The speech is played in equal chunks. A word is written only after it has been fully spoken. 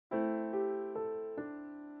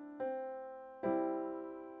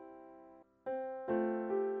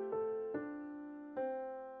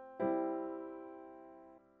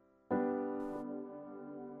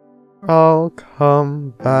I'll come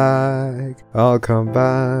back. I'll come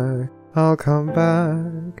back. I'll come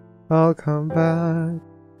back. I'll come back.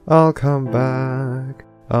 I'll come back.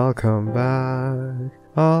 I'll come back.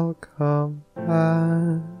 I'll come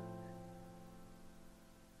back.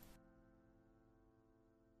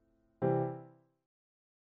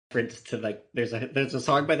 To like, there's a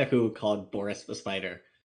song by The Who called Boris the Spider,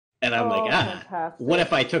 and I'm fantastic. what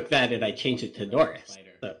if I took that and I changed it to Norris?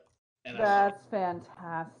 That's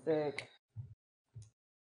fantastic.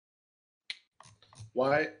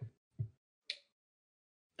 Why?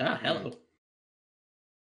 Hello.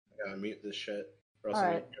 I gotta mute this shit. Or else All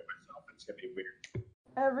I'm right. gonna hear myself. It's gonna be weird.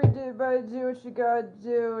 Everybody do what you gotta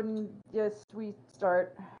do, and yes, we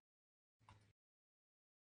start.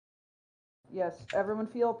 Yes, everyone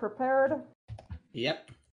feel prepared?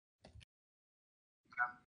 Yep.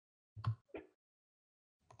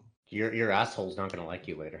 Your asshole's not gonna like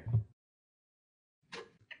you later.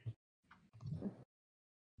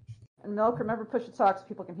 And Milk, remember push it talk so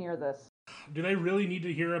people can hear this. Do they really need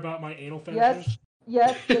to hear about my anal fetishes?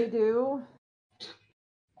 Yes, they do.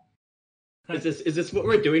 Is this what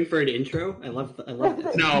we're doing for an intro? I love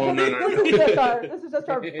this. No. This is just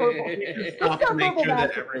our verbal. Stop to make sure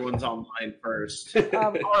that everyone's online first.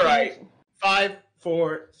 All right. 5,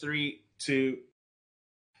 4, 3, 2.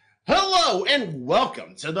 Hello and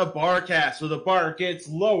welcome to the Barcast, where the bar gets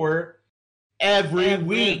lower every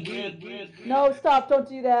week. No, stop! Don't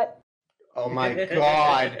do that. Oh my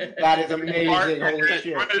god, that is amazing! Holy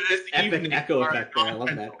shit! Epic echo effect there. I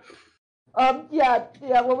love that.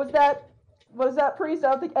 Yeah. What was that? What is that, Priest?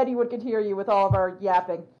 I don't think anyone could hear you with all of our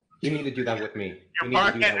yapping. You need to do that with me. Your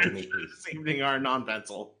Barcast this evening are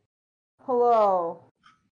non-pencil. Hello.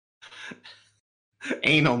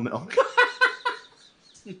 Anal milk.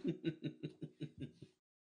 That's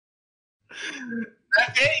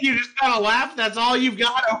it? You just gotta laugh? That's all you've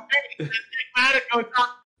got? Okay. Go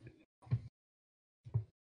talk.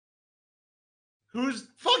 Who's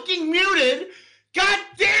fucking muted? God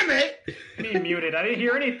damn it! Me muted. I didn't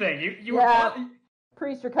hear anything. You Yeah. were.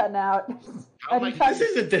 Priest, you're cutting out. This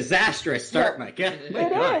is a disastrous start, my God.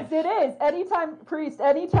 It is.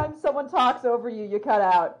 Anytime someone talks over you, you cut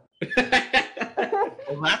out.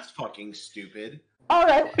 Well, that's fucking stupid. All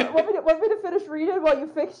right, want me to finish reading while you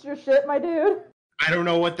fix your shit, my dude? I don't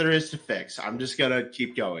know what there is to fix. I'm just gonna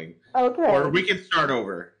keep going. Okay. Or we can start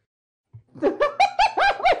over. Let's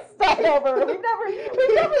start over. We've never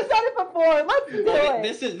done it before. Let's do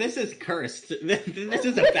it. This is cursed. This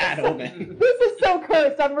is a bad omen. This is so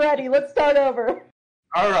cursed. I'm ready. Let's start over.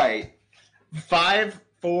 All right. 5,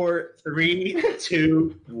 4, 3,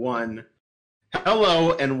 2, 1.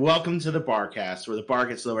 Hello and welcome to the Barcast, where the bar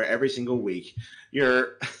gets lower every single week.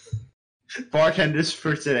 Your bartenders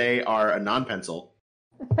for today are a non-pencil.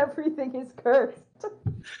 Everything is cursed.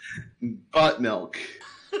 Butt milk.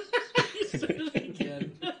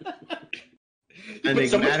 Put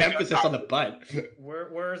so much emphasis on the butt.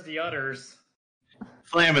 Where's the others?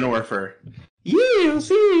 Flaminorfer. See.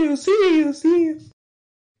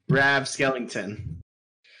 Rav Skellington.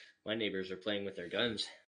 My neighbors are playing with their guns.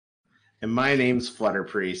 And my name's Flutter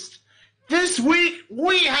Priest. This week,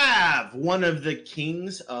 we have one of the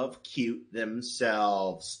kings of cute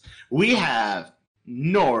themselves. We have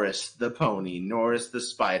Norris the Pony, Norris the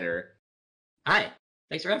Spider. Hi.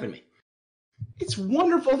 Thanks for having me. It's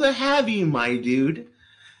wonderful to have you, my dude.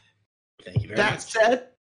 Thank you very much. That said,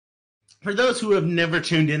 for those who have never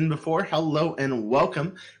tuned in before, hello and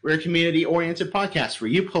welcome. We're a community-oriented podcast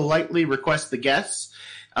where you politely request the guests.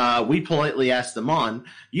 We politely ask them on.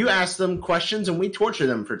 You ask them questions, and we torture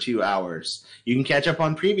them for 2 hours. You can catch up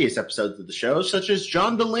on previous episodes of the show, such as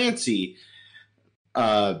John Delancey,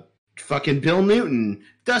 fucking Bill Newton,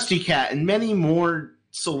 Dusty Cat, and many more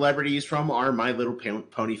celebrities from our My Little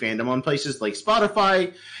Pony fandom on places like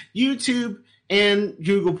Spotify, YouTube, and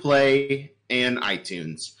Google Play, and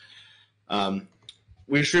iTunes.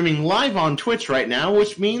 We're streaming live on Twitch right now,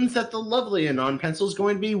 which means that the lovely Anon Pencil is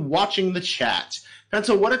going to be watching the chat.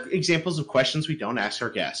 Pencil, what are examples of questions we don't ask our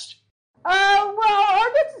guest? Well,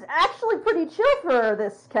 our guest is actually pretty chill for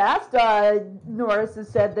this cast. Norris has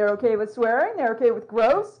said they're okay with swearing, they're okay with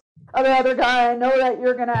gross. The other guy, I know that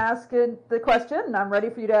you're going to ask the question, and I'm ready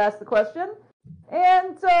for you to ask the question.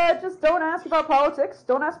 And just don't ask about politics,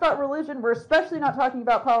 don't ask about religion. We're especially not talking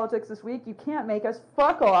about politics this week. You can't make us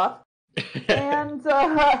fuck off. And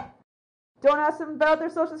don't ask them about their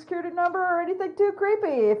social security number or anything too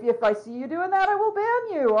creepy. If I see you doing that, I will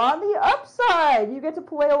ban you. On the upside, you get to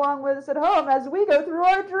play along with us at home as we go through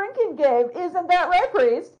our drinking game. Isn't that right,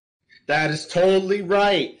 Priest? That is totally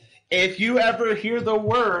right. If you ever hear the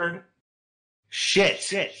word Shit.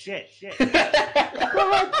 God damn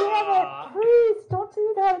it! Please don't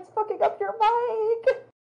do that. It's fucking up your mic.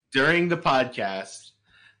 During the podcast,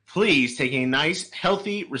 please take a nice,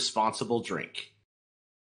 healthy, responsible drink.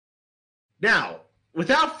 Now,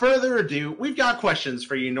 without further ado, we've got questions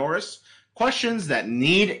for you, Norris. Questions that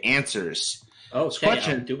need answers. Okay,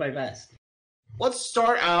 I'll do my best. Let's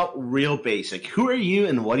start out real basic. Who are you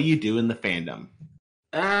and what do you do in the fandom?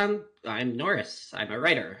 I'm Norris. I'm a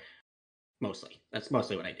writer. Mostly. That's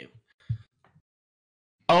mostly what I do.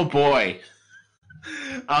 Oh boy.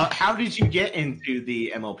 How did you get into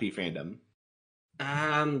the MLP fandom?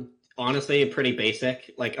 Honestly, pretty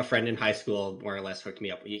basic. Like, a friend in high school more or less hooked me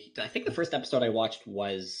up. I think the first episode I watched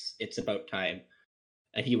was It's About Time.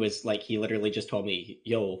 And he literally just told me,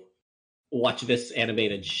 yo, watch this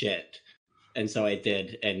animated shit. And so I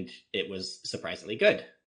did, and it was surprisingly good.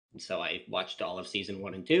 And so I watched all of season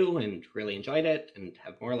 1 and 2 and really enjoyed it and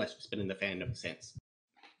have more or less just been in the fandom since.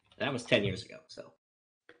 That was 10 years ago, so.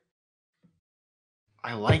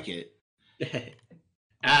 I like it.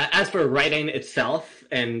 As for writing itself,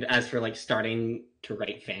 and as for like starting to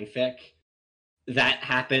write fanfic, that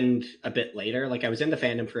happened a bit later. Like, I was in the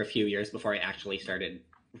fandom for a few years before I actually started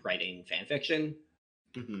writing fanfiction.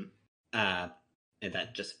 Mm-hmm. And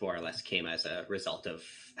that just more or less came as a result of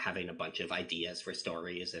having a bunch of ideas for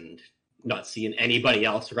stories and not seeing anybody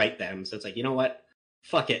else write them. So it's like, you know what?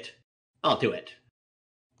 Fuck it. I'll do it.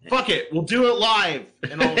 Fuck it. We'll do it live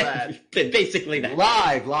and all that. Basically that.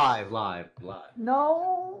 Live.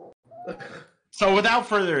 No. So without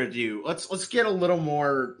further ado, let's get a little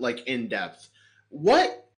more like in depth.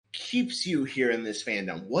 What keeps you here in this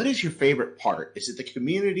fandom? What is your favorite part? Is it the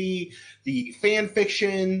community, the fan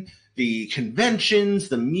fiction, the conventions,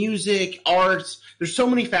 the music, arts? There's so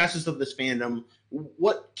many facets of this fandom.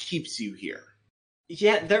 What keeps you here?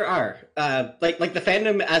 Yeah, there are. Like the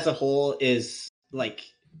fandom as a whole is like,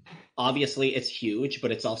 obviously it's huge,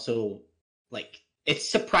 but it's also like, it's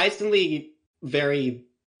surprisingly very.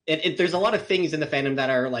 There's a lot of things in the fandom that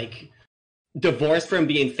are like divorced from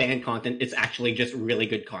being fan content. It's actually just really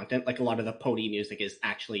good content. Like, a lot of the pony music is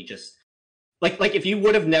actually just. Like if you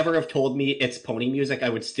would have never have told me it's pony music, I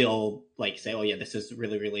would still like say, oh yeah, this is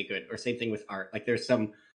really, really good. Or same thing with art. Like, there's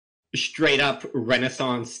some straight up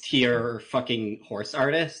Renaissance tier fucking horse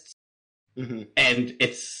artists. Mm-hmm. And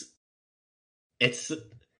it's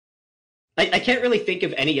I can't really think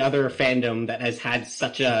of any other fandom that has had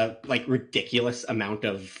such a like ridiculous amount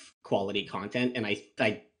of quality content. And I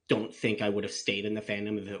don't think I would have stayed in the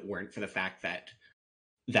fandom if it weren't for the fact that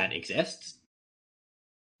that exists.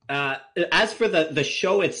 As for the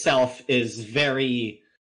show itself is very,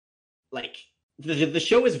 like, the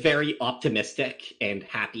show is very optimistic and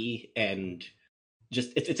happy and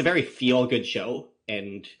just, it's a very feel-good show,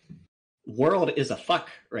 and world is a fuck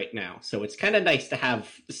right now, so it's kind of nice to have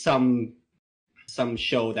some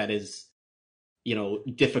show that is, you know,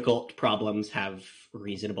 difficult problems have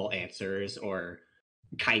reasonable answers, or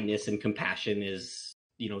kindness and compassion is,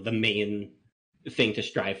 you know, the main thing to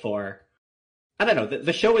strive for. I don't know,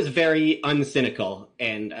 the show is very uncynical,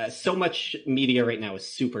 and so much media right now is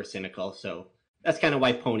super cynical, so that's kind of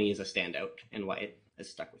why Pony is a standout, and why it has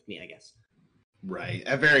stuck with me, I guess. Right.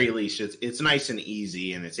 At very least, it's nice and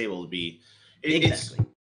easy, and it's able to be... Exactly.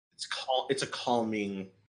 It's a calming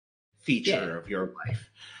feature of your life.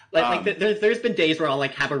 There's been days where I'll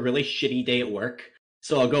like have a really shitty day at work,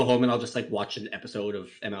 so I'll go home and I'll just like watch an episode of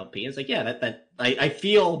MLP, and it's like, yeah, I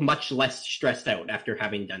feel much less stressed out after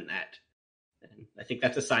having done that. And I think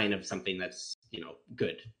that's a sign of something that's, you know,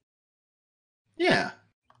 good. Yeah.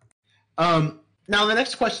 Now the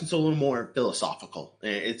next question's a little more philosophical.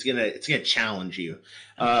 It's gonna challenge you.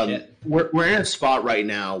 We're in a spot right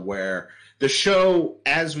now where the show,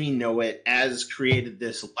 as we know it, as created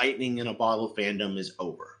this lightning in a bottle fandom, is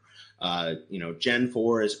over. Gen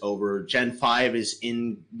 4 is over. Gen 5 is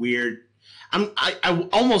in weird. I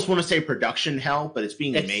almost want to say production hell, but it's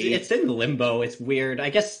being made. It's in limbo. It's weird. I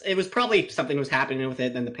guess it was probably something was happening with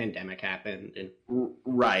it. Then the pandemic happened.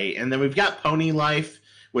 Right, and then we've got Pony Life,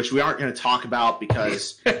 which we aren't going to talk about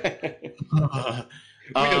because we don't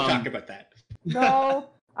talk about that. No,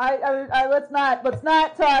 let's not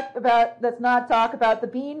talk about the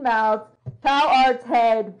bean mouth, cow arts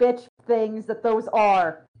head bitch things that those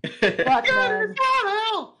are. Fuck, man.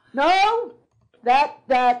 No,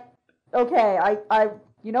 that. Okay,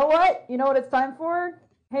 you know what? You know what it's time for?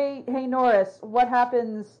 Hey, Norris, what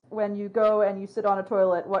happens when you go and you sit on a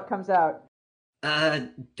toilet? What comes out?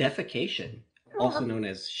 Defecation, also known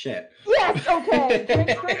as shit. Yes, okay.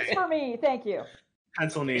 Drinks for me, thank you.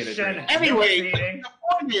 Pencil needed. Shed Anyway, eating.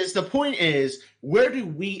 the point is, where do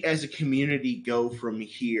we as a community go from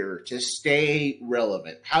here to stay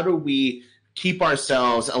relevant? How do we keep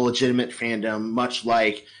ourselves a legitimate fandom, much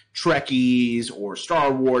like Trekkies or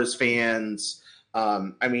Star Wars fans?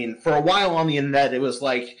 I mean, for a while on the internet, it was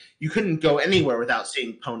like you couldn't go anywhere without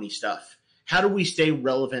seeing pony stuff. How do we stay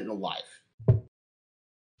relevant and alive?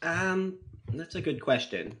 That's a good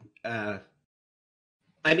question.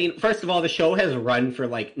 I mean, first of all, the show has run for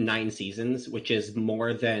like 9 seasons, which is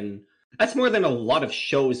more than a lot of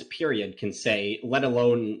shows, period, can say, let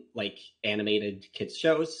alone like animated kids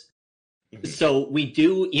shows. Mm-hmm. So we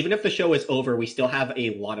do, even if the show is over, we still have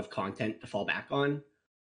a lot of content to fall back on.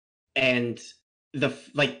 And the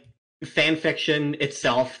like fan fiction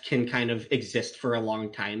itself can kind of exist for a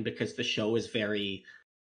long time because the show is very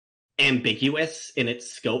ambiguous in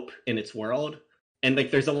its scope, in its world. And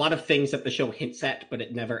like, there's a lot of things that the show hints at, but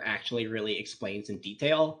it never actually really explains in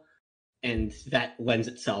detail. And that lends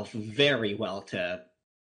itself very well to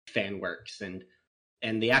fan works. And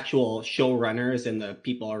the actual showrunners and the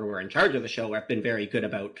people who are in charge of the show have been very good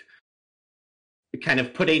about kind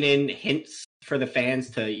of putting in hints for the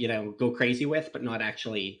fans to, you know, go crazy with, but not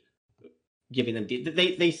actually giving them...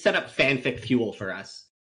 They set up fanfic fuel for us.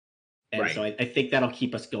 And right. So I think that'll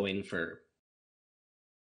keep us going for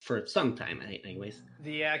some time, anyways.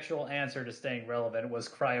 The actual answer to staying relevant was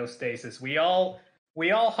cryostasis. We all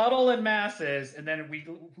huddle in masses, and then we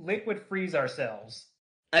liquid freeze ourselves.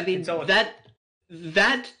 I mean, so that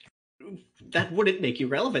wouldn't make you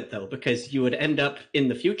relevant, though, because you would end up in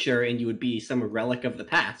the future, and you would be some relic of the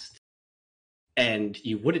past, and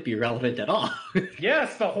you wouldn't be relevant at all.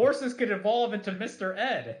 Yes, the horses could evolve into Mr.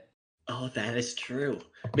 Ed. Oh, that is true.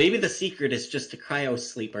 Maybe the secret is just to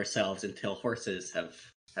cryo-sleep ourselves until horses have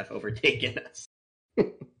overtaken us.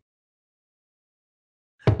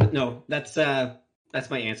 But no, that's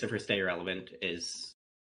my answer for stay relevant. Is,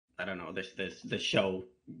 I don't know, the show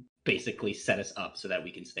basically set us up so that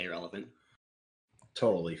we can stay relevant.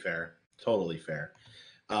 Totally fair.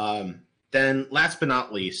 Then last but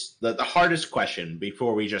not least, the hardest question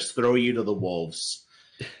before we just throw you to the wolves.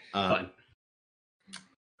 Fun.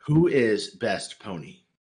 Who is best pony?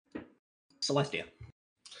 Celestia.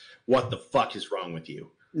 What the fuck is wrong with you?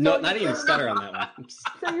 No, not even stutter on that one.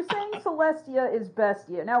 So you're saying Celestia is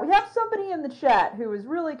bestia. Now, we have somebody in the chat who is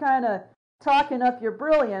really kind of talking up your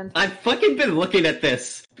brilliance. I've fucking been looking at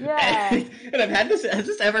this. Yeah. And I've had this... Has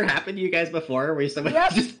this ever happened to you guys before? Where somebody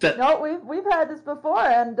just... No, we've had this before,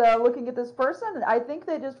 and looking at this person, I think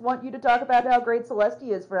they just want you to talk about how great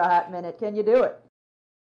Celestia is for a hot minute. Can you do it?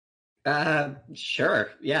 Sure.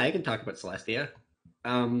 Yeah, I can talk about Celestia.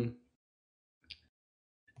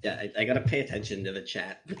 Yeah, I gotta pay attention to the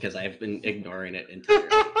chat because I've been ignoring it entirely.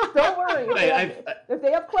 Don't worry. If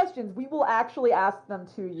they have questions, we will actually ask them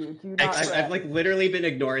to you. Do not I've like literally been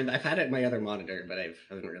ignoring. I've had it in my other monitor, but I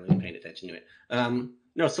haven't really been paying attention to it.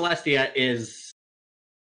 No, Celestia is.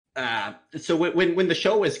 So when the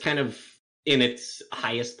show was kind of in its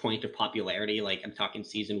highest point of popularity, like I'm talking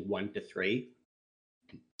season 1 to 3.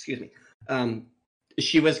 Excuse me.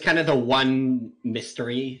 She was kind of the one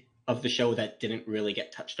mystery of the show that didn't really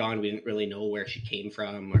get touched on. We didn't really know where she came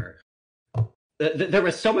from, or there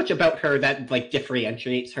was so much about her that like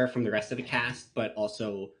differentiates her from the rest of the cast, but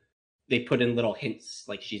also they put in little hints,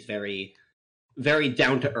 like she's very, very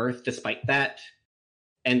down to earth despite that,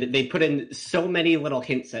 and they put in so many little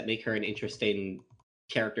hints that make her an interesting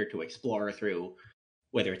character to explore through,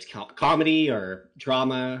 whether it's comedy or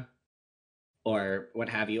drama or what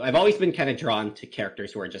have you. I've always been kind of drawn to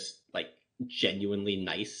characters who are just like genuinely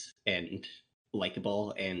nice and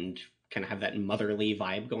likable and kind of have that motherly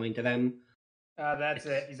vibe going to them. That's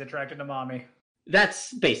it. He's attracted to mommy.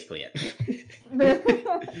 That's basically it.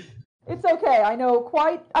 It's okay. I know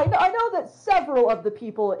that several of the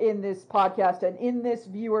people in this podcast and in this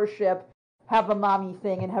viewership have a mommy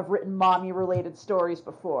thing and have written mommy related stories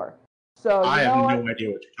before. So I have no idea what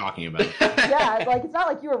you're talking about. Yeah, like it's not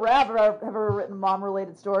like you or Rav have ever written mom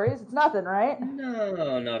related stories. It's nothing, right?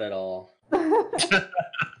 No, not at all.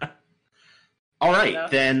 All right,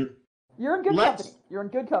 then. You're in good company. You're in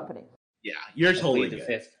good company. Yeah, you're totally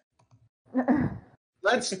good.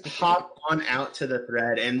 Let's hop on out to the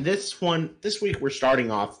thread. And this week we're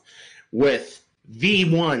starting off with the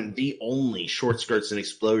one, the only Short Skirts and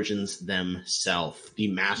Explosions themselves, the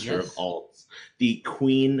master of all, the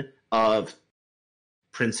queen of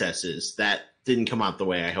princesses. That didn't come out the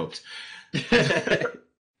way I hoped.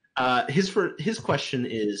 His question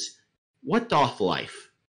is, what doth life?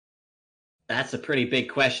 That's a pretty big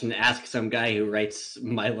question to ask some guy who writes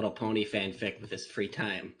My Little Pony fanfic with his free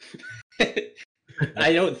time.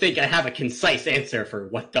 I don't think I have a concise answer for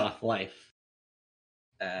what doth life.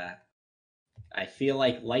 I feel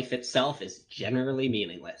like life itself is generally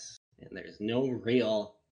meaningless, and there's no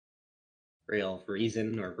real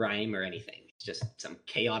reason or rhyme or anything. It's just some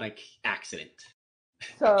chaotic accident.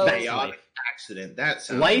 So Chaotic accident. That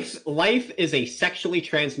sounds... Life is a sexually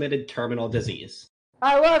transmitted terminal disease.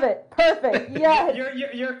 I love it. Perfect. Yes.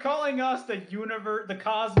 You're calling us the universe, the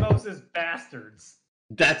cosmos' bastards.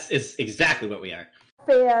 Is exactly what we are.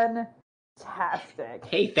 Fantastic.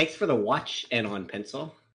 Hey, thanks for the watch and on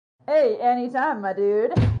pencil. Hey, anytime, my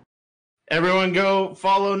dude. Everyone go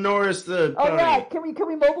follow Norris the Oh Pony. yeah, can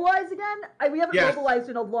we mobilize again? We haven't Yes. mobilized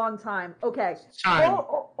in a long time. Okay. Time.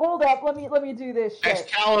 Hold up, let me do this shit.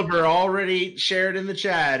 Excalibur already shared in the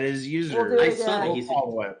chat his user. We'll do it I saw that again. he's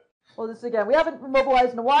Follow it. Well, this again. We haven't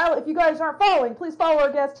mobilized in a while. If you guys aren't following, please follow our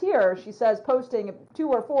guest here. She says posting 2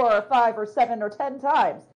 or 4 or 5 or 7 or 10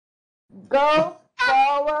 times. Go,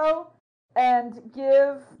 follow, and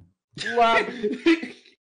give love.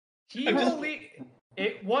 He will lead.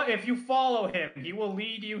 If you follow him, he will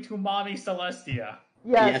lead you to Mommy Celestia.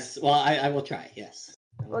 Yes. Well, I will try. Yes,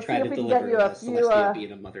 I will Let's try see to if we can get deliver you a the few, Celestia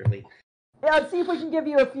being a motherly. Yeah, let's see if we can give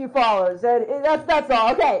you a few follows. That's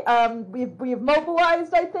all. Okay. We've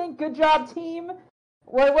mobilized, I think. Good job, team.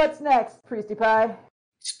 What's next, Priesty Pie?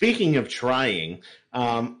 Speaking of trying,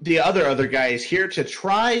 the other guy is here to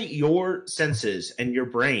try your senses and your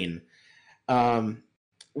brain.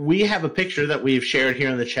 We have a picture that we've shared here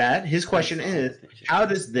in the chat. His question is, how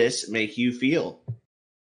does this make you feel?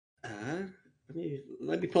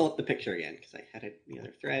 Let me pull up the picture again, because I had it in the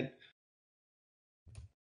other thread.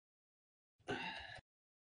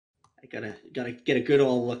 I gotta get a good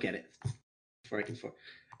old look at it before I can form.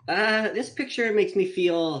 This picture makes me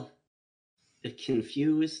feel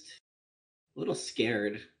confused, a little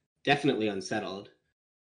scared, definitely unsettled.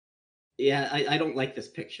 Yeah, I don't like this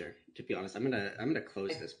picture, to be honest. I'm gonna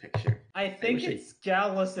close this picture. I think it's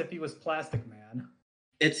Gallus if he was Plastic Man.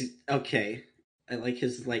 It's okay. I like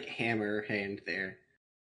his hammer hand there.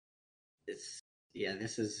 This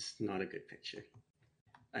is not a good picture.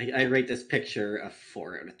 I rate this picture a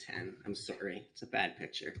 4 out of 10. I'm sorry, it's a bad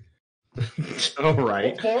picture. All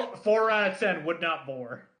right. 4 out of 10 would not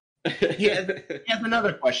bore. He has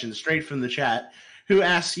another question straight from the chat, who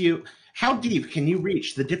asks you, how deep can you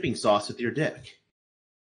reach the dipping sauce with your dick?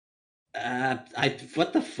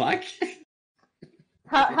 What the fuck?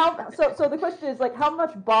 So the question is, how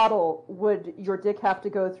much bottle would your dick have to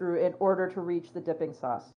go through in order to reach the dipping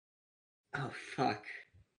sauce? Oh, fuck.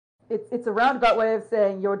 It's a roundabout way of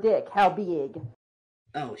saying your dick, how big?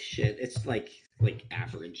 Oh, shit. It's like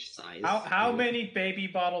average size. How many baby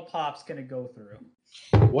bottle pops can it go through?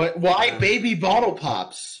 What? Why baby bottle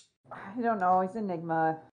pops? I don't know. It's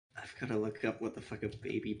Enigma. I've got to look up what the fuck a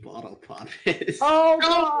baby bottle pop is. Oh,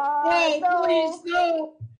 God, no. Please,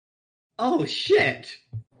 no! Oh, shit!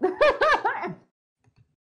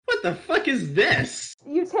 What the fuck is this?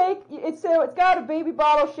 You take it's got a baby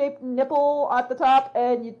bottle shaped nipple at the top,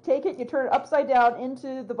 and you take it, you turn it upside down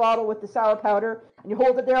into the bottle with the sour powder, and you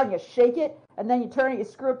hold it there and you shake it, and then you turn it, you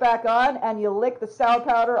screw it back on, and you lick the sour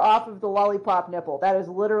powder off of the lollipop nipple. That is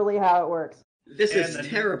literally how it works. This is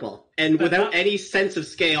terrible. And without any sense of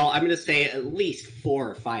scale, I'm going to say at least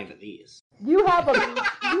 4 or 5 of these. You have a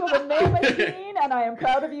name machine, and I am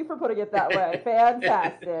proud of you for putting it that way.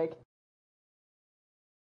 Fantastic.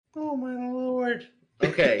 Oh my lord.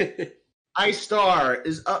 Okay. iStar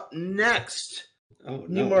is up next. Oh,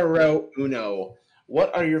 no. Numero uno.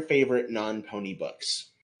 What are your favorite non-pony books?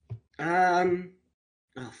 Oh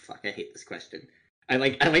fuck, I hate this question.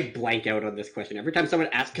 I blank out on this question. Every time someone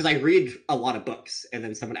asks, because I read a lot of books, and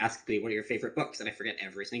then someone asks me, what are your favorite books? And I forget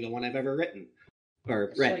every single one I've ever written. Or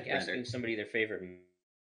it's read, like asking somebody their favorite.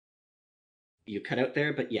 You cut out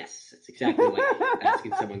there, but yes, it's exactly like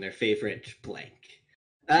asking someone their favorite blank.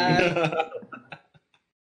 I'm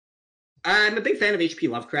a big fan of H.P.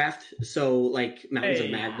 Lovecraft, so Mountains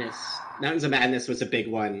of Madness. Mountains of Madness was a big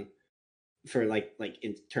one for like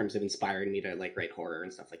in terms of inspiring me to write horror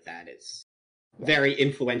and stuff like that. It's very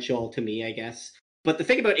influential to me, I guess. But the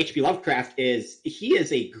thing about H.P. Lovecraft is he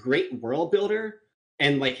is a great world builder,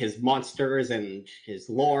 and his monsters and his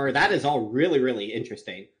lore, that is all really, really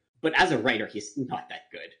interesting. But as a writer, he's not that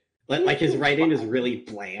good. His writing is really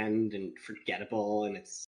bland and forgettable, and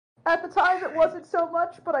it's... At the time, it wasn't so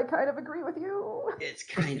much, but I kind of agree with you. It's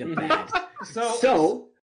kind of bad. So,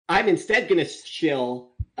 I'm instead going to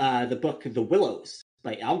shill the book The Willows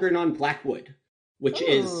by Algernon Blackwood, which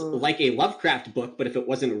is like a Lovecraft book, but if it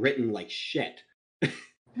wasn't written like shit.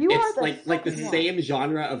 It's like the same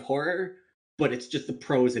genre of horror, but it's just the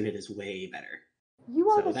prose in it is way better. You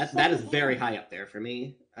are So the that is son of very man. high up there for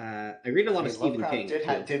me. I read a lot of Stephen Lovecraft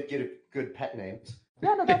King. did get a good pet names.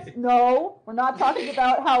 Yeah, no, no. We're not talking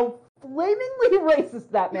about how flamingly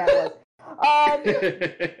racist that man was.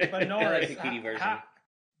 But Norris, the cutie version.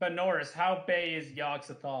 How bay is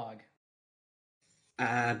Yogg-Sothoth?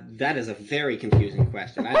 That is a very confusing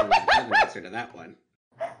question. I don't have an answer to that one.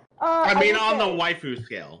 I mean, on the waifu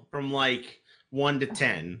scale, from like 1 to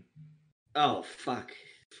 10. Oh, fuck.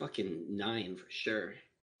 Fucking 9 for sure.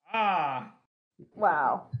 Ah.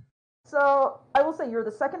 Wow. So I will say you're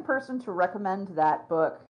the second person to recommend that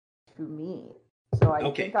book to me. So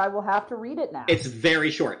I think I will have to read it now. It's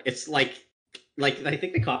very short. It's like I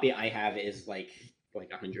think the copy I have is like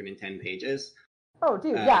 110 pages. Oh,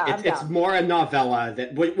 dude, yeah, it's more a novella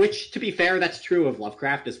which, to be fair, that's true of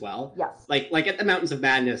Lovecraft as well. Yes. Like at the Mountains of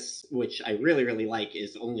Madness, which I really, really like,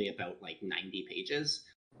 is only about like 90 pages.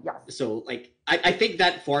 Yes. So like I think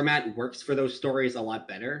that format works for those stories a lot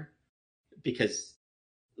better because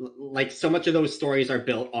like so much of those stories are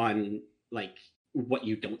built on like what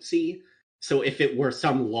you don't see. So if it were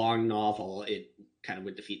some long novel, it kind of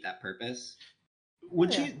would defeat that purpose.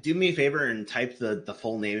 Would you do me a favor and type the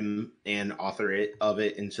full name and author of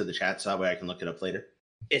it into the chat so that way I can look it up later?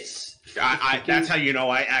 It's that's how you know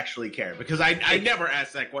I actually care, because I never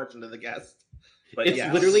ask that question to the guest. But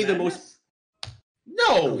it's literally the most.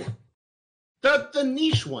 No, the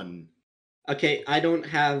niche one. Okay, I don't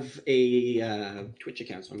have a Twitch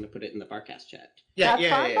account, so I'm gonna put it in the Barcast chat. That's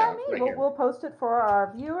fine by me. We'll post it for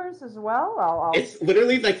our viewers as well. It's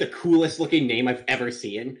literally like the coolest looking name I've ever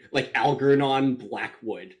seen. Like Algernon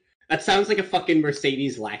Blackwood. That sounds like a fucking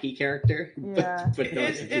Mercedes lackey character. Yeah. But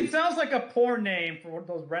it sounds like a poor name for one of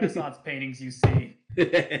those Renaissance paintings you see.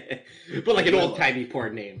 But like an old-timey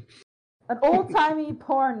porn name. An old-timey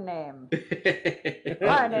porn name.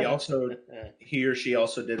 He or she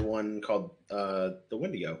also did one called The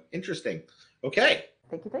Wendigo. Interesting. Okay.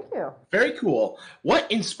 Thank you. Very cool.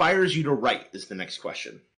 What inspires you to write is the next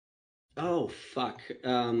question. Oh, fuck.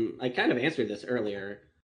 I kind of answered this earlier,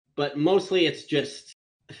 but mostly it's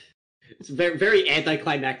a very, very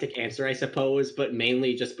anticlimactic answer, I suppose, but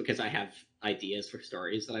mainly just because I have ideas for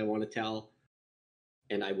stories that I want to tell,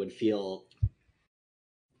 and I would feel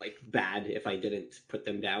like bad if I didn't put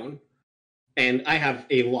them down. And I have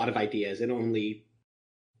a lot of ideas and only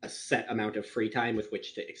a set amount of free time with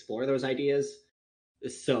which to explore those ideas.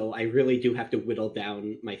 So I really do have to whittle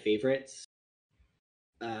down my favorites.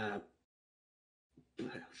 What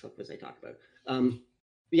was I talking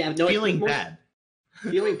about? Feeling bad.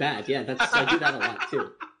 Feeling bad, yeah. I do that a lot too.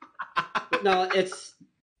 But no, it's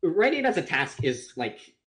writing as a task is like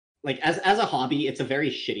as a hobby, it's a very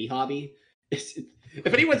shitty hobby.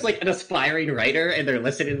 If anyone's like an aspiring writer and they're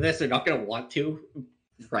listening to this, they're not going to want to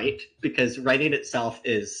write, because writing itself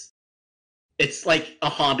it's like a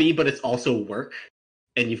hobby, but it's also work.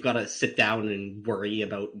 And you've got to sit down and worry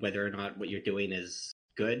about whether or not what you're doing is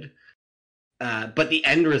good. But the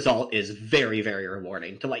end result is very, very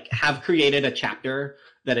rewarding. To like have created a chapter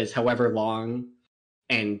that is however long,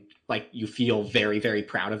 and like you feel very, very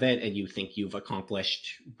proud of it, and you think you've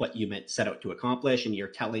accomplished what you set out to accomplish, and you're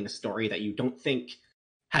telling a story that you don't think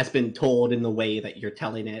has been told in the way that you're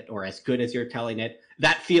telling it, or as good as you're telling it.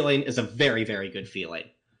 That feeling is a very, very good feeling.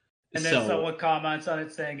 And then someone comments on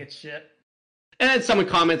it saying it's shit. And then someone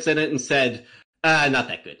comments in it and said, not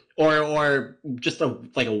that good. Or just a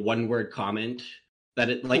one-word comment that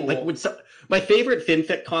it like my favorite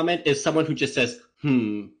fanfic comment is someone who just says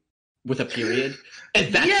with a period,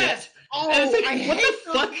 and that's it. Oh, and it's like, I what hate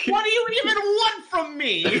the fuck? What do you even want from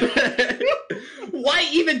me? Why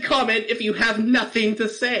even comment if you have nothing to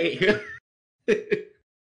say?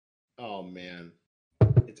 Oh man,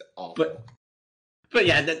 it's awful. But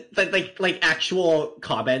yeah, that like actual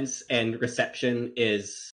comments and reception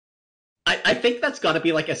is, I think that's got to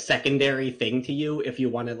be like a secondary thing to you if you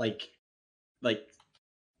want to like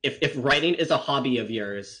if writing is a hobby of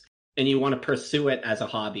yours and you want to pursue it as a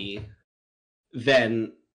hobby,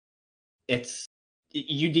 then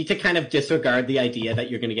you need to kind of disregard the idea that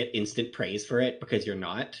you're going to get instant praise for it, because you're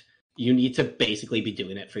not. You need to basically be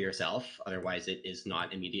doing it for yourself. Otherwise, it is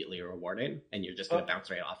not immediately rewarding, and you're just going to bounce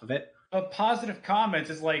right off of it. But positive comments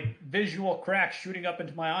is like visual cracks shooting up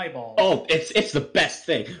into my eyeballs. Oh, it's the best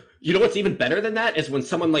thing. You know what's even better than that is when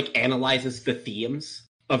someone like analyzes the themes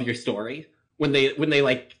of your story. When they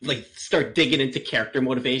like start digging into character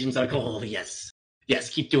motivations, like, oh yes,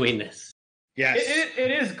 keep doing this. Yes.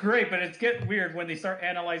 It is great, but it's getting weird when they start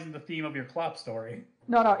analyzing the theme of your Klopp story.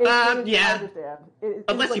 No, yeah. I understand.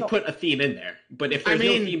 Unless like you put a theme in there. But if there's no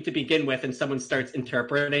mean- theme to begin with and someone starts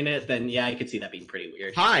interpreting it, then yeah, I could see that being pretty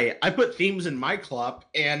weird. Hi, I put themes in my club,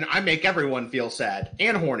 and I make everyone feel sad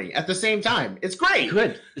and horny at the same time. It's great.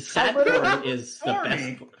 Good. Sad porn is the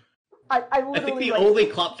best. I I think the only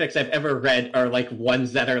Klopp fics I've ever read are like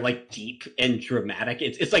ones that are like deep and dramatic.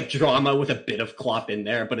 It's like drama with a bit of Klopp in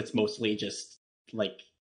there, but it's mostly just like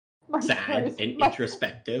sad and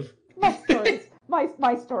introspective.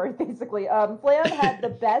 My story basically. Flan had the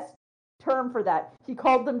best term for that. He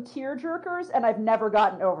called them tear jerkers, and I've never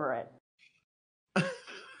gotten over it.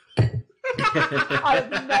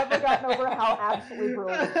 I've never gotten over how absolutely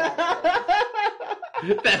brilliant that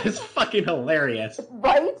is. That is fucking hilarious.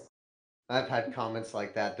 Right? I've had comments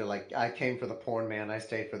like that. They're like, I came for the porn, man. I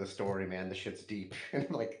stayed for the story, man. The shit's deep. And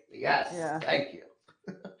I'm like, yes, thank you.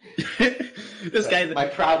 This guy, my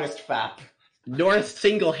proudest fap. Norris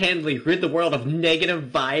single-handedly rid the world of negative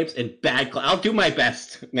vibes and bad. I'll do my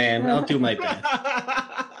best, man. I'll do my best.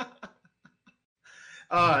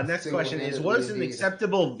 Next question is: what is an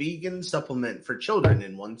acceptable vegan supplement for children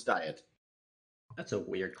in one's diet? That's a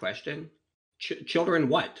weird question. Children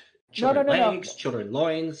what? Children legs, children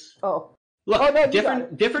loins. Oh. Look,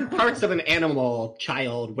 different parts of an animal,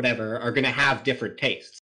 child, whatever, are going to have different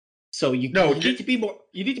tastes. So you need to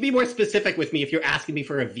be more specific with me if you're asking me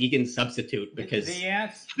for a vegan substitute, because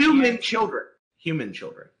human children.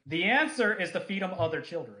 The answer is to feed them other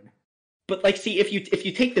children. But like, see, if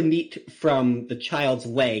you take the meat from the child's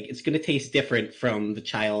leg, it's going to taste different from the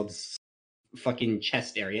child's fucking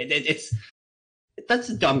chest area. That's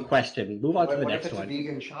a dumb question. Move on to the next one. What if it's a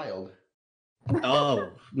vegan child?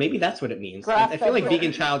 Oh, maybe that's what it means. I feel like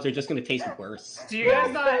vegan childs are just going to taste worse. Do you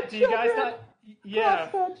guys not?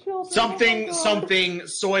 Yeah. Something,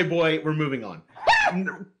 soy boy, we're moving on.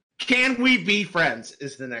 Can we be friends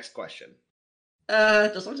is the next question.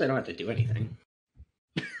 As long as I don't have to do anything.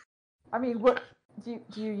 I mean, what do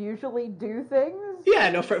you usually do things?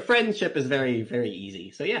 Yeah, no, friendship is very, very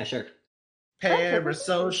easy. So yeah, sure.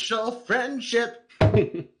 Parasocial friendship.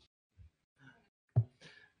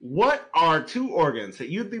 What are two organs that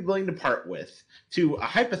you'd be willing to part with to a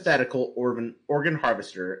hypothetical organ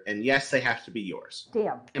harvester? And yes, they have to be yours.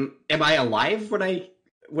 Damn. Am I alive when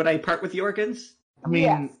I part with the organs? I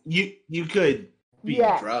mean, you could be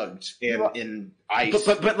drugged in ice.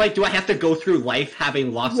 But like, do I have to go through life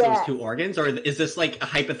having lost those two organs, or is this like a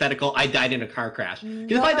hypothetical? I died in a car crash.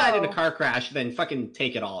 Because if I died in a car crash, then fucking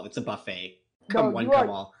take it all. It's a buffet. Come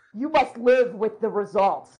all. You must live with the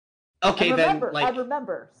results. Okay, I then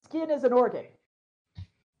remember, skin is an organ.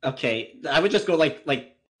 Okay, I would just go like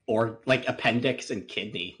appendix and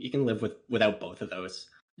kidney. You can live without both of those.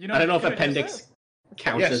 I don't know if appendix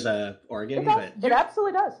counts as a organ, but it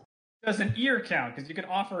absolutely does. Does an ear count? Because you can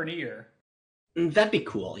offer an ear. That'd be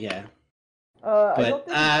cool, yeah. But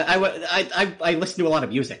I listen to a lot of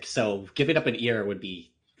music, so giving up an ear would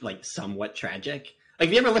be like somewhat tragic. Like,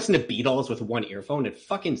 if you ever listen to Beatles with one earphone, it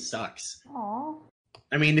fucking sucks. Aww.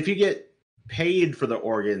 I mean, if you get paid for the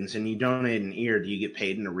organs and you donate an ear, do you get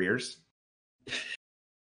paid in arrears?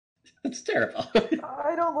 That's terrible.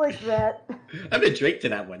 I don't like that. I'm gonna drink to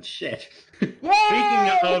that one. Shit. Yay!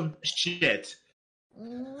 Speaking of shit,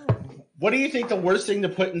 what do you think the worst thing to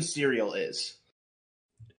put in cereal is?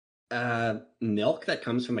 Milk that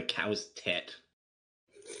comes from a cow's tit.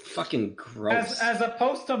 Fucking gross. As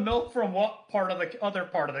opposed to milk from what part of the other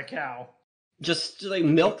part of the cow? Just like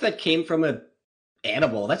milk that came from a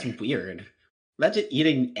animal. That's weird. Imagine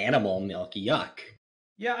eating animal milk. Yuck.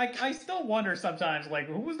 Yeah, I still wonder sometimes, like,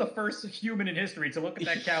 who was the first human in history to look at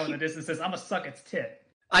that cow in the distance and says, I'm gonna suck its tit?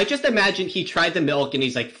 I just imagine he tried the milk and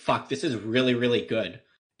he's like, fuck, this is really, really good.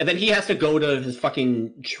 And then he has to go to his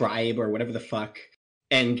fucking tribe or whatever the fuck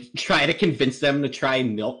and try to convince them to try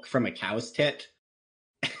milk from a cow's tit.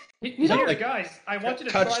 You know, like, guys, I want you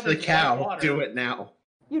to touch try the cow. water. Do it now.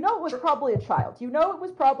 You know it was probably a child. You know it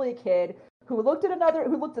was probably a kid who looked at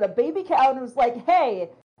a baby cow and was like, hey,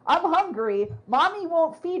 I'm hungry, mommy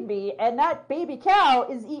won't feed me, and that baby cow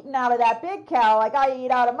is eating out of that big cow like I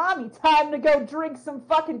eat out of mommy. Time to go drink some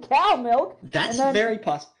fucking cow milk. That's very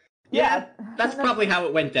possible. Yeah, that's probably how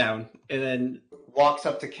it went down. And then walks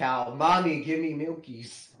up to cow, mommy, give me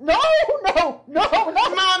milkies. No!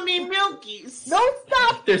 Mommy milkies! No,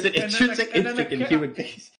 stop! There's an intrinsic instinct in human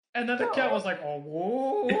beings. And then the cat was like, oh,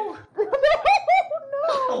 whoa. No!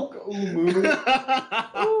 Oh, moo.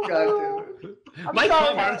 Oh, God damn it. My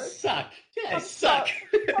comments suck. Yeah, suck.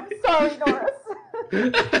 I'm sorry, Norris.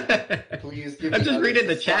 Please give I'm me just reading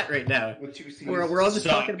the chat right now. with 2 C's. We're all just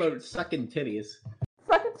talking about sucking titties.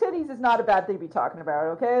 Sucking titties is not a bad thing to be talking about,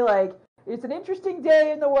 okay? Like, it's an interesting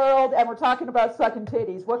day in the world, and we're talking about sucking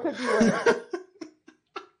titties. What could be worse?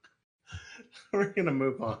 We're gonna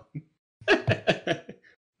move on.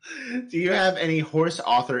 Do you have any horse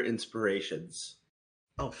author inspirations?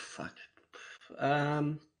 Oh, fuck.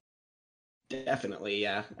 Definitely,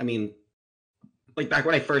 yeah. I mean, like, back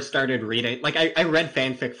when I first started reading, like, I read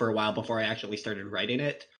fanfic for a while before I actually started writing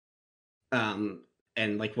it. And,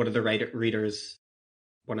 like, one of the writers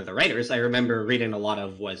I remember reading a lot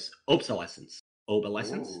of was Obsolescence.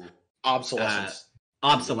 Obsolescence.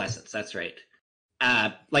 Obsolescence, that's right.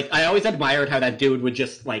 Like, I always admired how that dude would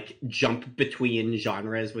just, like, jump between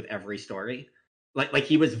genres with every story. Like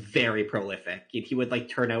he was very prolific. He would, like,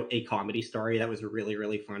 turn out a comedy story that was really,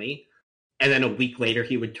 really funny. And then a week later,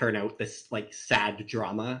 he would turn out this, like, sad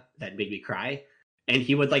drama that made me cry. And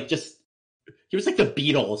he would, like, he was like the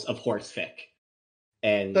Beatles of horsefic.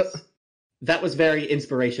 And that was very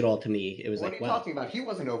inspirational to me. It was what are you talking about? He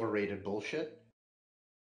wasn't overrated bullshit.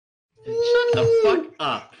 Shut the fuck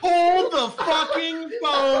up. Hold the fucking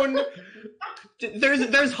phone!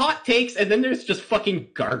 There's hot takes, and then there's just fucking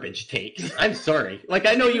garbage takes. I'm sorry. Like,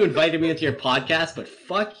 I know you invited me into your podcast, but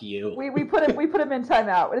fuck you. We put him in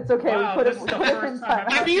timeout. It's okay. Wow, we put this him is the in first time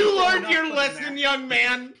timeout. Have you learned your lesson, young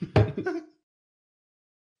man?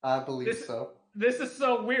 I believe so. This is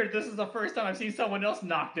so weird. This is the first time I've seen someone else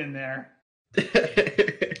knocked in there.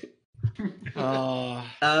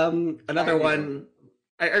 Another one.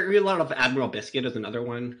 I read a lot of Admiral Biscuit is another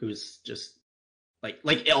one who's just like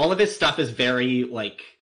all of his stuff is very like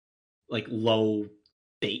low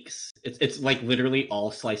stakes. It's like literally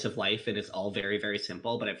all slice of life, and it's all very, very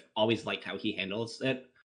simple. But I've always liked how he handles it.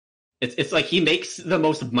 It's like he makes the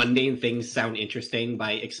most mundane things sound interesting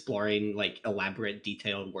by exploring like elaborate,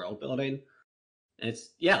 detailed world building. And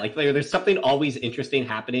it's like there's something always interesting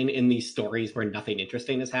happening in these stories where nothing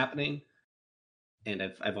interesting is happening. And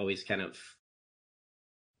I've always kind of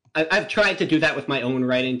I've tried to do that with my own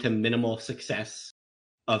writing to minimal success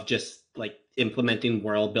of just like implementing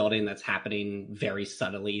world building that's happening very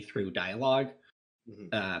subtly through dialogue.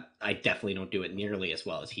 Mm-hmm. I definitely don't do it nearly as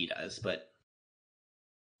well as he does, but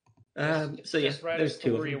there's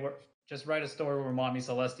two of them. Just write a story where Mommy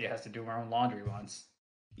Celestia has to do her own laundry once.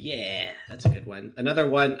 Yeah, that's a good one.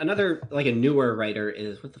 Another like a newer writer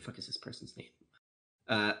is, what the fuck is this person's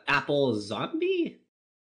name? Apple Zombie?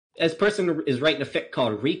 This person is writing a fic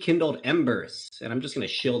called Rekindled Embers, and I'm just going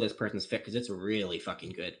to shill this person's fic because it's really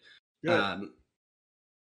fucking good.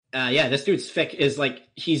 This dude's fic is like,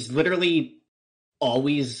 he's literally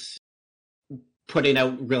always putting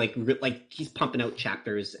out like he's pumping out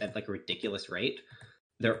chapters at like a ridiculous rate.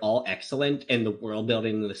 They're all excellent, and the world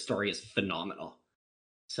building of the story is phenomenal.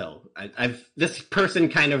 So this person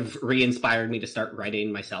kind of re-inspired me to start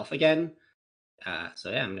writing myself again. I'm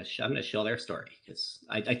gonna show their story because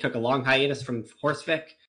I took a long hiatus from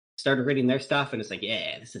horsefic, started reading their stuff, and it's like,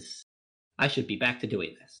 I should be back to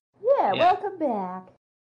doing this. Yeah, welcome back.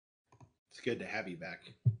 It's good to have you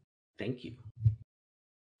back. Thank you.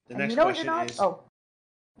 The next question is. Oh,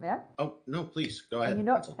 man. Oh no, please go ahead.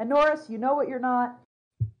 And Norris, you know what you're not.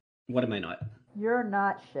 What am I not? You're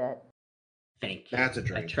not shit. Thank you. That's a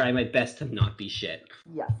dream. I try my best to not be shit.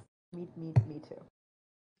 Yes, me too.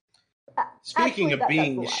 Speaking of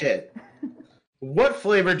being shit, what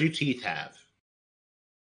flavor do teeth have?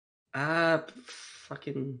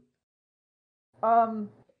 Fucking.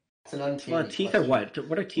 It's an uncanny Well, teeth question. are what?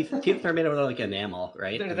 What are teeth? Teeth are made out of like enamel,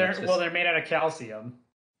 right? They're made out of calcium.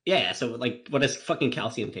 Yeah. So like, what does fucking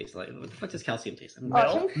calcium taste like? What the fuck does calcium taste like?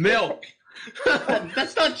 Milk. Milk.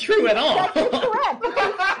 That's not true at all. That's incorrect.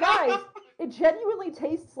 Because, guys, it genuinely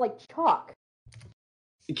tastes like chalk.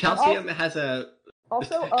 Calcium has a.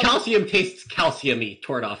 Also, calcium tastes calcium-y,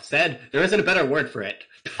 Tordoff said. There isn't a better word for it.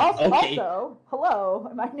 Okay. Also, hello,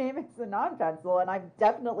 my name is the non-pencil, and I've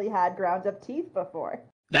definitely had ground-up teeth before.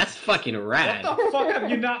 That's fucking rad. What the fuck have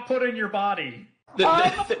you not put in your body?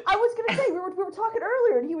 I was going to say, we were talking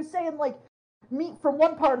earlier, and he was saying, like, meat from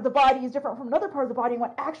one part of the body is different from another part of the body, and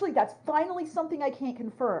went, actually, that's finally something I can't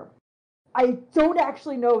confirm. I don't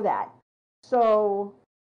actually know that. So...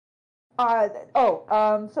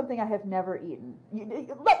 something I have never eaten. Let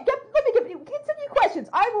me continue questions.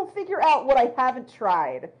 I will figure out what I haven't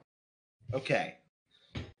tried. Okay.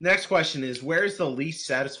 Next question is, where's the least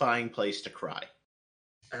satisfying place to cry?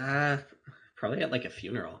 Probably at like a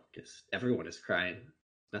funeral, because everyone is crying.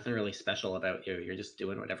 Nothing really special about you. You're just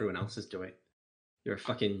doing what everyone else is doing. You're a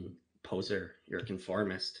fucking poser. You're a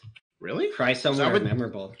conformist. Really? Cry somewhere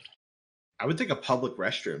memorable. I would think a public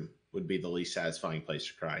restroom would be the least satisfying place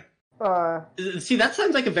to cry. See, that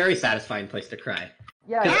sounds like a very satisfying place to cry.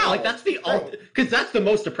 Yeah, like that's because that's the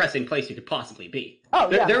most depressing place you could possibly be.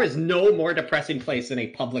 Oh, yeah. There is no more depressing place than a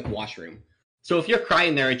public washroom. So if you're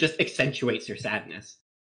crying there, it just accentuates your sadness.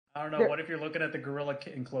 I don't know. What if you're looking at the gorilla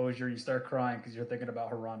enclosure, you start crying because you're thinking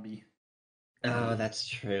about Harambe? Oh, that's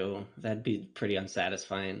true. That'd be pretty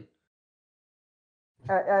unsatisfying.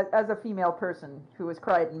 As a female person who has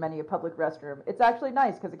cried in many a public restroom, it's actually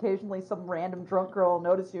nice because occasionally some random drunk girl will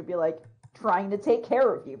notice you and be like trying to take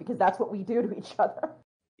care of you because that's what we do to each other.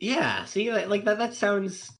 Yeah, see, like that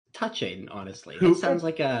sounds touching. Honestly, that sounds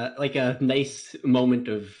like a nice moment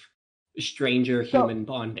of stranger human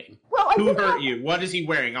bonding. Well, who hurt you? What is he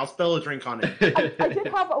wearing? I'll spill a drink on it. I did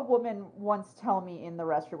have a woman once tell me in the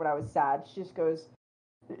restroom when I was sad. She just goes,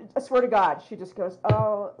 I swear to God, she just goes,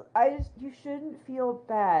 "Oh, you shouldn't feel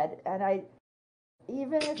bad." And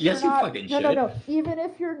even if yes, you're not, you fucking should. No, even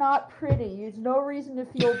if you're not pretty, there's no reason to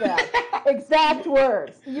feel bad. Exact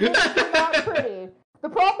words. Even if you're not pretty. The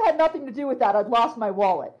problem had nothing to do with that. I'd lost my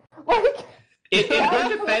wallet. Like. In her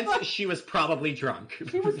defense, she was probably drunk.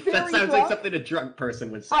 She was very That sounds drunk. like something a drunk person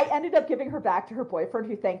would say. I ended up giving her back to her boyfriend,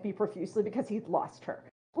 who thanked me profusely because he'd lost her.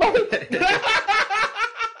 Like, but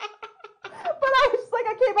I was just like,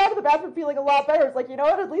 I came out of the bathroom feeling a lot better. It's like, you know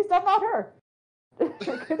what? At least I'm not her.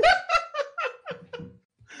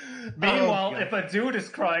 Meanwhile, if a dude is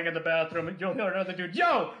crying in the bathroom, you'll hear another dude,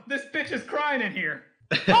 "Yo, this bitch is crying in here."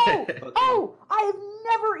 Oh! I have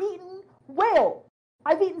never eaten whale.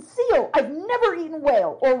 I've eaten seal. I've never eaten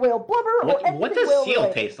whale or whale blubber or anything. What does whale seal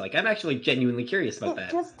related. taste like? I'm actually genuinely curious about that.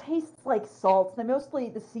 It just tastes like salt. And mostly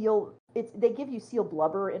the seal. They give you seal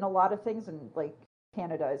blubber in a lot of things, and like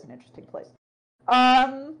Canada is an interesting place.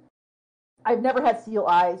 I've never had seal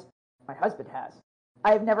eyes. My husband has.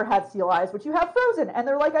 I've never had seal eyes, which you have frozen, and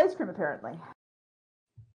they're like ice cream apparently.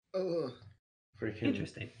 Freaking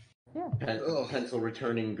interesting. Yeah. Pencil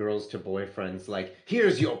returning girls to boyfriends like,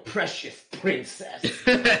 "Here's your precious princess."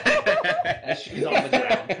 As she's on the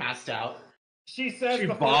ground, passed out. She says She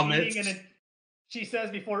before vomits.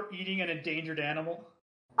 before eating an endangered animal.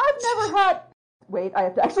 I've never had. Wait, I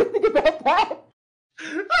have to actually think about that.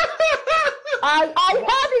 I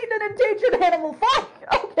have eaten an endangered animal. Fuck.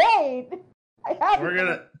 Okay. I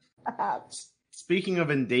have. I have. Speaking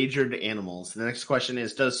of endangered animals, the next question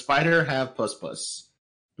is: does spider have puss?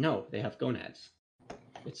 No, they have gonads.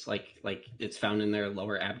 It's like it's found in their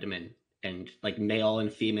lower abdomen, and like male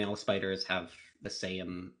and female spiders have the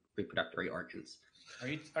same reproductory organs.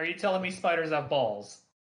 Are you telling me spiders have balls?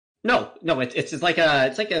 No, it's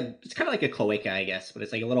kind of like a cloaca, I guess, but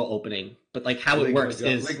it's like a little opening. But like how it works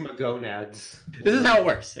is ligmagonads. This is how it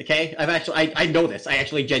works. Okay, I know this. I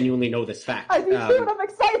actually genuinely know this fact. I do too, and I'm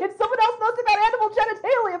excited. Someone else knows about animal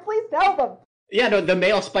genitalia. Please tell them. Yeah, no, the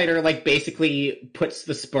male spider like basically puts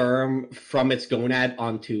the sperm from its gonad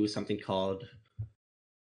onto something called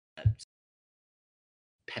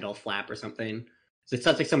petal flap or something. So it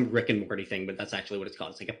sounds like some Rick and Morty thing, but that's actually what it's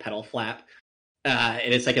called. It's like a petal flap.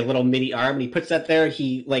 And it's like a little mini arm, and he puts that there.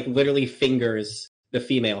 He like literally fingers the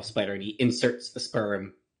female spider, and he inserts the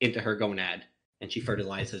sperm into her gonad, and she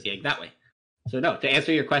fertilizes the egg that way. So no, to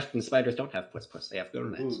answer your question, spiders don't have puss. They have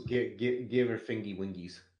gonads. Ooh, give her fingy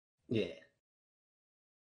wingies. Yeah.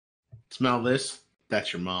 Smell this?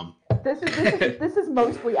 That's your mom. This is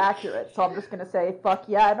mostly accurate, so I'm just gonna say, fuck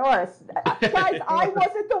yeah, Norris. Guys, I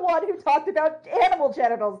wasn't the one who talked about animal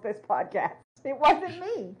genitals this podcast. It wasn't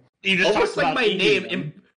me. You just Almost talked like about my eating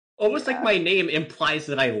name, them. like my name implies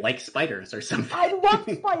that I like spiders or something. I love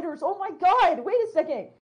spiders. Oh my god. Wait a second.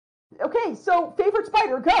 Okay, so favorite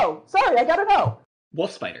spider, go. Sorry, I gotta know.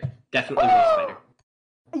 Wolf spider, definitely wolf spider.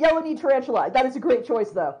 Yellow-knee tarantula. That is a great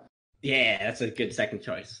choice, though. Yeah, that's a good second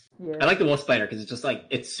choice. Yeah. I like the wolf spider because it's just like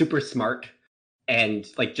it's super smart and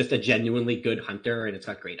like just a genuinely good hunter, and it's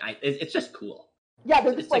got great. It's just cool. Yeah,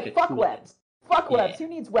 they're It's just like like a fuck cool- webs. Fuck Yeah. webs. Who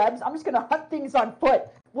needs webs? I'm just gonna hunt things on foot.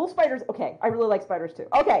 Wolf spiders. Okay, I really like spiders too.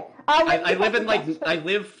 Okay, I live in I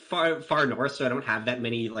live far north, so I don't have that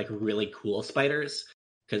many like really cool spiders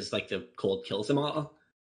because like the cold kills them all.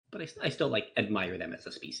 But I still like admire them as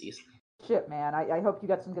a species. Shit, man. I hope you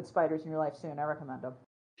got some good spiders in your life soon. I recommend them.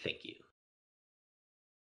 Thank you.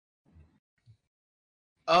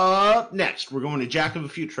 Up next, we're going to Jack of a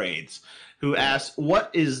Few Trades, who asks,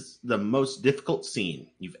 what is the most difficult scene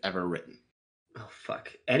you've ever written? Oh,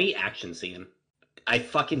 fuck. Any action scene. I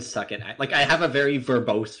fucking suck at like I have a very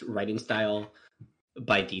verbose writing style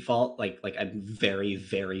by default. Like I'm very,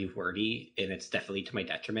 very wordy, and it's definitely to my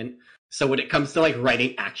detriment. So when it comes to like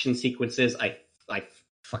writing action sequences, I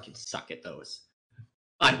fucking suck at those.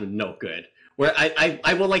 I'm no good. Where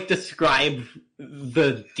I will like describe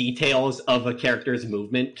the details of a character's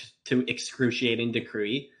movement to excruciating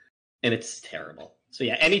degree, and it's terrible. So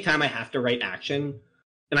yeah, anytime I have to write action,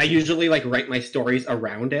 and I usually like write my stories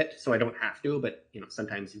around it, so I don't have to. But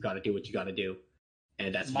sometimes you've got to do what you got to do,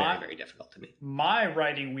 and that's very, very difficult to me. My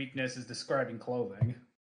writing weakness is describing clothing.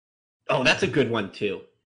 Oh, that's a good one too.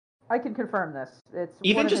 I can confirm this. It's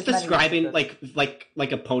even just describing like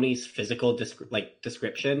a pony's physical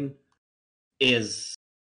description is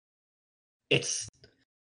it's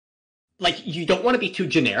like you don't want to be too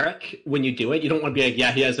generic when you do it. You don't want to be like,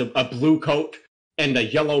 yeah, he has a blue coat and a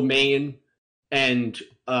yellow mane and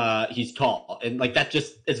he's tall, and like that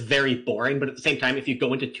just is very boring. But at the same time, if you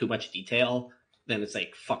go into too much detail, then it's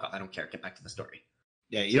like, fuck off, I don't care, get back to the story.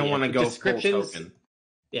 Yeah, you don't want to go descriptions. Full token.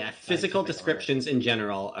 Yeah, physical descriptions in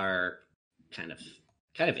general are kind of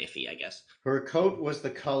iffy, I guess. Her coat was the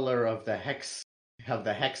color of the hex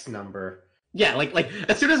number. Yeah, like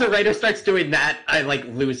as soon as a writer starts doing that, I like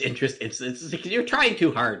lose interest. It's like, you're trying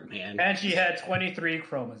too hard, man. And she had 23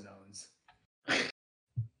 chromosomes.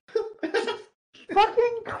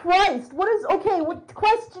 Fucking Christ! What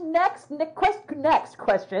question next? Next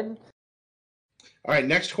question. All right,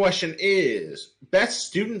 next question is Best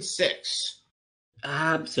Student 6.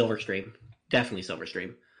 Silverstream. Definitely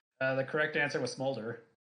Silverstream. The correct answer was Smolder.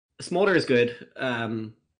 Smolder is good. I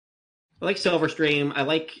like Silverstream. I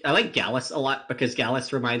like Gallus a lot because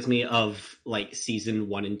Gallus reminds me of like season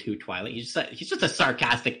 1 and 2 Twilight. He's just a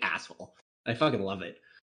sarcastic asshole. I fucking love it.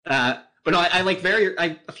 But no, I like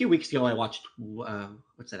a few weeks ago I watched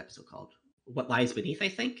what's that episode called? What Lies Beneath, I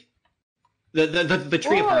think. The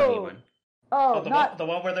Tree of Harmony one. Oh, the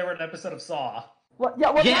one where there were an episode of Saw.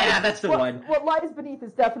 That's the one. What Lies Beneath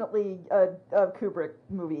is definitely a Kubrick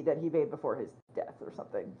movie that he made before his death or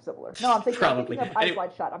something similar. No, I'm thinking of Eyes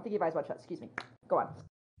Wide Shut. Excuse me. Go on.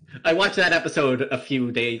 I watched that episode a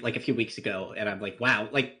few weeks ago, and I'm like, wow.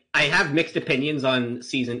 Like, I have mixed opinions on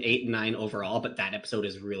season 8 and 9 overall, but that episode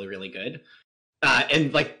is really, really good.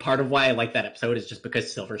 And like part of why I like that episode is just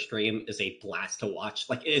because Silverstream is a blast to watch.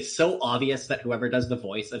 Like, it's so obvious that whoever does the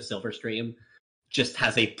voice of Silverstream just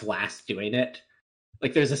has a blast doing it.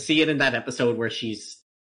 Like, there's a scene in that episode where she's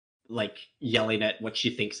like yelling at what she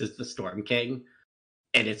thinks is the Storm King,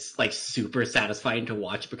 and it's like super satisfying to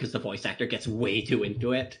watch because the voice actor gets way too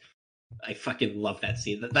into it. I fucking love that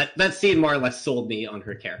scene. That scene more or less sold me on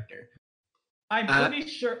her character. I'm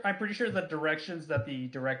pretty sure the directions that the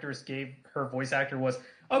directors gave her voice actor was,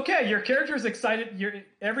 okay, your character is excited.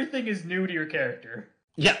 Everything is new to your character.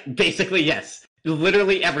 Yeah, basically, yes.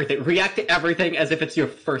 Literally everything. React to everything as if it's your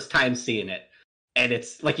first time seeing it. And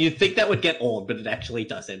it's like, you'd think that would get old, but it actually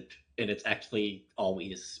doesn't. And it's actually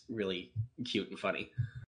always really cute and funny.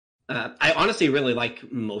 I honestly really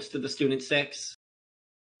like most of the Student 6.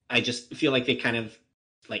 I just feel like they kind of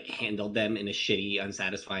like handled them in a shitty,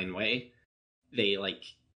 unsatisfying way. They like,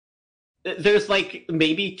 there's like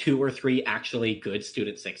maybe 2 or 3 actually good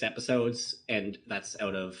Student 6 episodes, and that's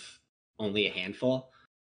out of only a handful.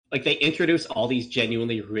 Like, they introduce all these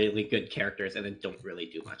genuinely really good characters and then don't really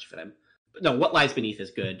do much for them. But no, What Lies Beneath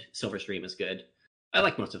is good. Silverstream is good. I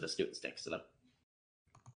like most of the Student 6, though.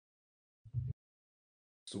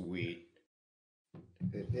 Sweet.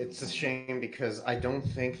 It's a shame because I don't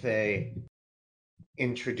think they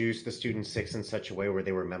introduced the Student 6 in such a way where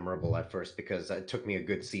they were memorable at first, because it took me a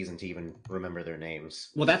good season to even remember their names.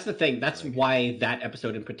 Well, that's the thing. That's why that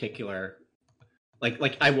episode in particular,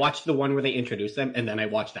 like I watched the one where they introduced them, and then I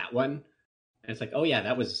watched that one, and it's like, oh yeah,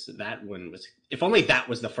 that one was. If only that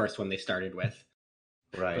was the first one they started with.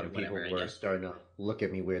 Right, and people were starting to look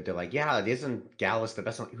at me weird. They're like, yeah, isn't Gallus the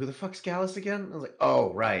best one? Who the fuck's Gallus again? I was like,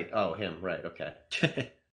 oh, right. Oh, him. Right,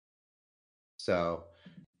 okay. So,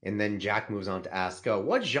 and then Jack moves on to ask,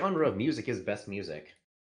 what genre of music is best music?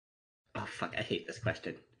 Oh, fuck, I hate this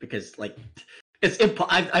question. Because, like,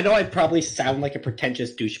 I know I probably sound like a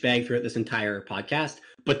pretentious douchebag throughout this entire podcast,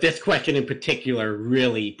 but this question in particular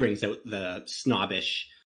really brings out the snobbish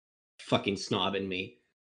fucking snob in me.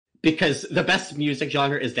 Because the best music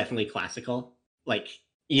genre is definitely classical. Like,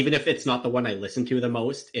 even if it's not the one I listen to the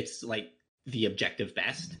most, it's, like, the objective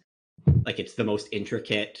best. Like, it's the most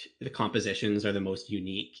intricate, the compositions are the most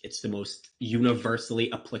unique, it's the most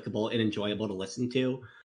universally applicable and enjoyable to listen to.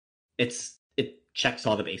 It checks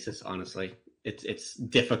all the bases, honestly. It's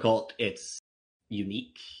difficult, it's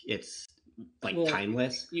unique, it's, like,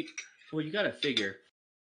 timeless. You gotta figure,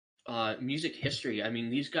 music history, I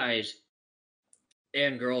mean, these guys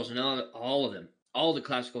and girls and all of them, all the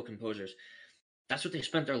classical composers, that's what they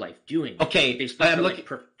spent their life doing. Okay, they spent their life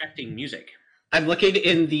perfecting music. I'm looking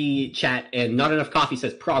in the chat, and Not Enough Coffee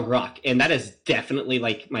says prog rock, and that is definitely,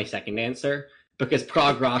 like, my second answer, because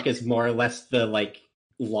prog rock is more or less the, like,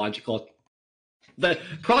 logical The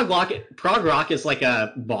prog rock is like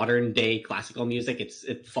a modern day classical music.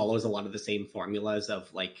 It follows a lot of the same formulas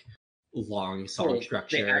of like long song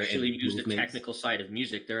structure. They actually and use movements. the technical side of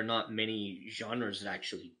music. There are not many genres that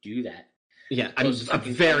actually do that. Yeah, I'm a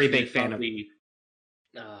very big fan of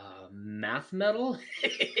math metal.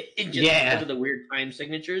 Just Yeah, because of the weird time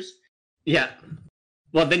signatures. yeah.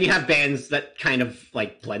 Well, then you have bands that kind of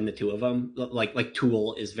like blend the two of them. Like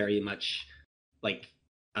Tool is very much like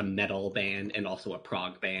a metal band and also a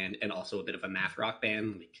prog band and also a bit of a math rock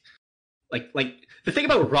band. Like the thing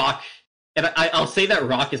about rock, and I'll say that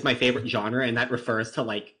rock is my favorite genre, and that refers to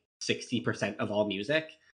like 60% of all music.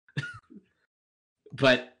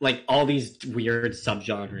 But like all these weird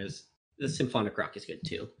subgenres, the symphonic rock is good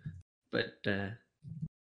too. But yeah,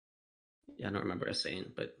 I don't remember what I was saying,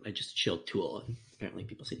 but I just chilled Tool. Apparently,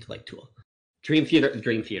 people seem to like Tool. Dream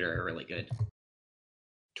Theater are really good.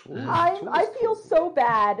 I feel so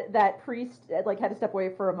bad that Priest like had to step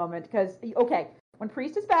away for a moment because when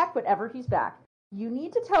Priest is back, whenever he's back, you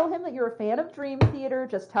need to tell him that you're a fan of Dream Theater.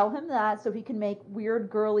 Just tell him that so he can make weird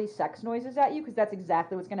girly sex noises at you because that's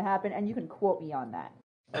exactly what's going to happen, and you can quote me on that.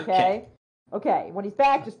 Okay. When he's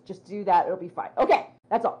back, just do that. It'll be fine. Okay,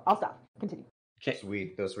 that's all. I'll stop. Continue. Okay.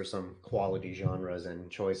 Sweet. Those were some quality genres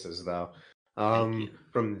and choices, though.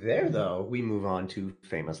 From there, though, we move on to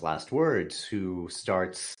Famous Last Words, who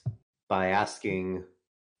starts by asking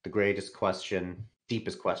the greatest question,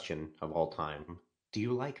 deepest question of all time. Do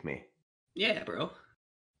you like me? Yeah, bro.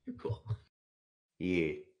 You're cool.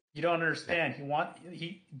 Yeah. You don't understand.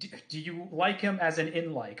 Do you like him as an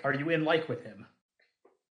in-like? Are you in-like with him?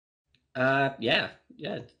 Yeah.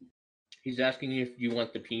 He's asking you if you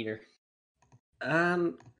want the peener.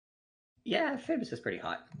 Yeah, Famous is pretty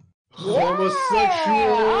hot.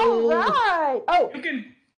 Homosexual! Alright! Oh, You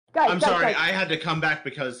can. guys, I'm guys, sorry, guys. I had to come back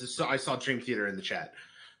because I saw Dream Theater in the chat.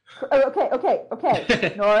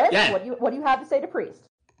 Okay. Norris, Yeah. what do you have to say to Priest?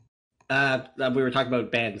 We were talking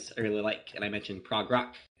about bands I really like, and I mentioned prog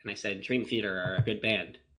rock, and I said Dream Theater are a good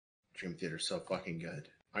band. Dream Theater's so fucking good.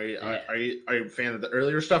 Are you a fan of the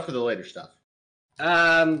earlier stuff or the later stuff?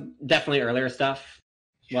 Definitely earlier stuff.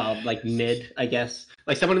 Well, like mid, I guess.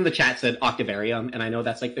 Like someone in the chat said Octavarium, and I know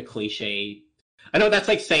that's like the cliche. I know that's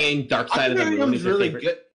like saying Dark Side of the Moon is your really favorite.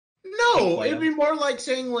 good. No, it'd be more like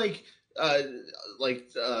saying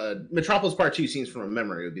Metropolis Part 2 Scenes from a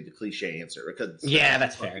Memory would be the cliche answer because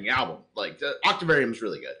that's fair. Album. Like Octavarium's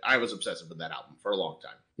really good. I was obsessive with that album for a long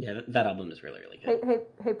time. Yeah, that album is really, really good.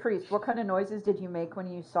 Hey, Priest, what kind of noises did you make when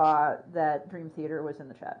you saw that Dream Theater was in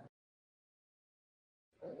the chat?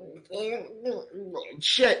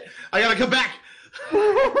 Shit! I gotta come back.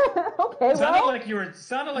 Okay, Sounded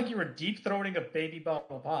like you were deep throating a baby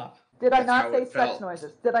bottle of pop. Did I That's not how say it sex felt.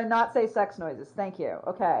 noises? Did I not say sex noises? Thank you.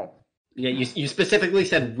 Okay. Yeah, you specifically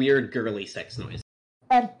said weird girly sex noise.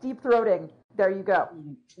 And deep throating. There you go.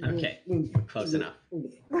 Okay, close enough. So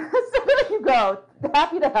there you go.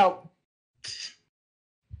 Happy to help.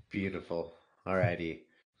 Beautiful. Alrighty.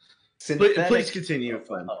 Please continue,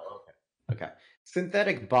 Flynn. Oh, okay.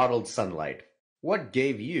 Synthetic bottled sunlight. What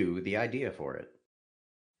gave you the idea for it?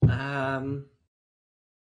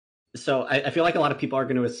 So I feel like a lot of people are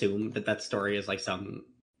going to assume that story is like some.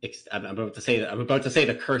 I'm about to say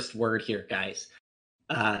the cursed word here, guys.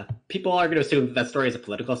 People are going to assume that story is a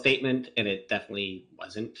political statement, and it definitely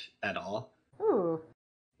wasn't at all. Ooh.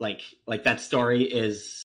 Like that story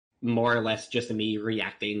is more or less just me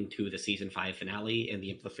reacting to the season 5 finale and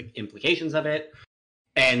the implications of it.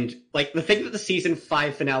 And like the thing that the season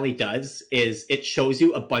 5 finale does is it shows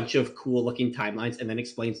you a bunch of cool looking timelines and then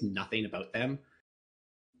explains nothing about them.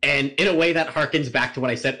 And in a way that harkens back to what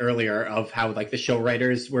I said earlier of how like the show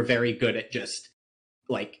writers were very good at just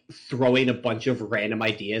like throwing a bunch of random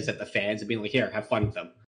ideas at the fans and being like, here, have fun with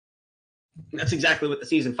them. And that's exactly what the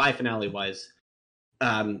season 5 finale was.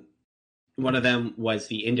 One of them was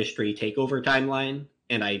the industry takeover timeline,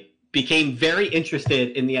 and I became very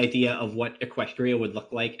interested in the idea of what Equestria would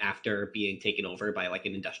look like after being taken over by like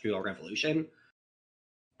an industrial revolution.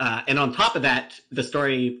 And on top of that, the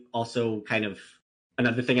story also kind of,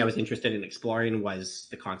 another thing I was interested in exploring was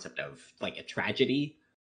the concept of like a tragedy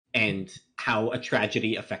and how a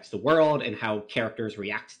tragedy affects the world and how characters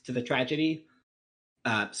react to the tragedy.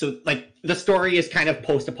 So like the story is kind of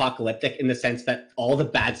post-apocalyptic in the sense that all the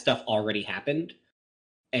bad stuff already happened.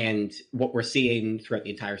 And what we're seeing throughout the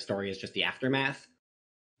entire story is just the aftermath.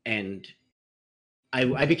 And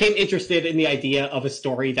I became interested in the idea of a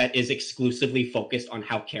story that is exclusively focused on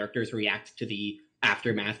how characters react to the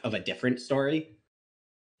aftermath of a different story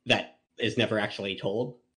that is never actually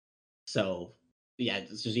told. So, yeah,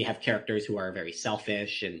 so you have characters who are very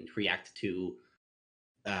selfish and react to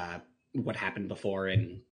what happened before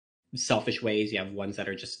in selfish ways. You have ones that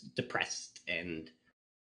are just depressed and,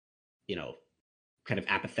 kind of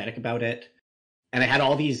apathetic about it. And I had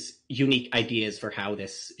all these unique ideas for how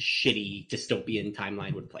this shitty dystopian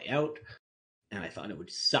timeline would play out. And I thought it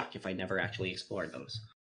would suck if I never actually explored those.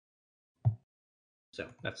 So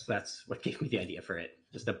that's what gave me the idea for it.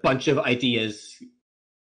 Just a bunch of ideas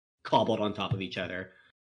cobbled on top of each other.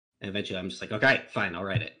 And eventually I'm just like, okay, fine, I'll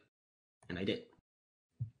write it. And I did.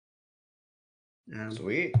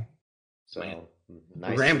 Sweet. So,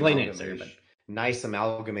 nice rambling answer, but... nice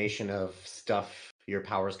amalgamation of stuff. Your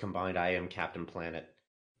powers combined, I am Captain Planet.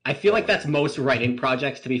 I feel like that's most writing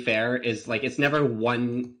projects, to be fair, is like it's never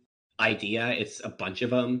one idea, it's a bunch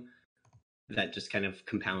of them that just kind of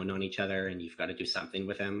compound on each other and you've got to do something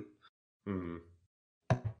with them.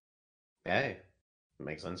 Hey,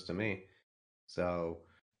 makes sense to me. So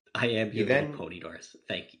I am your little pony, Norris.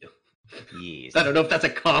 Thank you. Yes. I don't know if that's a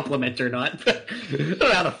compliment or not, but I don't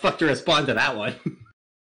know how the fuck to respond to that one.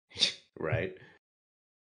 Right.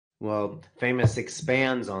 Well, Famous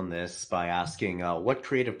expands on this by asking, what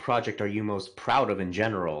creative project are you most proud of in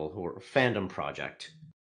general, or fandom project?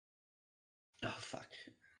 Oh, fuck.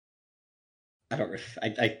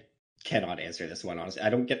 I cannot answer this one, honestly.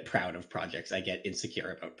 I don't get proud of projects. I get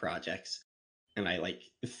insecure about projects. And I,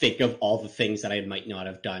 think of all the things that I might not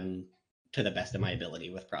have done to the best of my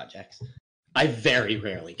ability with projects. I very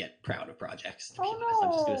rarely get proud of projects, to be honest.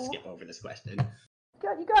 I'm just going to skip over this question.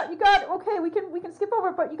 You got. Okay, we can skip over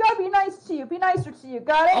it, but you gotta be nice to you. Be nicer to you.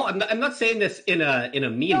 Got it? Oh, I'm not saying this in a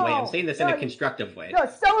mean way. I'm saying this in a constructive way. No,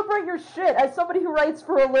 celebrate your shit as somebody who writes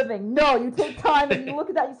for a living. No, you take time and you look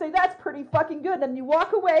at that. You say that's pretty fucking good, and you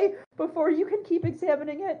walk away before you can keep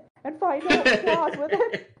examining it and find out flaws with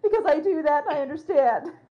it. Because I do that, and I understand.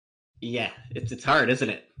 Yeah, it's hard, isn't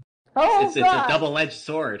it? Oh, it's a double-edged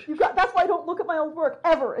sword. That's why I don't look at my old work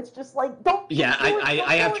ever. It's just like don't. Yeah,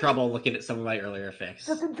 I have trouble looking at some of my earlier fics.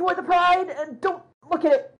 Just enjoy the pride and don't look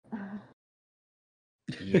at it.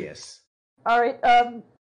 Yes. All right.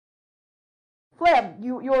 Flam,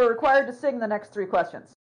 you're required to sing the next 3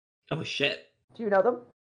 questions. Oh shit. Do you know them?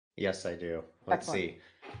 Yes, I do. Let's Excellent. see.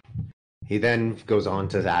 He then goes on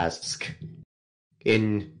to ask,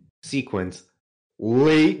 in sequence,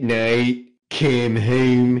 late night. Came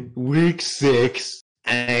home, week 6.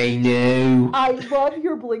 I know. I love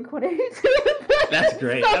your Blink-182. That's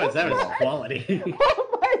great. That was quality.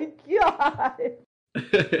 Oh my god.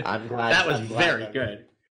 I'm glad. That was very good.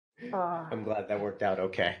 I'm glad that worked out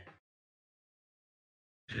okay.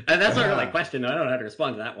 And that's not really a question. I don't know how to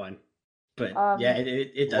respond to that one. But yeah,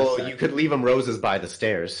 it does. Well, suck. you could leave him roses by the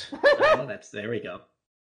stairs. Oh, there we go.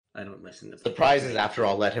 I don't listen to the prize is, after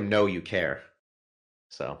all, let him know you care.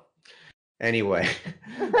 So. Anyway,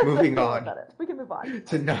 moving on. We can move on.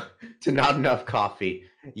 To not enough coffee.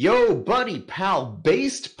 Yo, buddy, pal,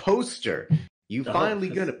 based poster. You finally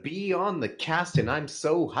gonna be on the cast, and I'm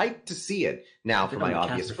so hyped to see it. Now for my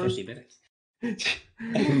obvious first. 50 minutes.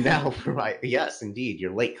 Yes, indeed,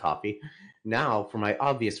 you're late, coffee. Now for my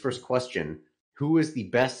obvious first question: who is the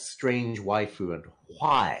best strange waifu and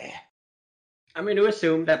why? I'm going to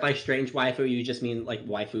assume that by strange waifu you just mean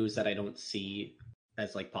waifus that I don't see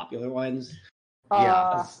as popular ones.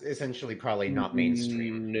 Yeah, essentially probably not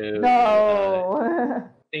mainstream. No.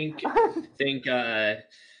 Think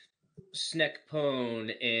Sneck Pone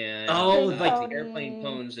and the airplane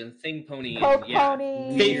pones and Thing Pony. Coke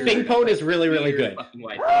Pony. Thing Pone is really, really good.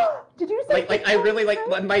 Did you say I really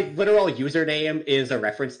my literal username is a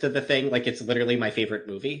reference to the Thing. It's literally my favorite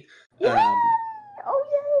movie. Yay! Oh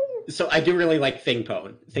yay! So I do really like Thing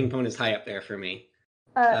Pone. Thing Pone is high up there for me.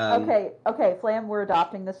 Okay, Flam, we're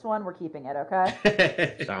adopting this one. We're keeping it,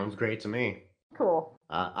 okay? Sounds great to me. Cool.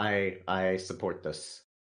 I support this.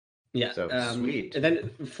 Yeah. So sweet. And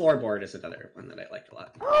then Floorboard is another one that I liked a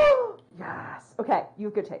lot. Yes. Okay, you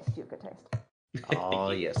have good taste.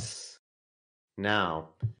 Oh, yes. Now,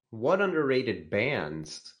 what underrated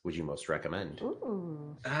bands would you most recommend?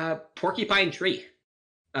 Ooh. Porcupine Tree.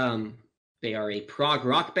 They are a prog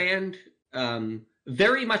rock band.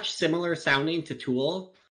 Very much similar sounding to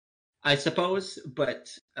Tool, I suppose,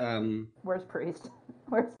 but Where's Priest?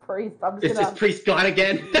 Where's Priest? Is Priest gone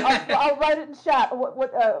again? I'll write it in chat.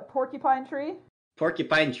 What? Porcupine Tree?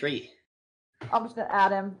 Porcupine Tree. I'm just gonna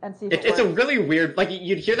add him and see if it's a really weird.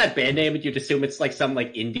 You'd hear that band name and you'd assume it's some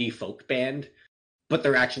indie folk band, but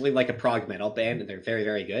they're actually a prog metal band, and they're very,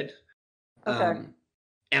 very good. Okay.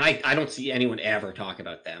 And I don't see anyone ever talk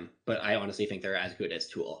about them, but I honestly think they're as good as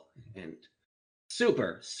Tool, and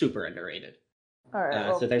super, super underrated. All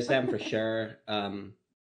right. So there's them for sure.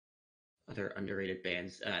 Other underrated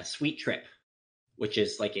bands, Sweet Trip, which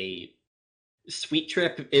is a Sweet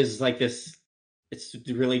Trip is like this. It's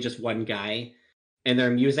really just one guy, and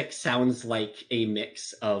their music sounds like a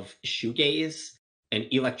mix of shoegaze and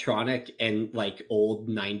electronic and like old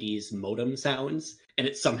 90s modem sounds, and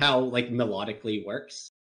it somehow like melodically works.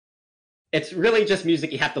 It's really just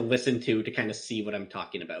music you have to listen to kind of see what I'm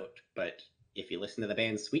talking about, but if you listen to the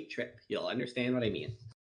band Sweet Trip, you'll understand what I mean.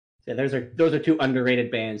 So those are two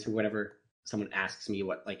underrated bands. Or whatever someone asks me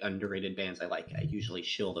what like underrated bands I like, I usually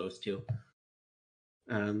shill those two.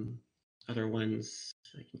 Other ones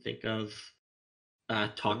I can think of,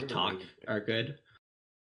 Talk are good.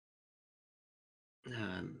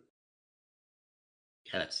 Yeah,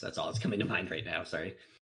 that's all that's coming to mind right now. Sorry.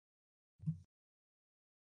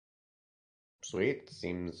 Sweet,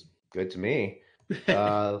 seems good to me.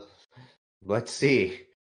 Let's see.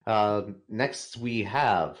 Next we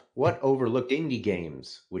have, what overlooked indie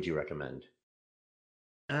games would you recommend?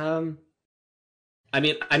 I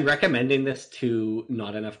mean, I'm recommending this to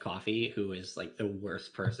Not Enough Coffee, who is like the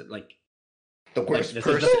worst person. Like the worst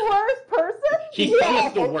person. The worst person? He's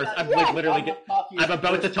the worst. I'm like literally. I'm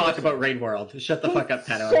about to talk about Rain World. Shut the fuck up,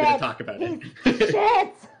 Tano. I'm going to talk about it.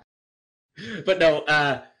 Shit. But no.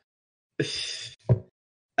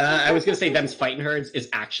 I was going to say Them's Fighting Herds is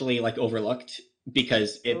actually like overlooked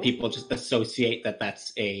because people just associate that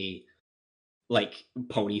that's a like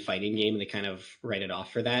pony fighting game, and they kind of write it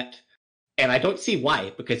off for that. And I don't see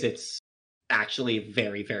why, because it's actually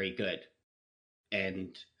very, very good.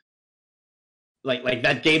 And like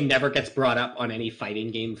that game never gets brought up on any fighting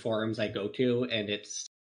game forums I go to, and it's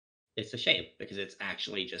a shame because it's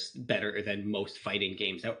actually just better than most fighting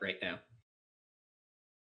games out right now.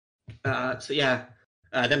 So yeah,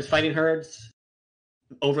 Them's Fighting Herds,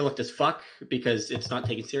 overlooked as fuck because it's not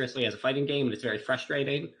taken seriously as a fighting game, and it's very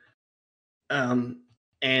frustrating.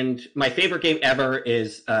 And my favorite game ever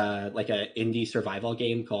is like an indie survival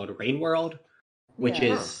game called Rain World, which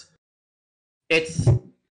is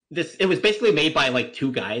it was basically made by like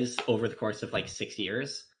two guys over the course of like 6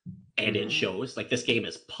 years, and it shows. Like this game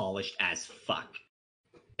is polished as fuck,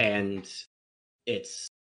 and it's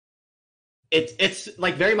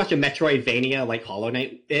like very much a Metroidvania like Hollow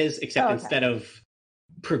Knight is, except instead of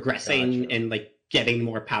progressing and like getting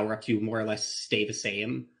more power up, you more or less stay the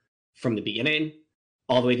same from the beginning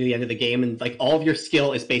all the way to the end of the game, and like all of your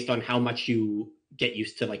skill is based on how much you get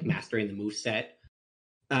used to like mastering the moveset.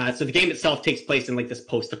 So the game itself takes place in like this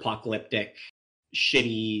post-apocalyptic,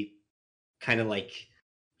 shitty kind of like.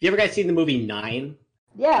 You ever guys seen the movie 9?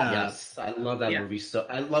 Yeah. Yes, I love that movie. So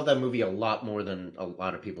I love that movie a lot more than a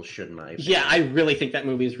lot of people should, in my opinion. Yeah, I really think that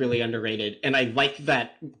movie is really underrated, and I like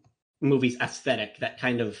that movie's aesthetic. That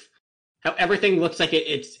kind of how everything looks like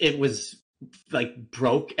it was like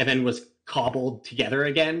broke and then was cobbled together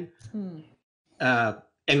again.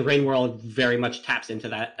 And Rain World very much taps into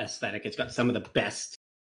that aesthetic. It's got some of the best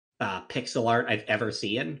pixel art I've ever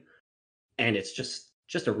seen, and it's just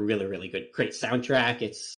a really, really great soundtrack.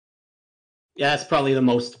 It's probably the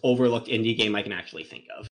most overlooked indie game I can actually think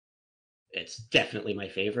of. It's definitely my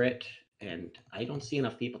favorite, and I don't see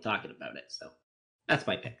enough people talking about it, so that's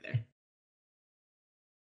my pick there.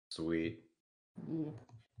 Sweet.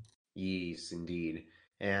 Yes, indeed.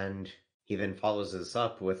 And he then follows this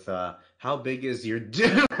up with, how big is your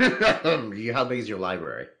how big is your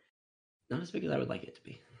library? Not as big as I would like it to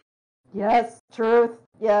be. Yes, truth.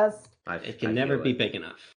 Yes. It can never be big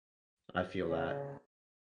enough. I feel that.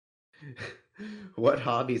 What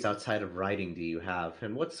hobbies outside of writing do you have,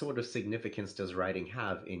 and what sort of significance does writing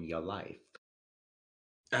have in your life?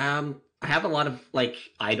 I have a lot of like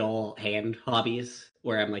idle hand hobbies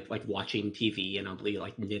where I'm like watching TV and I'll be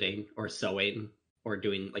like knitting or sewing or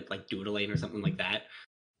doing like doodling or something like that.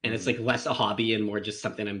 And it's like less a hobby and more just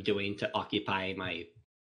something I'm doing to occupy my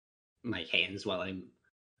hands while I'm.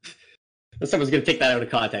 Someone's gonna take that out of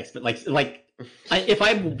context, but if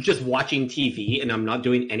I'm just watching TV and I'm not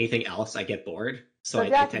doing anything else, I get bored. So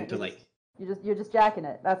I tend to like. You're just jacking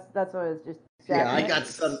it. That's what it's just. Jacking I got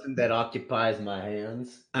something that occupies my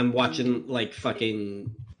hands. I'm watching like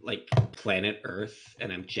fucking like Planet Earth,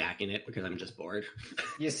 and I'm jacking it because I'm just bored.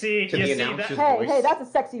 You see that? Hey, that's a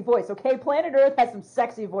sexy voice, okay? Planet Earth has some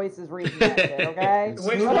sexy voices reading that shit, okay?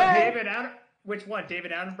 Which one,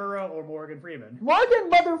 David Attenborough or Morgan Freeman?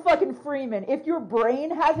 Morgan motherfucking Freeman. If your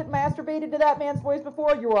brain hasn't masturbated to that man's voice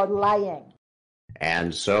before, you are lying.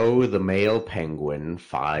 And so the male penguin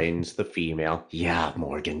finds the female. Yeah,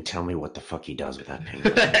 Morgan, tell me what the fuck he does with that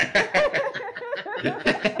penguin.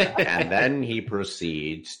 And then he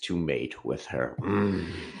proceeds to mate with her.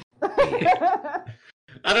 I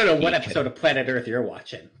don't know what episode of Planet Earth you're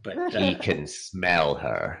watching, but he can smell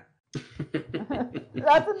her.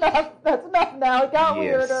 That's enough now. It got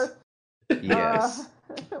weirder. Yes.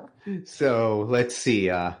 So let's see.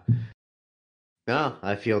 No,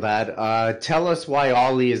 I feel that. Tell us why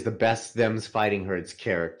Ollie is the best Them's Fighting Herds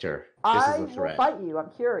character. This I is a will threat. fight you. I'm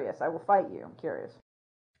curious. I will fight you. I'm curious.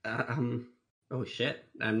 Oh shit!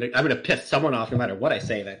 I'm gonna piss someone off no matter what I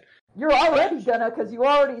say. Then You're already gonna, because you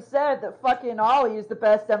already said that fucking Ollie is the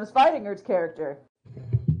best Them's Fighting Herds character.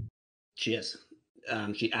 she is.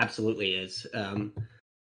 She absolutely is.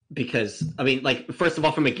 Because I mean, like, first of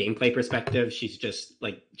all, from a gameplay perspective, she's just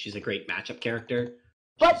like she's a great matchup character.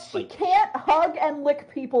 But She's, she like, can't hug and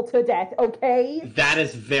lick people to death, okay? That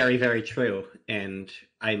is very, very true, and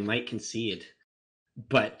I might concede.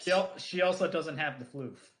 But She also doesn't have the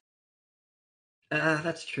floof.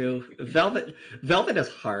 that's true. Velvet is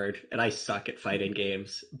hard, and I suck at fighting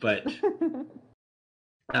games. But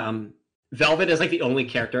Velvet is like the only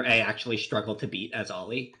character I actually struggle to beat as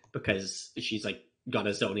Ollie because she's like got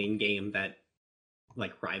a zoning game that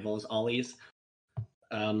like rivals Ollie's.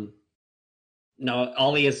 No,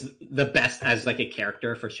 Ollie is the best as like a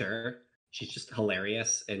character for sure. She's just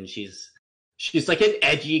hilarious, and she's like an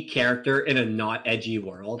edgy character in a not edgy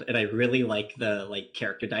world, and I really like the like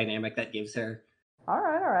character dynamic that gives her. All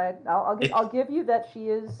right. I'll give you that she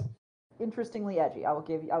is interestingly edgy. I will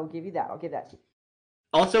give you that. I'll give that to you.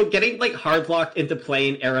 Also, getting like hard locked into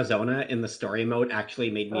playing Arizona in the story mode actually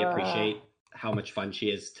made me appreciate how much fun she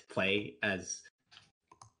is to play as.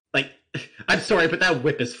 Like, I'm sorry, but that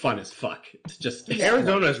whip is fun as fuck. It's just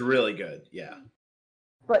Arizona's really good. Yeah.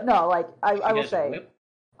 But no, like I will guys say, whip?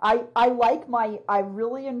 I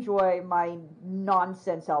really enjoy my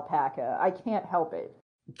nonsense alpaca. I can't help it.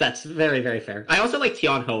 That's very, very fair. I also like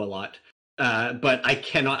Tianho a lot, but I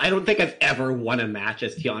don't think I've ever won a match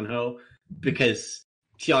as Tianho because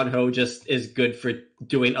Tianho just is good for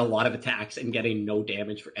doing a lot of attacks and getting no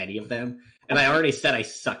damage for any of them. And I already said I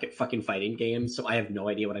suck at fucking fighting games, so I have no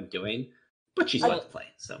idea what I'm doing. But she's fun to play,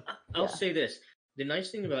 so. I'll say this. The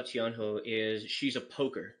nice thing about Tianho is she's a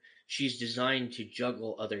poker. She's designed to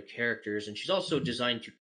juggle other characters, and she's also designed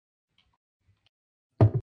to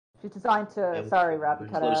She's designed to. Sorry, Rob,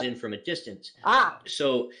 cut close out. in from a distance.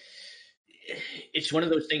 So it's one of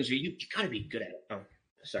those things where you gotta be good at it. Oh,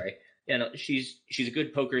 sorry. Yeah, no, she's a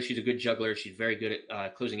good poker. She's a good juggler. She's very good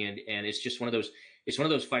at closing in, and it's just one of those. It's one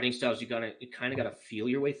of those fighting styles you kind of gotta feel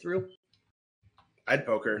your way through. I'd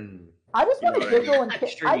poker. I just want to giggle and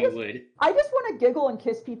kiss. Sure, I you would. just want to giggle and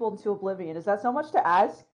kiss people into oblivion. Is that so much to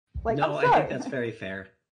ask? Like, No, I'm sorry. I think that's very fair.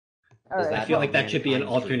 All right. I feel like that should be an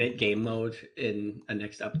Mankind alternate game mode in a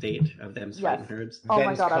next update of Them's Fighting Herds. Oh my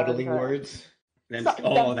Them's God, I cuddling was right. words. Them's, Them that's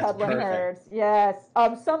cuddling perfect. herds. Yes.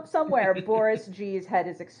 Somewhere Boris G's head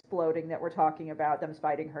is exploding that we're talking about Them's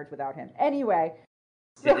Fighting Herds without him. Anyway,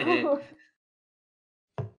 so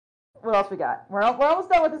what else we got? We're almost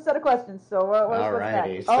done with this set of questions. So what's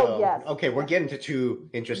Alrighty. next? So, Oh yes. Okay, we're getting to two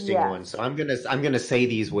interesting Yes. ones. So I'm gonna say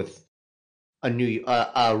these with a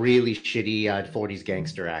really shitty 40s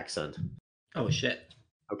gangster accent. Oh shit.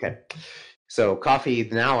 Okay. So Coffee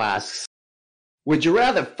now asks, would you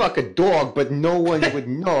rather fuck a dog but no one would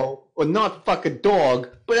know, or not fuck a dog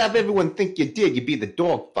but have everyone think you did? You'd be the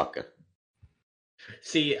dog fucker.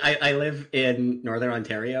 See, I live in Northern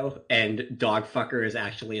Ontario, and dog fucker is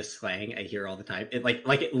actually a slang I hear all the time. It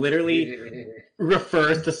it literally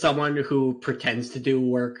refers to someone who pretends to do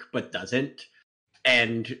work but doesn't.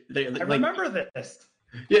 And I remember this.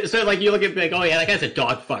 Yeah, so like you look at me like, oh yeah, that guy's a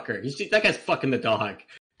dog fucker. You see, that guy's fucking the dog.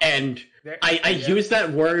 And I use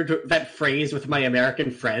that word, that phrase with my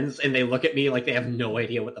American friends, and they look at me like they have no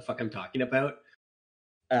idea what the fuck I'm talking about.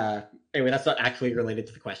 Anyway, that's not actually related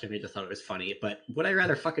to the question. I just thought it was funny. But would I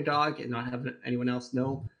rather fuck a dog and not have anyone else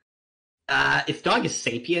know? If dog is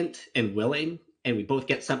sapient and willing, and we both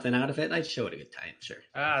get something out of it, I'd show it a good time, sure.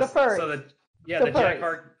 The furry. So the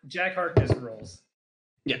furries. Jack Harkness rules.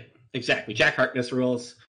 Yeah, exactly. Jack Harkness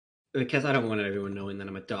rules. Because I don't want everyone knowing that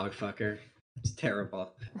I'm a dog fucker. It's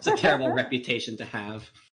terrible. It's a terrible reputation to have.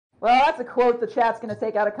 Well, that's a quote the chat's going to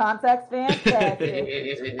take out of context.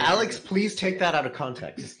 Fantastic. Alex, please take that out of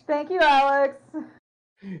context. Thank you, Alex.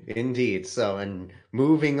 Indeed. So, and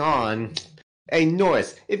moving on. Hey,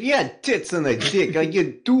 Norris, if you had tits and a dick, are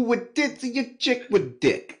you do with tits or you chick with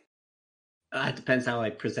dick? It depends how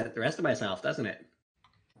I present the rest of myself, doesn't it?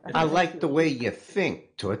 I like the way you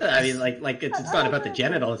think, Toots. I mean, like it's not about the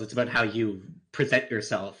genitals. It's about how you present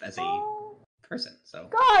yourself as a person. So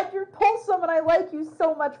God, you're wholesome, and I like you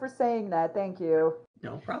so much for saying that. Thank you.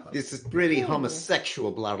 no problem. This is pretty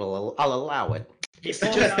homosexual, but I'll allow it. He It's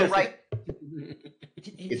pulls just the down right. his-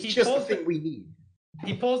 It's he just the pulls thing we need.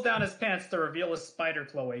 He pulls down his pants to reveal his spider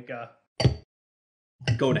cloaca.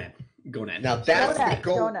 Gonad. Now that's Gonad, the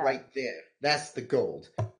gold gonad. right there. That's the gold.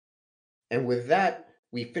 And with that,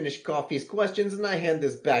 we finish Coffee's questions, and I hand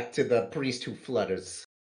this back to the priest who flutters.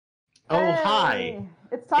 Oh, hi. Hey,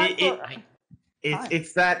 it's time for...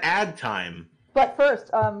 It's that ad time. But first,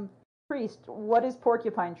 Priest, what is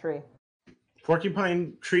Porcupine Tree?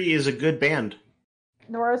 Porcupine Tree is a good band.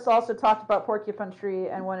 Norris also talked about Porcupine Tree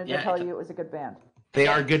and wanted to tell you it was a good band. They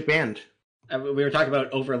are a good band. We were talking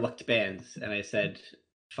about overlooked bands, and I said,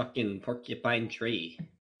 fucking Porcupine Tree.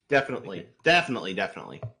 Definitely.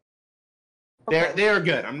 Okay. They're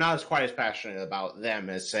good. I'm not quite as passionate about them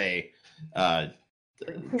as, say, Dream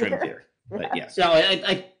Theater. But yes. No,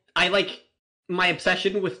 I like... My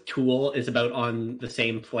obsession with Tool is about on the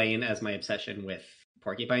same plane as my obsession with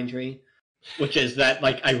Porcupine Tree, which is that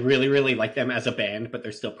like I really, really like them as a band, but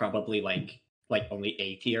they're still probably like only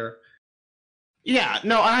A tier. Yeah,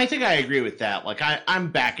 no, I think I agree with that. Like I'm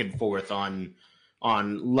back and forth on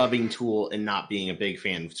loving Tool and not being a big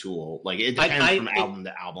fan of Tool. Like it depends from album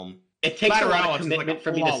to album. It takes a lot of commitment like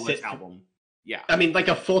for me to sit. Album. Yeah, I mean, like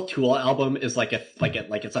a full Tool album is it's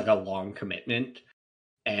like a long commitment,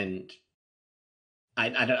 and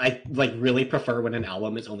I like really prefer when an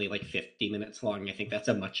album is only like 50 minutes long. I think that's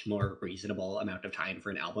a much more reasonable amount of time for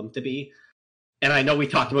an album to be. And I know we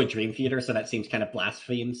talked about Dream Theater, so that seems kind of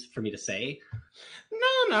blasphemous for me to say.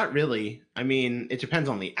 No, not really. I mean, it depends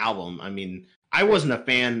on the album. I mean, I wasn't a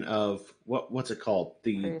fan of what's it called?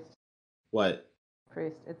 Priest. What?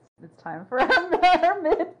 Priest, it's time for our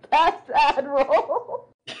mid-cast ad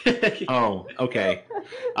roll. Oh, okay.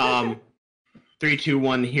 3, 2,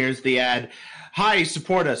 1. Here's the ad. Hi,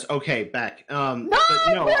 support us. Okay, back. No,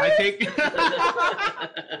 I think Priest,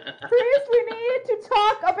 we need to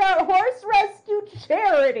talk about horse rescue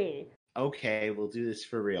charity. Okay, we'll do this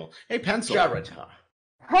for real. Hey, Pencil.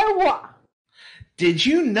 Hawa. Did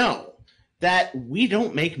you know that we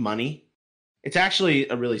don't make money? It's actually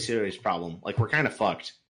a really serious problem. Like, we're kind of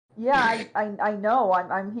fucked. Yeah, I know.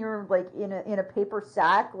 I'm here like in a paper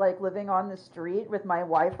sack, like living on the street with my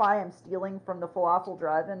Wi-Fi. I'm stealing from the Falafel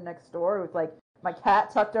Drive-In next door with like my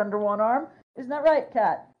cat tucked under one arm. Isn't that right,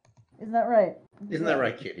 cat? Isn't that right? Isn't that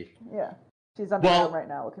right, Kitty? Yeah, she's under my arm right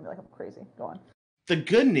now, looking at me like I'm crazy. Go on. The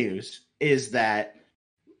good news is that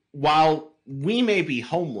while we may be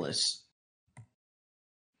homeless,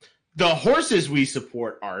 the horses we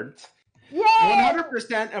support aren't. Yay!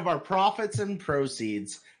 100% of our profits and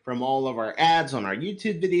proceeds from all of our ads on our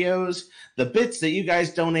YouTube videos, the bits that you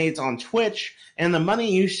guys donate on Twitch, and the money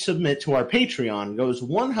you submit to our Patreon goes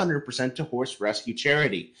 100% to horse rescue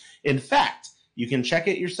charity. In fact, you can check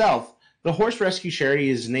it yourself. The horse rescue charity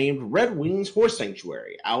is named Red Wings Horse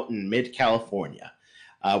Sanctuary out in mid-California.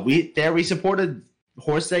 We supported a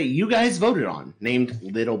horse that you guys voted on, named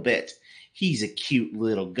Little Bit. He's a cute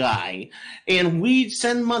little guy, and we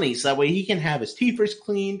send money so that way he can have his teethers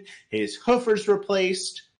cleaned, his hoofers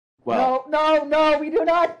replaced. Well, no, we do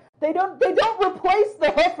not. They don't replace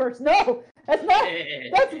the hoofers. No, that's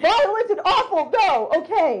violent and awful. No,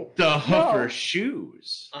 okay. The hoofer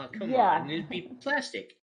shoes. Oh, come on, it'd be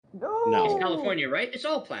plastic. No, It's California, right? It's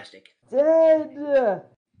all plastic. Dead.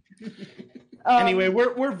 Anyway,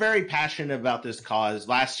 we're very passionate about this cause.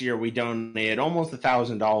 Last year we donated almost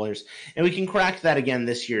 $1,000, and we can crack that again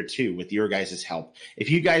this year too with your guys' help.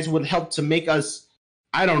 If you guys would help to make us,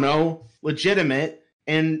 I don't know, legitimate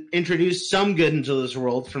and introduce some good into this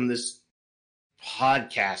world from this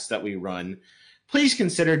podcast that we run, please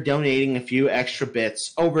consider donating a few extra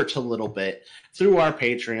bits over to Little Bit through our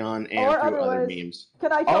Patreon and through other memes.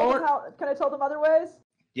 Can I tell them other ways?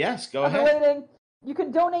 Yes, go ahead. Waiting. You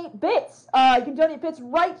can donate bits. You can donate bits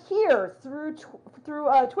right here through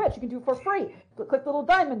Twitch. You can do it for free. Click the little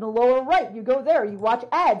diamond in the lower right. You go there. You watch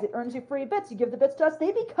ads. It earns you free bits. You give the bits to us.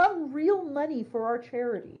 They become real money for our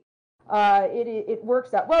charity. It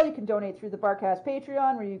works out well. You can donate through the Barcast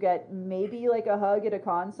Patreon, where you get maybe like a hug at a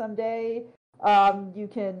con someday. You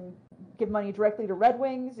can give money directly to Red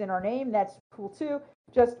Wings in our name. That's cool too.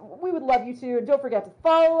 We would love you to. And don't forget to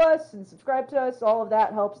follow us and subscribe to us. All of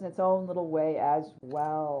that helps in its own little way as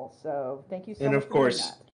well. So thank you so much for doing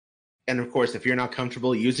that. And of course, if you're not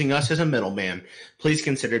comfortable using us as a middleman, please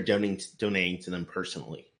consider donating to them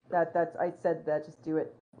personally. I said that. Just do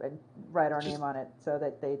it and write our name on it so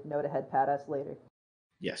that they know to head pat us later.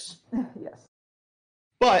 Yes. Yes.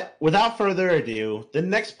 But without further ado, the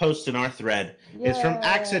next post in our thread is from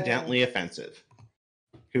Accidentally Offensive,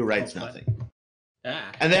 who writes nothing.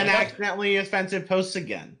 And then Accidentally Offensive posts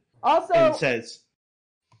again. And says,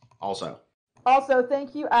 Also,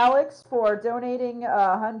 thank you, Alex, for donating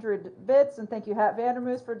 100 bits, and thank you, Hat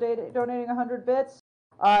Vandermoose, for donating 100 bits.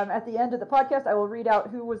 At the end of the podcast, I will read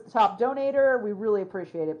out who was the top donator. We really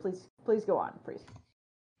appreciate it. Please go on, please.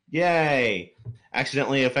 Yay!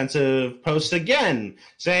 Accidentally offensive post again,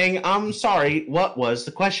 saying, I'm sorry, what was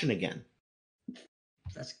the question again?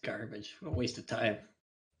 That's garbage. What a waste of time.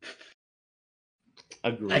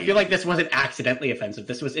 Agreed. I feel like this wasn't accidentally offensive.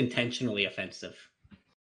 This was intentionally offensive.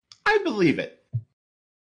 I believe it.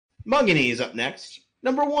 Mungany is up next.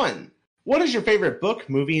 Number 1. What is your favorite book,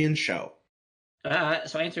 movie, and show?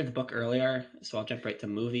 So I answered the book earlier, so I'll jump right to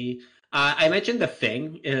movie. I mentioned The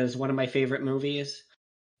Thing is one of my favorite movies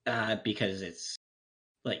because it's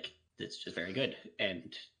just very good,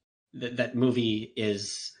 and that movie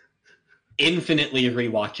is infinitely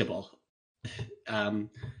rewatchable. And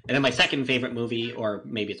then my second favorite movie, or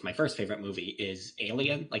maybe it's my first favorite movie, is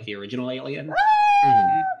Alien, like the original Alien.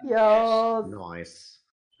 Yo. Nice.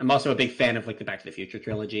 I'm also a big fan of the Back to the Future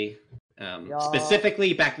trilogy,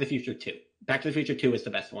 specifically Back to the Future 2. Back to the Future 2 is the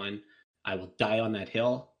best one. I will die on that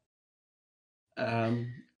hill.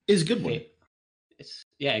 Is a good one.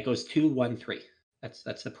 It goes 2, 1, 3.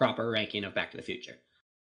 That's the proper ranking of Back to the Future.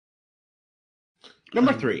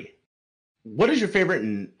 Number 3. What is your favorite?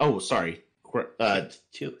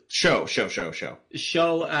 Two. Show. Show.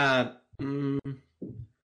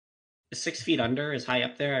 6 Feet Under is high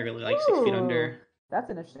up there. I really like 6 Feet Under. That's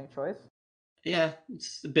an interesting choice. Yeah,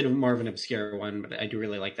 it's a bit more of an obscure one, but I do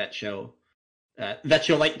really like that show. That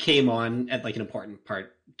show came on at an important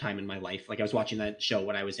time in my life. I was watching that show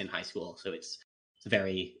when I was in high school, so it's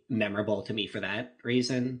very memorable to me for that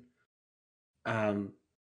reason. And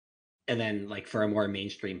then for a more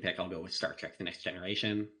mainstream pick, I'll go with Star Trek: The Next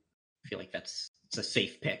Generation. I feel like it's a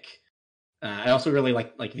safe pick. I also really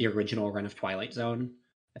like the original run of Twilight Zone.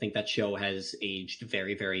 I think that show has aged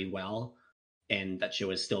very, very well, and that show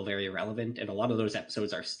is still very relevant. And a lot of those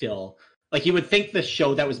episodes are still you would think the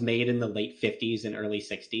show that was made in the late 50s and early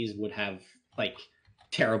 60s would have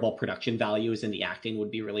terrible production values, and the acting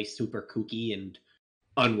would be really super kooky and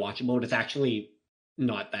unwatchable. But it's actually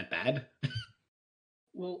not that bad.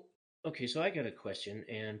 Well, okay, so I got a question,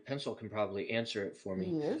 and Pencil can probably answer it for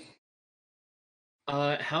me. Yes.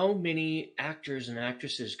 How many actors and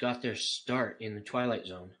actresses got their start in the Twilight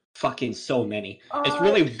Zone? Fucking so many.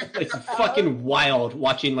 It's fucking wild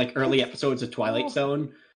watching early episodes of Twilight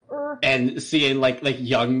Zone and seeing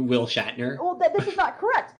young Will Shatner. Well, this is not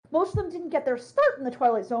correct. Most of them didn't get their start in the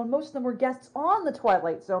Twilight Zone. Most of them were guests on the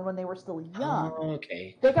Twilight Zone when they were still young. Oh,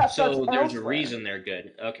 okay. They got starts so there's elsewhere. a reason they're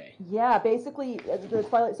good. Okay. Yeah, basically, the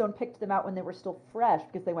Twilight Zone picked them out when they were still fresh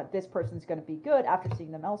because they went, this person's going to be good after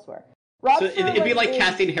seeing them elsewhere. So it'd be like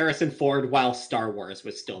casting Harrison Ford while Star Wars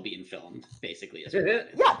was still being filmed, basically.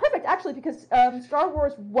 Yeah, perfect, actually, because Star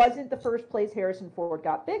Wars wasn't the first place Harrison Ford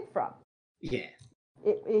got big from. Yeah.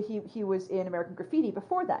 He was in American Graffiti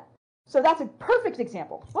before that. So that's a perfect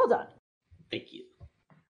example. Well done. Thank you.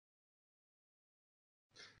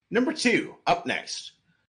 Number 2, up next.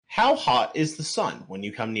 How hot is the sun when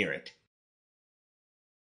you come near it?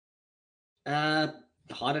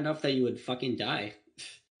 Hot enough that you would fucking die.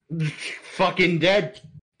 Fucking dead,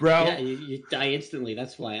 bro. Yeah, you die instantly.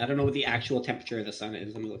 That's why. I don't know what the actual temperature of the sun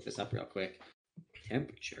is. Let me look this up real quick.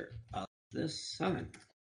 Temperature of the sun.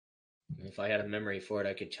 If I had a memory for it,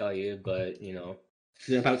 I could tell you, but It's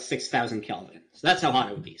about 6,000 Kelvin. So that's how hot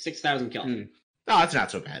it would be. 6,000 Kelvin. Oh, that's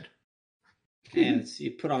not so bad. And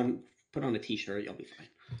you put on a t-shirt, you'll be fine.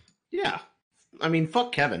 Yeah. I mean,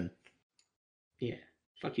 fuck Kevin. Yeah.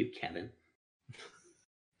 Fuck you, Kevin.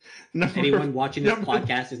 Number, Anyone watching this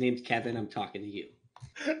podcast, his name's Kevin, I'm talking to you.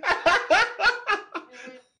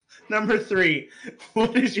 Number 3,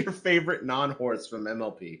 what is your favorite non-horse from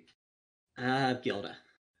MLP? Gilda.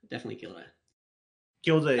 Definitely Gilda.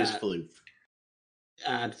 Gilda is Floof.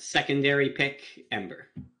 Secondary pick, Ember.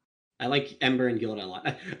 I like Ember and Gilda a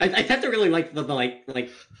lot. I tend to really like the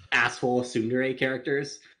asshole tsundere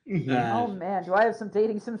characters. Oh man, do I have some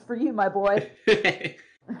dating sims for you, my boy?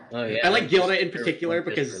 Oh yeah. I like Gilda in particular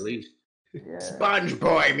because Sponge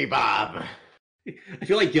boy, me Bob. I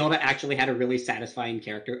feel like Gilda actually had a really satisfying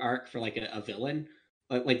character arc for a villain.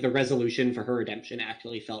 The resolution for her redemption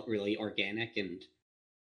actually felt really organic and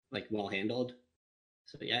well handled.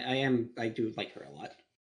 So yeah, I do like her a lot.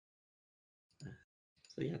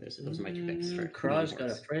 So yeah, those are my 2 picks for Kraz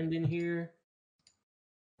got a friend in here.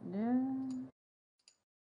 Yeah.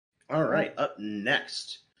 All right, up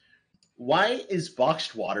next. Why is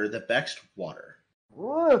boxed water the best water?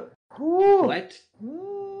 Ooh. What? I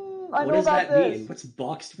What know does about that this. mean? What's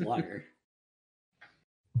boxed water?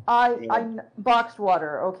 Boxed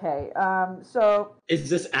water. Okay. So. Is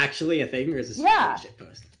this actually a thing, or is this Yeah. a shit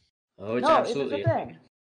post? Oh, it's No, absolutely it's a thing.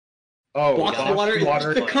 Oh, Boxed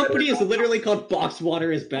water. The company is literally called Boxed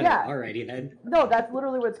Water is Better. Yeah. Alrighty then. No, that's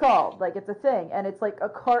literally what it's called. It's a thing, and it's a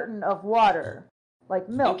carton of water. like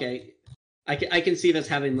milk. Okay, I can see this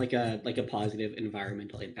having like a positive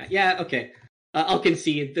environmental impact. Yeah, okay. I'll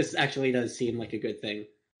concede this actually does seem like a good thing.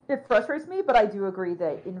 It frustrates me, but I do agree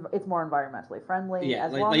that it's more environmentally friendly Yeah,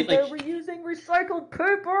 as long as they're reusing recycled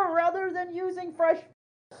paper rather than using fresh.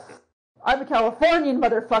 I'm a Californian,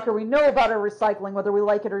 motherfucker. We know about our recycling, whether we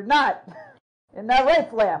like it or not. Isn't that right,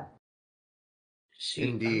 Flam? See,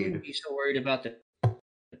 Indeed. I wouldn't be so worried about the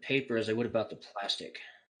paper as I would about the plastic.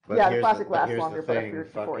 But Yeah, the plastic lasts here's longer, the but if thing, you're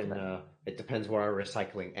fucking, it depends where our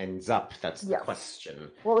recycling ends up. That's the Yes.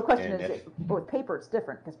 question. Well, the question And is, with paper, it's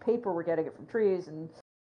different, because paper, we're getting it from trees, and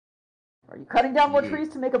are you cutting down more trees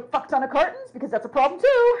to make a fuck ton of cartons? Because that's a problem,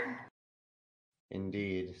 too.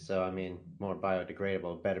 Indeed. So, I mean, more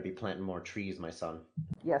biodegradable. Better be planting more trees, my son.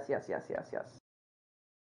 Yes.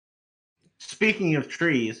 Speaking of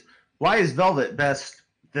trees, why is Velvet best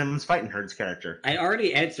Them's Fighting Herds character? I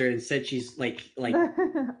already answered and said she's like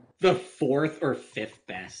the fourth or fifth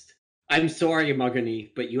best. I'm sorry, Mugani,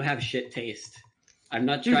 but you have shit taste. I'm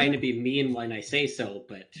not trying to be mean when I say so,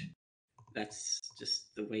 but that's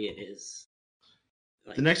just the way it is.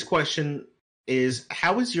 Like, The next question is,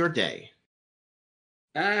 how was your day?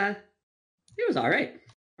 it was all right.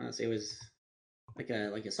 Honestly, it was like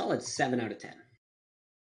a solid 7 out of 10.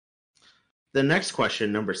 The next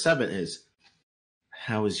question, number 7, is,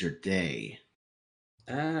 how was your day?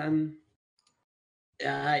 It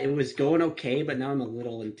was going okay, but now I'm a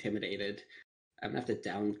little intimidated. I'm gonna have to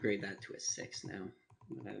downgrade that to a 6 now.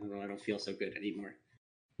 I don't know. I don't feel so good anymore.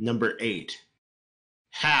 Number 8,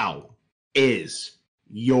 how is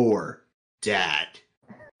your dad?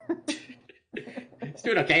 He's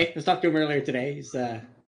doing okay. I was talking to him earlier today. He's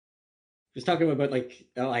talking about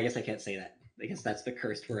I guess I can't say that. I guess that's the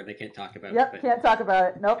cursed word I can't talk about. Yep, can't talk about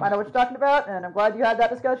it. Nope, I know what you're talking about, and I'm glad you had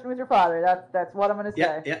that discussion with your father. That's what I'm going to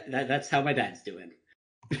say. Yeah, that's how my dad's doing.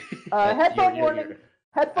 Headphone warning.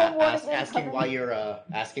 Headphone warning. Asking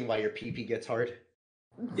why your pee-pee gets hard.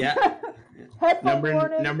 Yeah. Headphone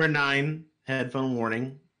warning. Number 9, headphone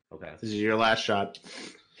warning. Okay. This is your last shot.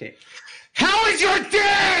 Okay. How is your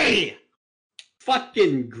day?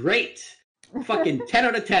 Fucking great. Fucking 10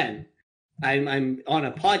 out of 10. I'm on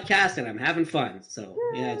a podcast and I'm having fun. So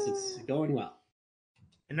yeah, it's going well.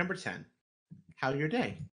 And number 10, how your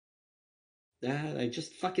day? I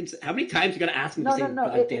just fucking. How many times you gotta ask me the same No.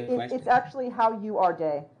 goddamn question? It's actually how you are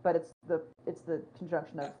day, but it's the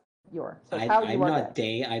conjunction of your. So it's how you I'm are not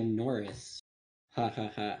day. I'm Norris. Ha ha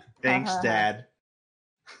ha. Thanks, Dad.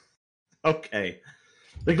 Okay.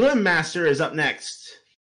 The Glim Master is up next.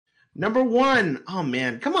 Number 1. Oh,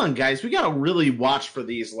 man. Come on, guys. We got to really watch for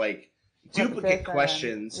these, duplicate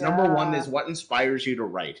questions. Yeah. Number 1 is what inspires you to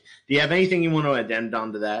write. Do you have anything you want to addend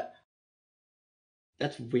on to that?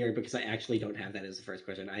 That's weird because I actually don't have that as the first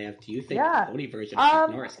question. I have, do you think Yeah. the pony version of Chuck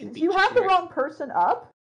Norris can beat you Chuck have the Norris? wrong person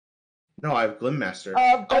up. No, I have Glim Master.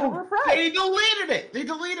 Refresh. They deleted it. They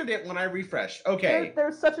deleted it when I refreshed. Okay.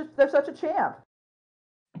 They're such a champ.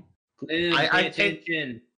 Glenn, I pay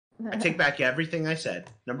attention. I take back everything I said.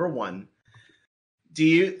 Number 1, do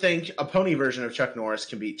you think a pony version of Chuck Norris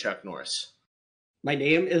can beat Chuck Norris? My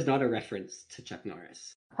name is not a reference to Chuck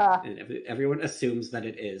Norris. Ha. And everyone assumes that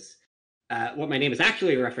it is. What my name is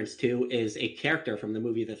actually a reference to is a character from the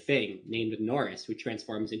movie The Thing named Norris, who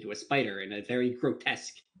transforms into a spider in a very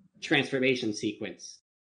grotesque transformation sequence.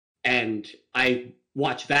 And I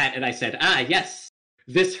watched that and I said, yes,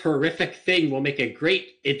 this horrific thing will make a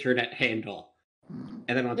great internet handle.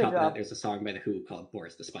 And then on top of that, there's a song by The Who called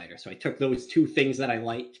Boris the Spider. So I took those two things that I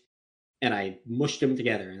liked and I mushed them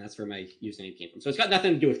together, and that's where my username came from. So it's got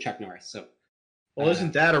nothing to do with Chuck Norris. So, Well,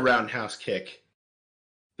 isn't that a roundhouse kick?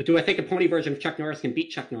 But do I think a pony version of Chuck Norris can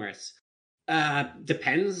beat Chuck Norris?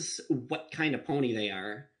 Depends what kind of pony they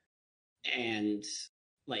are, and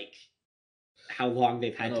how long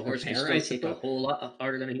they've had to horse can prepare. still kick a whole lot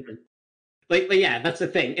harder than a human. Yeah, that's the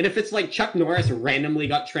thing. And if it's like Chuck Norris randomly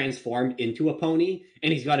got transformed into a pony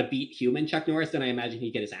and he's got to beat human Chuck Norris, then I imagine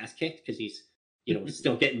he'd get his ass kicked because he's,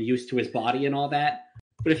 still getting used to his body and all that.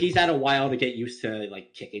 But if he's had a while to get used to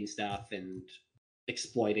kicking stuff and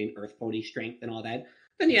exploiting Earth Pony strength and all that,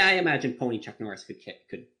 then yeah, I imagine Pony Chuck Norris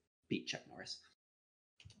could beat Chuck Norris.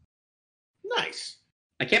 Nice.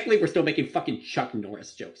 I can't believe we're still making fucking Chuck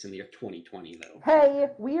Norris jokes in the year 2020, though. Hey,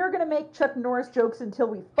 we are going to make Chuck Norris jokes until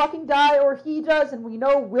we fucking die, or he does, and we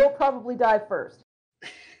know we'll probably die first.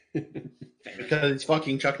 Because it's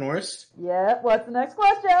fucking Chuck Norris? Yeah, what's the next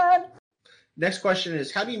question? Next question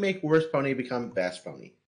is, how do you make Worst Pony become Best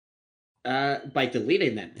Pony? By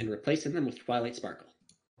deleting them and replacing them with Twilight Sparkle.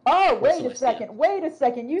 Oh, wait a second.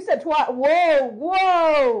 You said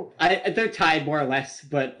whoa! They're tied more or less,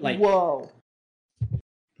 but Whoa.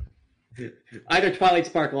 Either Twilight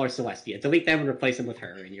Sparkle or Celestia. Delete them and replace them with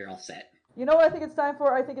her, and you're all set. You know what I think it's time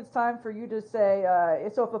for? I think it's time for you to say,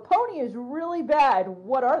 so if a pony is really bad,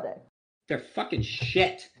 what are they? They're fucking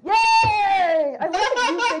shit. Yay! I like that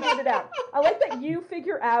you figured it out. I like that you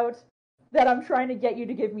figure out that I'm trying to get you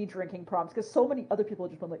to give me drinking prompts, because so many other people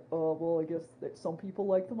have just been like, oh, well, I guess that some people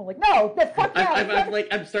like them. I'm like, no, that fuck yeah.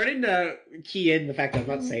 I'm starting to key in the fact that I'm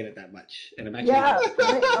not saying it that much, and I'm actually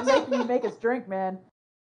I'm making you make us drink, man.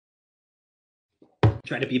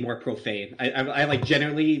 Trying to be more profane. I like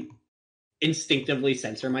generally instinctively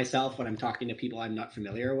censor myself when I'm talking to people I'm not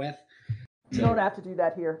familiar with. You don't have to do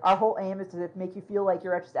that here. Our whole aim is to make you feel like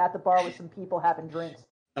you're just at the bar with some people having drinks.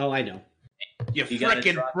 Oh, I know. You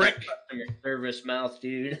frickin' prick! Customer service mouth,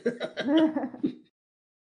 dude.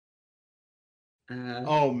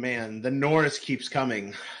 Oh man, the Norris keeps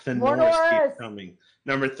coming. The More Norris Norris! keeps coming.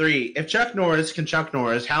 Number 3. If Chuck Norris can Chuck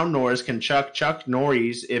Norris, how Norris can Chuck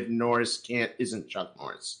Norris if Norris isn't Chuck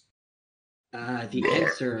Norris? The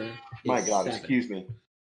answer is My God, 7. excuse me.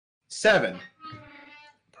 7.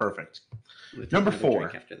 Perfect. Number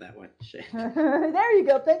 4. After that one. Shit. There you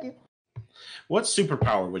go. Thank you. What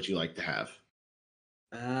superpower would you like to have?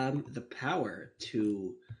 The power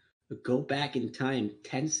to go back in time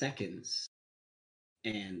 10 seconds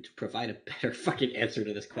and provide a better fucking answer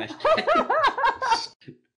to this question.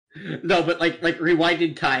 No, but like rewind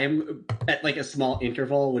in time at like a small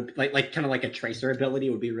interval would like kind of like a tracer ability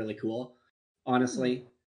would be really cool. Honestly,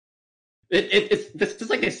 this is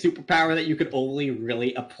like a superpower that you could only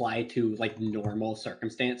really apply to like normal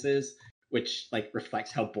circumstances, which like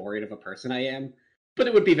reflects how boring of a person I am. But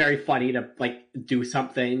it would be very funny to like do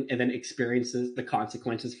something and then experience the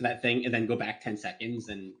consequences for that thing, and then go back 10 seconds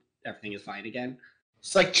and everything is fine again.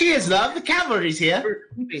 It's like, cheers, love, the cavalry's here.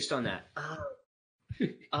 Based on that.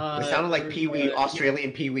 It sounded like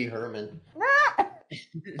Australian Pee Wee Herman.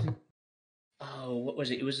 Oh, what was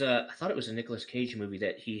it? It was I thought it was a Nicolas Cage movie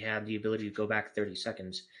that he had the ability to go back 30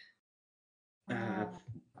 seconds. I don't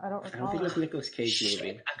I don't recall. think it was a Nicolas Cage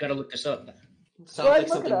movie. I've got to look this up. Sounds like look it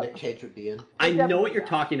something up. Nick Cage would be in. I know what you're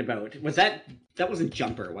talking about. Was that wasn't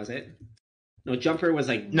Jumper, was it? No, Jumper was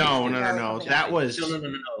like No. No. That was...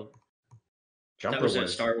 No. Jumper That was a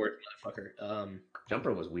Star Wars motherfucker.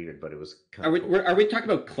 Jumper was weird, but it was kind Are of we are we talking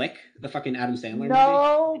about Click, the fucking Adam Sandler movie?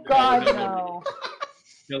 No, God, no.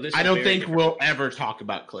 No, this I is don't very think different. we'll ever talk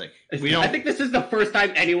about Click. I think this is the first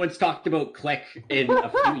time anyone's talked about Click in a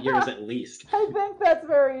few years at least. I think that's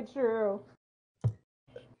very true.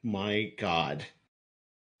 My God.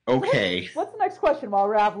 Okay. What's the next question while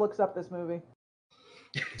Rav looks up this movie?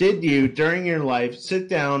 Did you, during your life, sit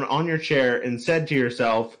down on your chair and said to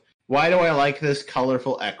yourself, why do I like this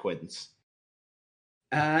colorful equins?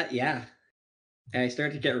 Yeah. And I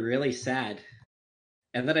started to get really sad.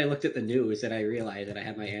 And then I looked at the news and I realized that I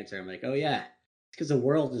had my answer. I'm like, oh yeah, it's because the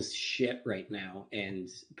world is shit right now and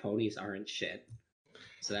ponies aren't shit.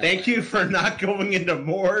 So Thank you for not going into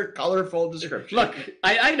more colorful description. Look,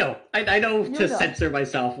 I know. I know You to know. censor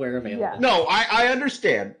myself where available. Yeah. No, I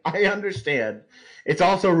understand. I understand. It's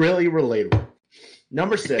also really relatable.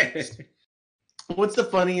 Number 6. What's the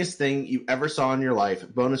funniest thing you ever saw in your life?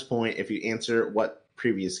 Bonus point if you answer what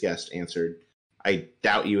previous guest answered. I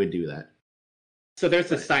doubt you would do that. So there's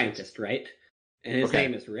this scientist, right? And his Okay.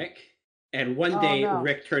 name is Rick. And one day, no.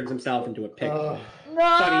 Rick turns himself into a pig. No!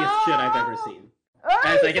 Funniest shit I've ever seen. Oh,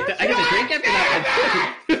 Guys, I he get said to drink shit!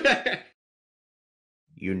 after that.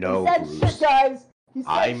 You He know, said Bruce, shit, guys. He said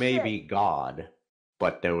I may shit. be God,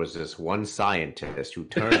 but there was this one scientist who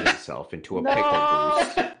turned himself into a No! pickle,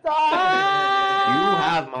 Bruce. You Stop!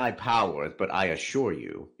 have my powers, but I assure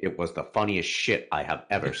you, it was the funniest shit I have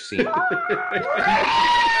ever seen.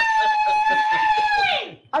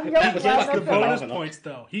 I'm That yelling was loud Gets the enough. phenomenal. bonus points,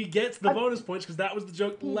 though. He gets the bonus points because that was the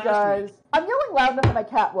joke You last guys. week. I'm yelling loud enough that my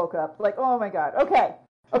cat woke up. Like, oh my god. Okay.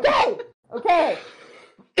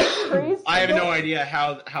 Trees. I have no idea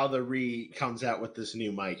how the re comes out with this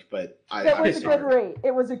new mic, but It was a sorry. good read.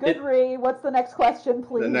 It was a good read. What's the next question,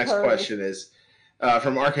 please? The next hurry? question is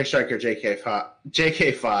from Arcade Striker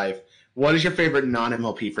JK5. What is your favorite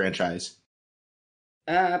non-MLP franchise?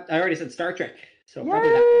 I already said Star Trek. So probably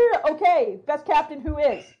that one. Yeah. Okay. Best captain who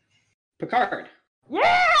is? Picard.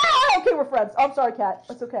 Yeah. Okay, we're friends. I'm sorry, cat.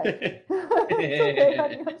 It's okay. It's okay,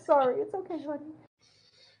 honey. I'm sorry. It's okay, honey.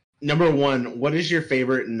 Number 1, what is your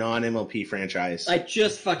favorite non-MLP franchise? I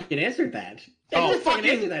just fucking answered that. Oh, fucking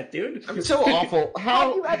answered that, dude. I'm so awful.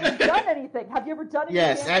 Have you ever done anything? Have you ever done anything?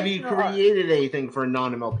 Yes, have you animation or art? created anything for a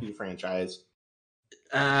non-MLP franchise?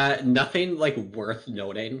 Nothing like worth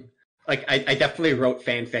noting. Like I definitely wrote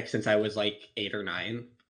fanfic since I was like 8 or 9,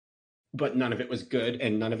 but none of it was good,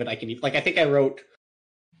 and none of it I can even like. I think I wrote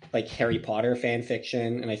like Harry Potter fan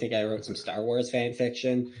fiction, and I think I wrote some Star Wars fan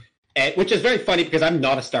fiction, which is very funny because I'm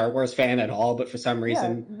not a Star Wars fan at all, but for some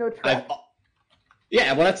reason, no track.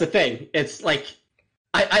 well, that's the thing. It's like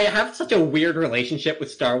I have such a weird relationship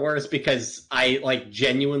with Star Wars because I like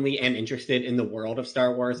genuinely am interested in the world of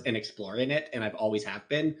Star Wars and exploring it, and I've always have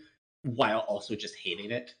been, while also just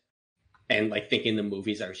hating it and like thinking the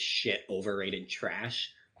movies are shit, overrated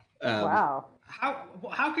trash. Wow.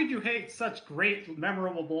 How could you hate such great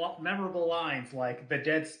memorable lines like "The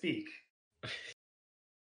dead speak"?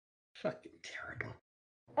 Fucking terrible.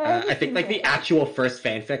 I think like the actual first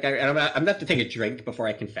fanfic. I'm gonna have to take a drink before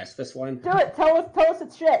I confess this one. Do it. Tell us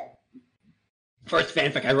it's shit. First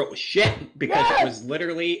fanfic I wrote was shit because it was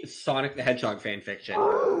literally Sonic the Hedgehog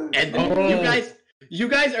fanfiction, and you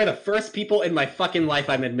guys are the first people in my fucking life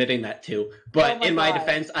I'm admitting that to. But in my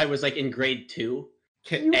defense, I was like in grade 2.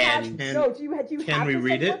 Can we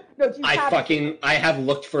read it? No, I have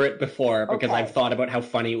looked for it before because I've thought about how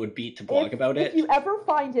funny it would be to blog about it. If you ever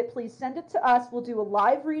find it, please send it to us. We'll do a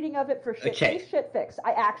live reading of it for Shit Fix.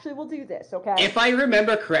 I actually will do this, okay? If I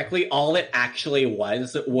remember correctly, all it actually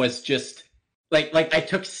was just like I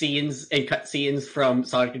took scenes and cut scenes from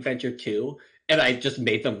Sonic Adventure 2 and I just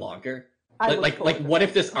made them longer. Like what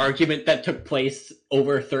if this argument that took place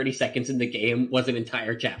over 30 seconds in the game was an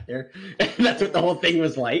entire chapter? And that's what the whole thing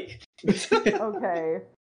was like. Okay.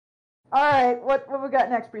 Alright, what we got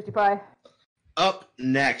next, Priesty Pie? Up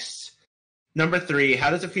next. Number 3, how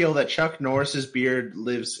does it feel that Chuck Norris's beard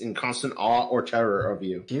lives in constant awe or terror of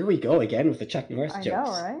you? Here we go again with the Chuck Norris jokes.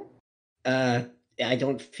 I know, right? I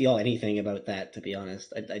don't feel anything about that, to be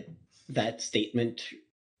honest. That statement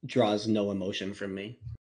draws no emotion from me.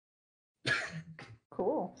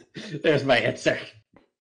 Cool. There's my answer.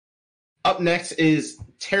 Up next is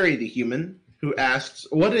Terry the Human, who asks,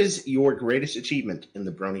 what is your greatest achievement in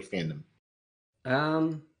the Brony fandom?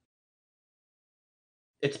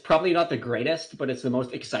 It's probably not the greatest, but it's the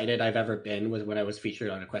most excited I've ever been was when I was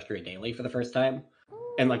featured on Equestria Daily for the first time.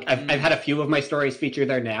 And like I've had a few of my stories featured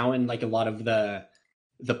there now, and like a lot of the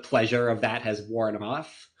pleasure of that has worn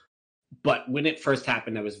off. But when it first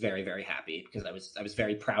happened, I was very, very happy because I was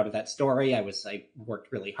very proud of that story. I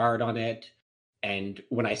worked really hard on it, and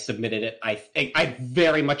when I submitted it, I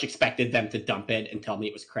very much expected them to dump it and tell me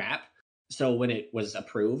it was crap. So when it was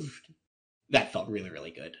approved, that felt really,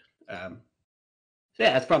 really good. So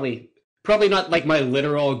yeah, it's probably not like my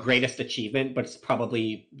literal greatest achievement, but it's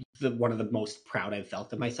probably one of the most proud I've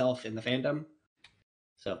felt of myself in the fandom.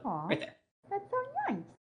 So right there. That's so nice.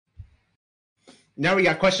 Now we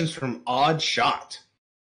got questions from Odd Shot.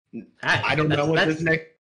 I don't know what this next...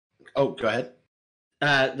 Oh, go ahead.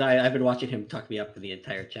 I've been watching him talk me up for the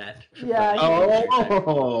entire chat. Yeah.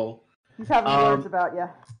 He's having words about you.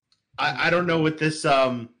 I don't know what this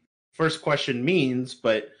first question means,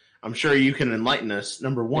 but I'm sure you can enlighten us.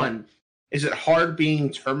 Number 1, is it hard being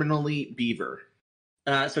terminally beaver?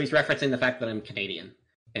 So he's referencing the fact that I'm Canadian,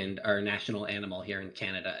 and our national animal here in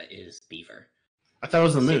Canada is beaver. I thought it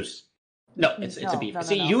was the moose. No, it's a beaver. No.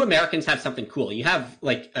 You Americans have something cool. You have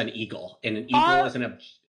like an eagle, and an eagle is an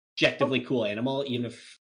objectively cool animal, even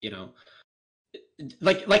if, you know,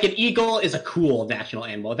 like an eagle is a cool national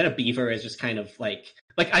animal. Then a beaver is just kind of like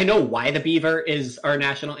I know why the beaver is our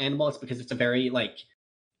national animal. It's because it's a very like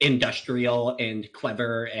industrial and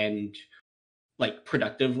clever and like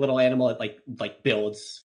productive little animal. It like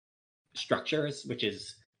builds structures, which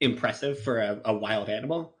is impressive for a wild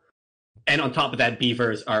animal. And on top of that,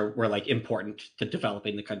 beavers were like important to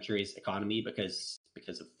developing the country's economy because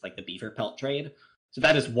of like the beaver pelt trade. So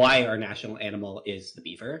that is why our national animal is the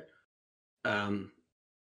beaver.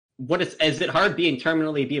 Is it hard being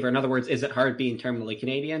terminally beaver? In other words, is it hard being terminally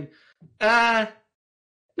Canadian? Not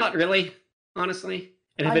really, honestly.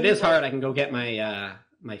 And if it is hard, I can go get my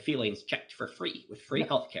my feelings checked for free with free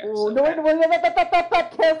healthcare. Oh, so. No,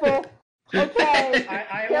 careful. Okay.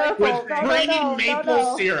 With green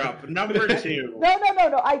maple syrup, number 2.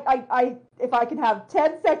 No. I if I can have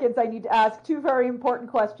 10 seconds, I need to ask 2 very important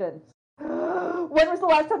questions. When was the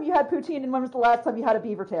last time you had poutine, and when was the last time you had a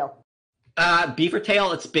beaver tail? Beaver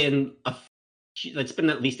tail, it's been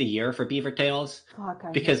at least a year for beaver tails.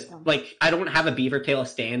 Fuck, because like I don't have a beaver tail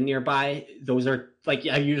stand nearby. Those are like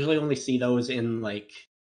I usually only see those in like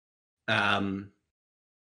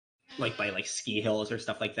by like ski hills or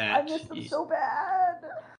stuff like that. I miss them so bad.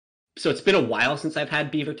 So it's been a while since I've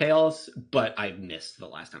had beaver tails, but I missed the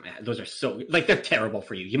last time I had. Those are so like they're terrible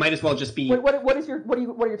for you. You might as well just be. What are your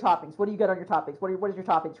toppings? What do you get on your toppings? What is your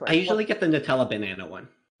topping choice? I usually get the Nutella banana one.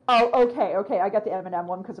 Oh, okay. I got the M&M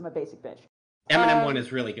one because I'm a basic bitch. M&M one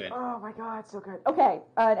is really good. Oh my god, so good. Okay,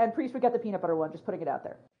 and Priest would get the peanut butter one. Just putting it out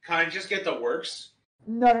there. Can I just get the works?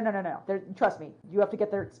 No. Trust me, you have to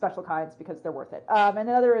get their special kinds because they're worth it. And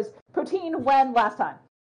another is poutine. When last time?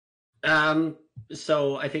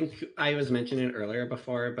 So I think I was mentioning it earlier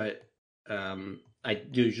before, but I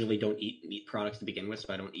usually don't eat meat products to begin with,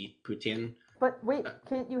 so I don't eat poutine. But wait,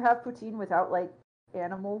 can't you have poutine without like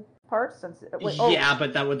animal parts? Yeah,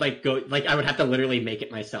 but that would I would have to literally make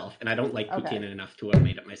it myself, and I don't like poutine enough to have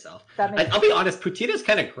made it myself. I'll be honest, poutine is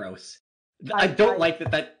kind of gross. I don't like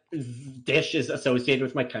that dish is associated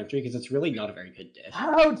with my country because it's really not a very good dish.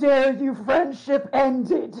 How dare you? Friendship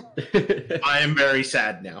ended. I am very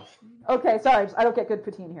sad now. Okay, sorry, I don't get good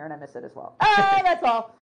poutine here, and I miss it as well. That's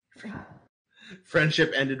all.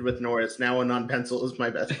 Friendship ended with Norris. Now a non-pencil is my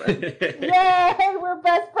best friend. Yay, we're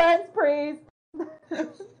best friends, please.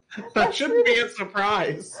 That shouldn't be a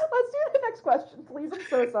surprise. Let's do the next question, please. I'm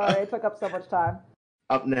so sorry I took up so much time.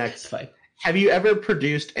 Up next, have you ever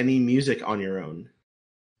produced any music on your own?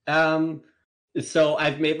 So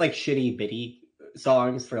I've made like shitty MIDI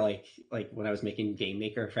songs for like when I was making Game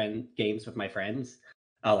Maker games with my friends.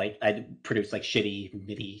 I'd produce like shitty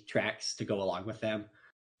MIDI tracks to go along with them.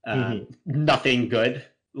 Nothing good,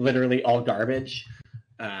 literally all garbage.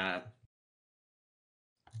 And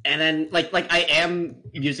then like I am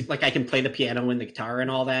music, like I can play the piano and the guitar and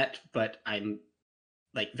all that, but I'm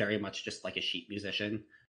like very much just like a sheet musician.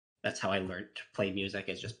 That's how I learned to play music,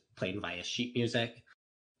 is just playing via sheet music.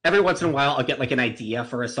 Every once in a while I'll get like an idea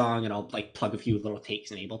for a song and I'll like plug a few little takes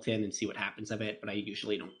in Ableton and see what happens of it, but I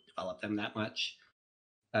usually don't develop them that much.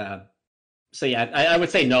 So yeah, I would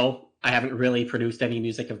say no. I haven't really produced any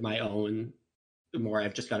music of my own. More,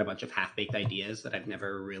 I've just got a bunch of half-baked ideas that I've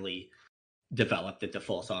never really developed into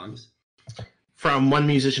full songs. From one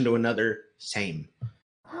musician to another, same.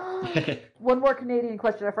 One more Canadian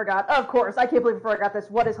question I forgot. Of course, I can't believe I forgot this.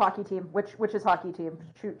 What is hockey team? Which is hockey team?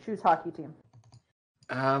 Choose hockey team.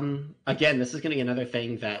 Again, this is going to be another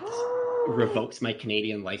thing that revokes my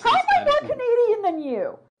Canadian license. How am I more Canadian than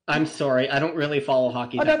you? I'm sorry, I don't really follow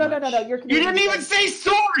hockey No. You're Canadian. You didn't even say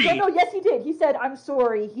sorry! No, yes, he did. He said, I'm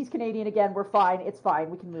sorry. He's Canadian again. We're fine. It's fine.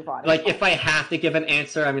 We can move on. Like, if I have to give an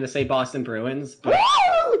answer, I'm going to say Boston Bruins. But...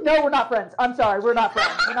 No, we're not friends. I'm sorry. We're not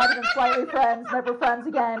friends. We're not even slightly friends. Never friends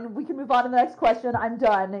again. We can move on to the next question. I'm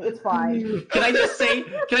done. It's fine. Can I just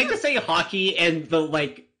say hockey and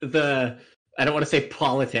the I don't want to say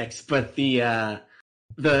politics, but the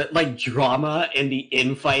like drama and the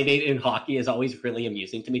infighting in hockey is always really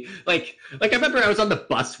amusing to me. Like I remember I was on the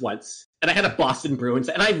bus once and I had a Boston Bruins,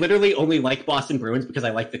 and I literally only like Boston Bruins because I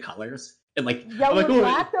like the colors. And like yellow and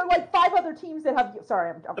black. There are like 5 other teams that have.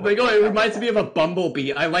 Sorry, I'm like, it reminds me of a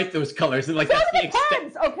bumblebee. I like those colors, and like so that's the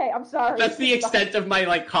extent. Okay, I'm sorry. That's the extent of my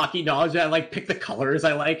like hockey knowledge. I like pick the colors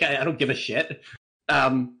I like. I don't give a shit.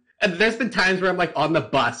 And there's been times where I'm like on the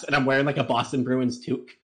bus and I'm wearing like a Boston Bruins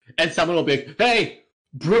toque, and someone will be like, "Hey,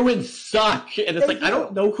 Bruins suck," and it's I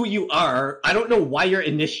don't know who you are. I don't know why you're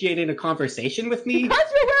initiating a conversation with me. Because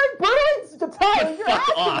you're wearing Bruins to tie. You're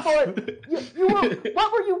fuck asking off. for it. You were.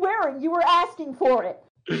 What were you wearing? You were asking for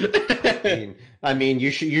it. I mean,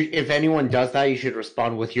 you should. If anyone does that, you should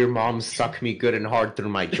respond with, "Your mom suck me good and hard through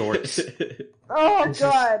my jorts." Oh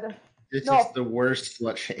God! This is the worst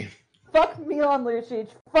slut shame. Fuck Milan Lucic.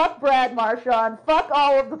 Fuck Brad Marchand. Fuck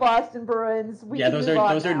all of the Boston Bruins.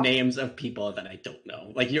 Those are names of people that I don't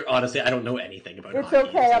know. Like, you're honestly, I don't know anything about. It's hockey,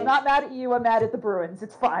 okay. so... I'm not mad at you. I'm mad at the Bruins.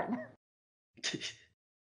 It's fine.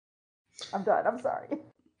 I'm done. I'm sorry.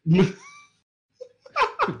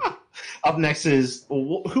 Up next is,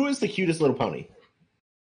 who is the cutest little pony?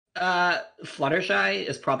 Fluttershy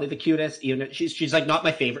is probably the cutest. Even she's like not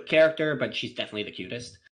my favorite character, but she's definitely the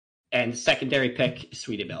cutest. And secondary pick,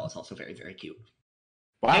 Sweetie Belle is also very, very cute.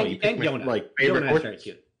 Wow, and Yona. Like favorite. Yona is very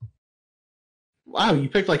cute. Wow, you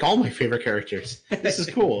picked like all my favorite characters. This is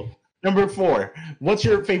cool. Number 4. What's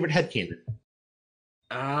your favorite headcanon?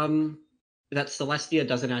 That Celestia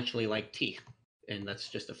doesn't actually like tea, and that's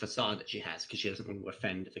just a facade that she has because she doesn't want to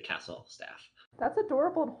offend the castle staff. That's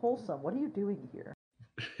adorable and wholesome. What are you doing here?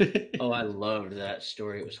 Oh, I loved that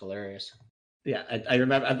story. It was hilarious. Yeah, I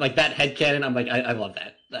remember like that headcanon. I'm like, I love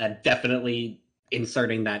that. I'm definitely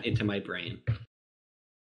inserting that into my brain.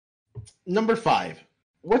 Number 5.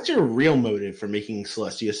 What's your real motive for making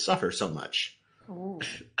Celestia suffer so much? Ooh.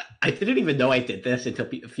 I didn't even know I did this until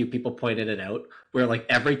a few people pointed it out. Where like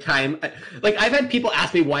every time, like I've had people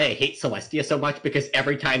ask me why I hate Celestia so much because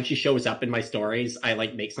every time she shows up in my stories, I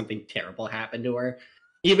like make something terrible happen to her.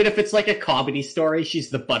 Even if it's like a comedy story,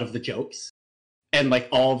 she's the butt of the jokes. And like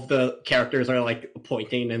all of the characters are like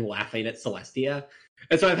pointing and laughing at Celestia.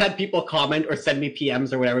 And so I've had people comment or send me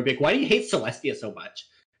PMs or whatever, be like, "Why do you hate Celestia so much?"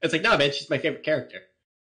 It's like, no, man, she's my favorite character.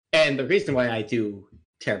 And the reason why I do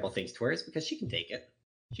terrible things to her is because she can take it.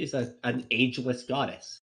 She's an ageless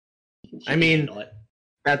goddess. I mean,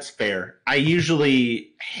 that's fair. I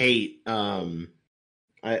usually hate.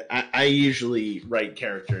 I usually write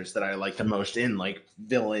characters that I like the most in like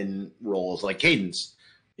villain roles, like Cadence.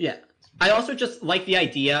 Yeah, I also just like the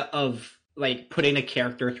idea of like putting a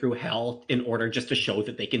character through hell in order just to show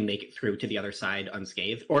that they can make it through to the other side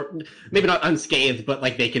unscathed, or maybe not unscathed, but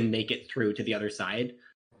like they can make it through to the other side.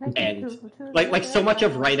 And like so much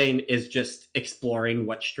of writing is just exploring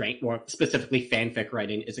what strength, or specifically fanfic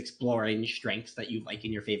writing is exploring strengths that you like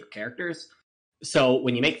in your favorite characters. So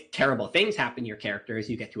when you make terrible things happen to your characters,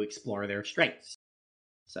 you get to explore their strengths.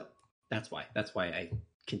 So that's why I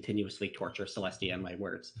continuously torture Celestia in my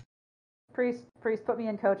words. Priest, put me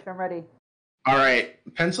in, coach. I'm ready. All right,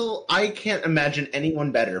 Pencil. I can't imagine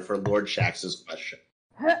anyone better for Lord Shax's question.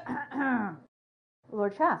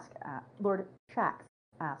 Lord Shax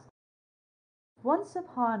asked, once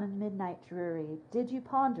upon a midnight dreary, did you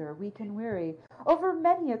ponder, weak and weary, over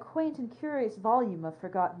many a quaint and curious volume of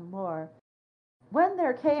forgotten lore? When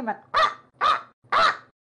there came an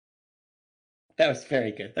That was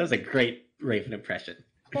very good. That was a great Raven impression.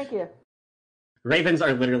 Thank you. Ravens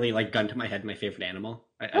are literally like gun to my head my favorite animal.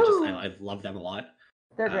 I love them a lot.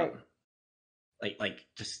 They're great. Like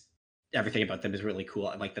just everything about them is really cool.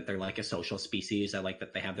 I like that they're like a social species. I like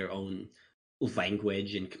that they have their own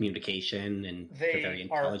language and communication, and they're very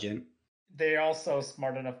intelligent. They're also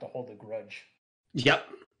smart enough to hold a grudge. Yep.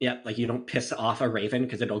 Like you don't piss off a raven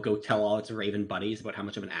because it'll go tell all its raven buddies about how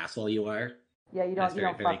much of an asshole you are. Yeah, you don't.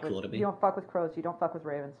 That's very cool to me. You don't fuck with crows. You don't fuck with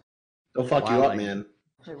ravens. They'll fuck you up, man.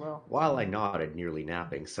 They will. While I nodded, nearly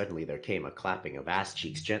napping, suddenly there came a clapping of ass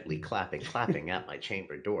cheeks, gently clapping at my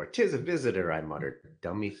chamber door. "'Tis a visitor," I muttered,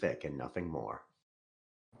 dummy thick and nothing more.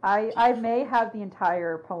 I may have the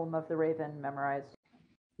entire poem of the Raven memorized.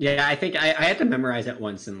 Yeah, I think I had to memorize it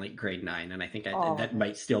once in like grade 9, and I think that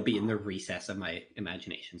might still be in the recess of my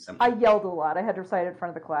imagination somewhere. I yelled a lot. I had to recite it in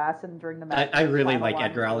front of the class, and during the math. I really like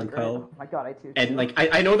Edgar Allan Poe. Oh my god, I too. And like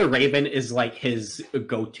I know the Raven is like his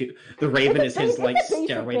go-to. The Raven is his like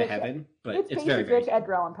stairway to heaven, but it's very good.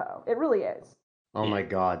 Edgar Allan Poe. It really is. Oh my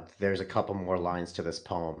god, there's a couple more lines to this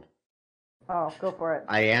poem. Oh, go for it.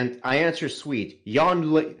 I answer sweet,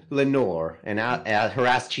 yon Lenore, and her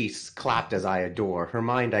ass cheeks clapped as I adore. Her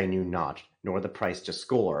mind I knew not, nor the price to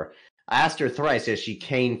score. I asked her thrice as she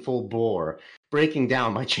came full bore, breaking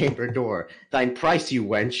down my chamber door. Thine price, you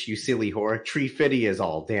wench, you silly whore, tree fitty is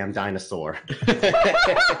all, damn dinosaur. I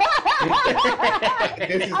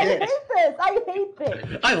hate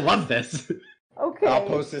this. I love this. Okay. I'll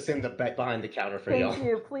post this in the behind the counter for y'all. Thank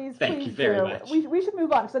you. Please, Thank please you very do. much. We should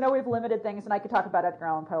move on because I know we have limited things, and I could talk about Edgar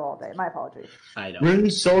Allan Poe all day. My apologies. I know. Rune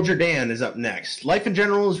Soldier Dan is up next. Life in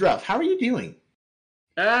general is rough. How are you doing?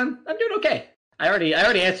 I'm doing okay. I already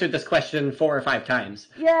answered this question 4 or 5 times.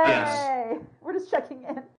 Yay! Yes. We're just checking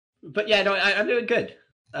in. But yeah, no, I'm doing good.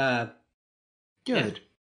 Good.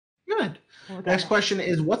 Next question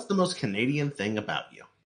is, what's the most Canadian thing about you?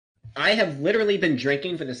 I have literally been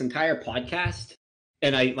drinking for this entire podcast,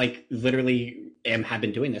 and I like literally have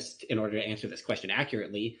been doing this in order to answer this question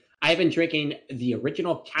accurately. I have been drinking the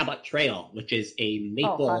original Cabot Trail, which is a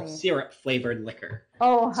maple syrup flavored liquor.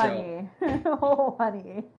 Oh, honey. Oh,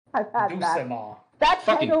 honey. I've had that. That's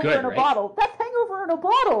fucking hangover good, in a right? bottle. That's hangover in a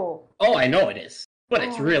bottle. Oh, I know it is, but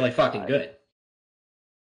it's really fucking good.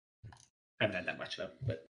 I haven't had that much though,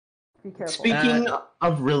 but be careful. Speaking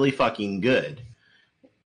of really fucking good,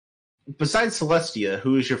 besides Celestia,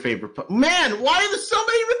 who is your favorite? Man, why are there so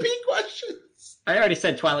many repeat questions? I already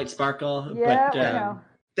said Twilight Sparkle. Yeah, but, I know.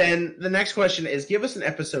 Then the next question is, give us an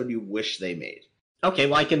episode you wish they made. Okay,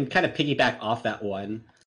 well, I can kind of piggyback off that one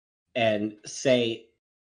and say,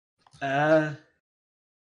 I've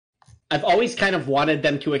always kind of wanted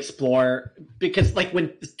them to explore, because like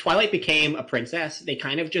when Twilight became a princess, they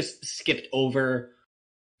kind of just skipped over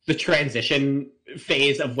the transition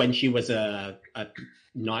phase of when she was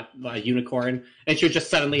not a unicorn, and she was just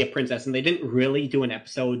suddenly a princess, and they didn't really do an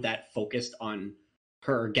episode that focused on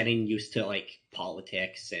her getting used to like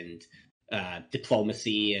politics and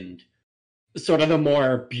diplomacy and sort of the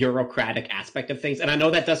more bureaucratic aspect of things. And I know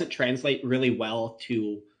that doesn't translate really well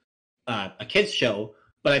to a kids show,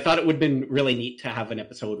 but I thought it would have been really neat to have an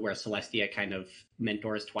episode where Celestia kind of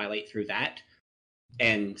mentors Twilight through that,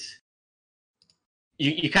 and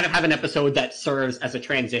you kind of have an episode that serves as a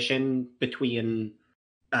transition between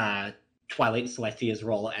Twilight and Celestia's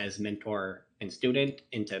role as mentor and student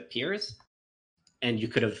into peers. And you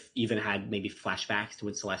could have even had maybe flashbacks to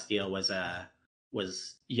when Celestia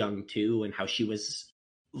was young too, and how she was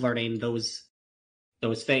learning those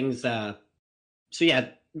things. So yeah,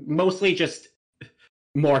 mostly just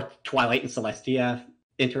more Twilight and Celestia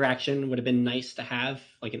interaction would have been nice to have,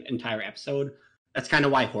 like an entire episode. That's kind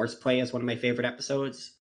of why Horseplay is one of my favorite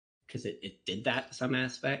episodes, because it did that to some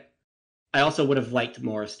aspect. I also would have liked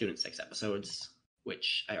more Student 6 episodes,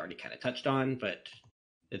 which I already kind of touched on, but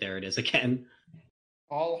there it is again.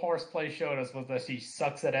 All Horseplay showed us was that she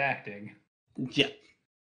sucks at acting. Yeah.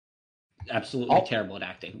 Absolutely terrible at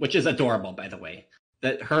acting, which is adorable, by the way.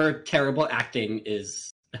 That her terrible acting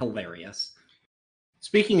is hilarious.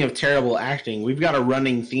 Speaking of terrible acting, we've got a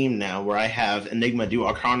running theme now where I have Enigma do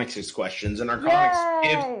Arconix's questions, and Arconix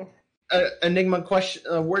gives Enigma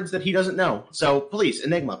words that he doesn't know. So please,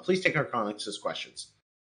 Enigma, please take Arconix's questions.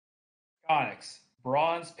 Arconix,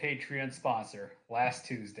 bronze Patreon sponsor, last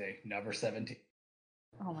Tuesday, number 17.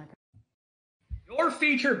 Oh my god. Your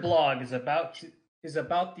featured blog is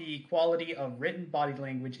about the quality of written body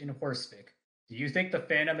language in horsefic. Do you think the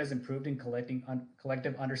fandom has improved in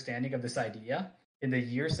collective understanding of this idea in the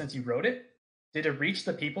years since you wrote it? Did it reach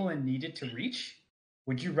the people it needed to reach?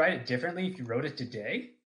 Would you write it differently if you wrote it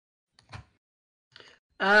today?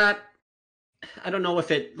 I don't know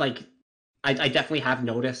if it, like, I definitely have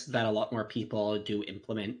noticed that a lot more people do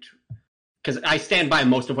implement, because I stand by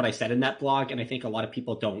most of what I said in that blog, and I think a lot of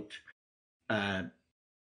people don't.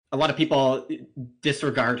 A lot of people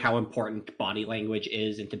disregard how important body language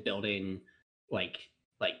is into building, like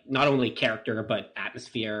not only character but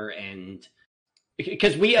atmosphere, and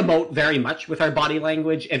because we emote very much with our body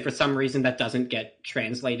language, and for some reason that doesn't get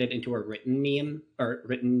translated into a written meme or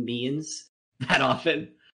written means that often.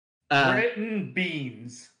 Written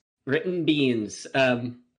beans. Written beans.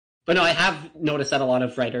 But no, I have noticed that a lot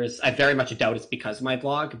of writers, I very much doubt it's because of my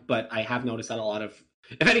blog, but I have noticed that a lot of,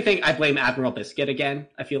 if anything, I blame Admiral Biscuit again.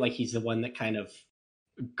 I feel like he's the one that kind of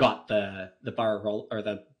got the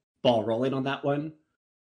ball rolling on that one.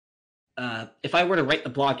 If I were to write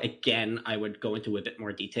the blog again, I would go into a bit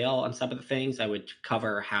more detail on some of the things. I would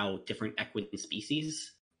cover how different equine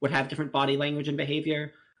species would have different body language and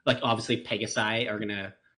behavior. Like, obviously, Pegasi are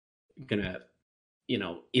gonna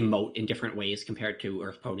emote in different ways compared to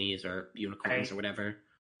Earth ponies or unicorns or whatever.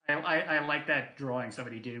 I like that drawing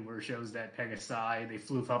somebody did where it shows that Pegasi, they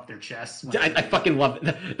floof up their chests. I fucking love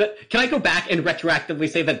it. Can I go back and retroactively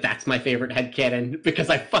say that that's my favorite headcanon? Because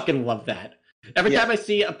I fucking love that. Every time I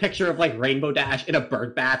see a picture of, like, Rainbow Dash in a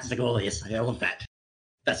bird bath, it's like, oh yes, I love that.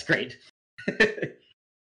 That's great.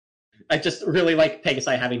 I just really like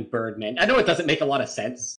Pegasi having Birdman. I know it doesn't make a lot of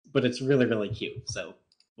sense, but it's really, really cute, so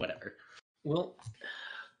whatever. Well,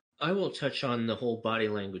 I will touch on the whole body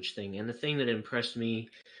language thing, and the thing that impressed me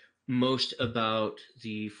most about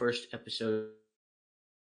the first episode.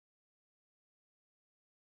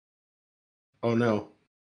 Oh no.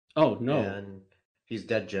 Oh no. And he's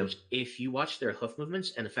dead, Jim. If you watch their hoof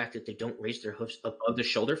movements and the fact that they don't raise their hoofs above the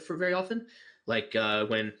shoulder for very often, like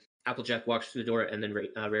when Applejack walks through the door and then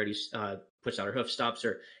Rarity puts out her hoof, stops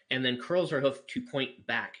her, and then curls her hoof to point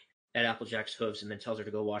back at Applejack's hooves and then tells her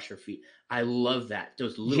to go wash her feet. I love that.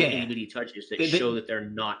 Those little itty-bitty touches that show that they're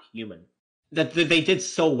not human. That they did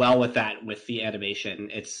so well with that with the animation.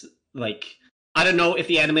 It's like, I don't know if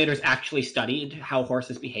the animators actually studied how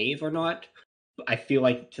horses behave or not. I feel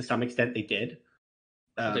like to some extent they did.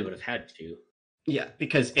 They would have had to. Yeah,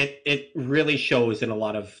 because it really shows in a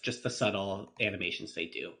lot of just the subtle animations they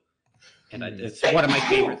do. And it's one of my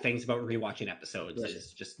favorite things about rewatching episodes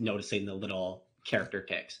is just noticing the little character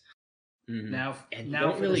ticks. Mm-hmm. Now you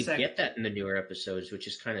don't really get that in the newer episodes, which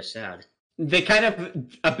is kind of sad. They kind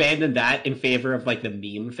of abandoned that in favor of, like, the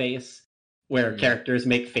meme face, where characters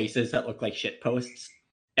make faces that look like shit posts.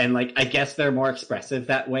 And, like, I guess they're more expressive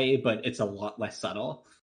that way, but it's a lot less subtle.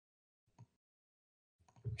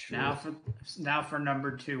 True. Now for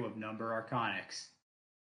number 2 of Number Arconix.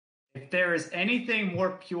 If there is anything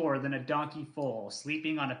more pure than a donkey foal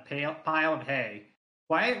sleeping on a pile of hay,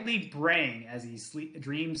 quietly braying as he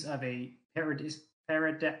dreams of a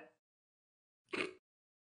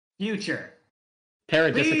future.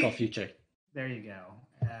 Paradisical future. There you go.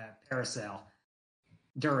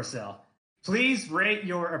 Duracell. Please rate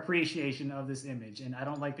your appreciation of this image. And I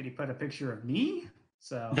don't like that he put a picture of me.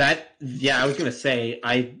 So I was gonna say,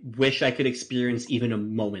 I wish I could experience even a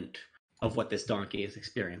moment of what this donkey is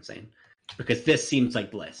experiencing, because this seems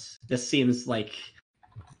like bliss. This seems like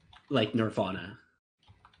nirvana.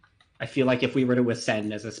 I feel like if we were to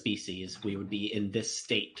ascend as a species, we would be in this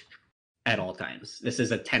state at all times. This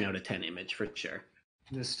is a 10 out of 10 image for sure.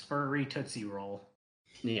 This furry Tootsie Roll.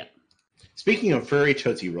 Yeah. Speaking of furry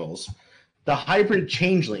Tootsie Rolls, the hybrid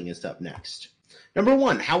changeling is up next. Number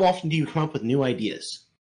 1, how often do you come up with new ideas?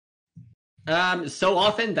 So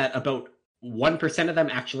often that about 1% of them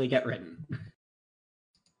actually get written.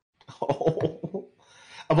 Oh.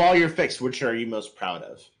 Of all your fics, which are you most proud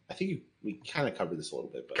of? I think we kind of covered this a little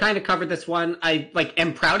bit. But... Kind of covered this one. I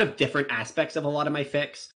am proud of different aspects of a lot of my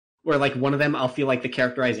fics. Where one of them, I'll feel like the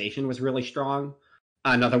characterization was really strong.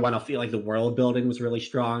 Another one, I'll feel like the world building was really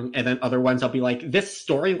strong. And then other ones, I'll be like, this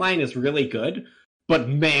storyline is really good, but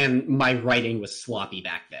man, my writing was sloppy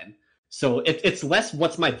back then. So it's less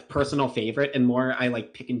what's my personal favorite and more I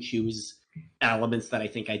pick and choose elements that I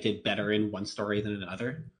think I did better in one story than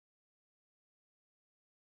another.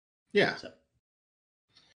 Yeah. So.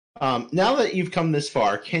 Now that you've come this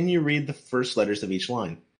far, can you read the first letters of each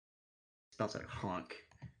line? Spells out honk.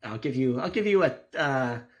 I'll give you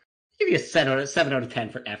a 7 out of 10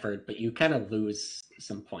 for effort, but you kind of lose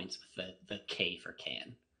some points with the K for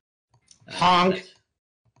can. Honk.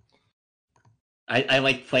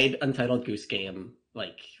 I played Untitled Goose Game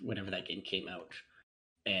whenever that game came out,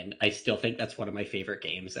 and I still think that's one of my favorite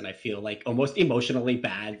games. And I feel almost emotionally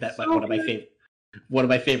bad that one of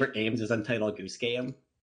my favorite games is Untitled Goose Game.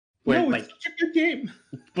 Where, it's such a good game,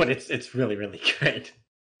 but it's really really good.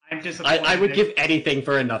 I'm disappointed. I would give anything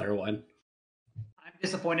for another one. I'm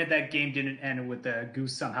disappointed that game didn't end with the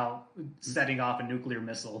goose somehow setting off a nuclear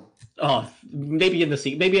missile. Oh, maybe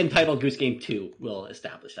maybe Untitled Goose Game 2 will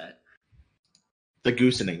establish that. The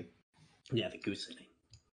goosening. Yeah, the goosening.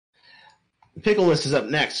 Pickle List is up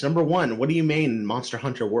next. Number 1, what do you main in Monster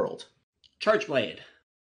Hunter World? Charge Blade.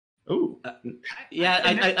 Ooh.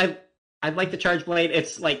 I like the Charge Blade.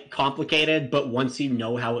 It's complicated, but once you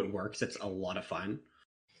know how it works, it's a lot of fun.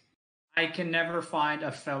 I can never find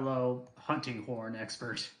a fellow hunting horn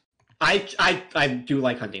expert. I do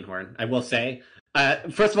like hunting horn, I will say.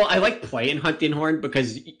 First of all, I like playing hunting horn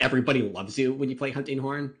because everybody loves you when you play hunting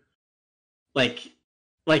horn.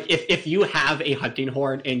 If you have a hunting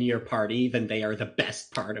horn in your party, then they are the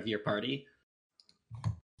best part of your party.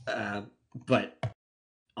 But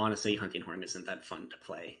honestly, hunting horn isn't that fun to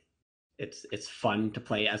play. It's fun to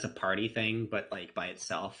play as a party thing, but by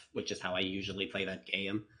itself, which is how I usually play that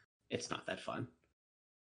game, it's not that fun.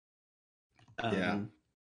 Yeah.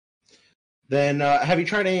 Then have you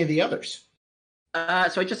tried any of the others?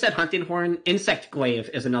 So I just said hunting horn. Insect glaive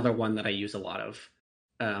is another one that I use a lot of.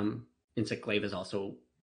 Insect glaive is also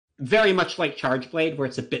very much like Charge Blade, where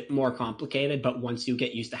it's a bit more complicated, but once you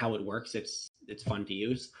get used to how it works, it's fun to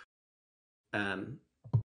use.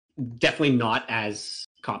 Definitely not as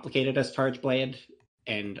complicated as Charge Blade,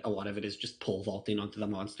 and a lot of it is just pole vaulting onto the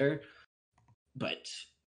monster. But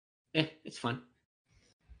it's fun.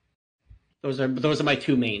 Those are my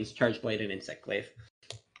two mains: Charge Blade and Insect Glaive.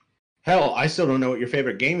 Hell, I still don't know what your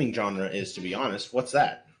favorite gaming genre is, to be honest. What's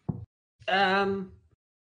that?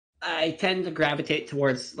 I tend to gravitate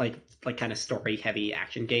towards kind of story heavy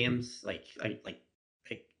action games, like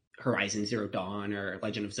Horizon Zero Dawn or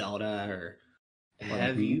Legend of Zelda or.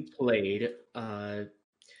 Have you played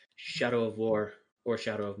Shadow of War or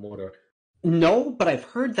Shadow of Mordor? No, but I've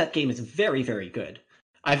heard that game is very, very good.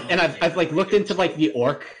 I've looked into the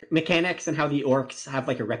orc mechanics and how the orcs have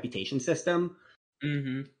a reputation system.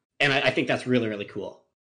 Mm-hmm. And I think that's really, really cool.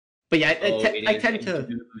 But yeah, I tend to.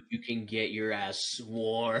 You can get your ass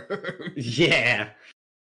swore. Yeah.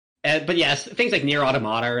 But yes, things like Nier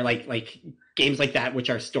Automata or like games like that,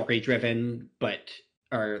 which are story driven, but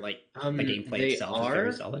are the gameplay itself is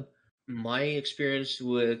very solid. My experience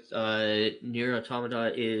with Nier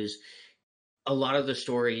Automata is a lot of the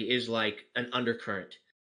story is like an undercurrent.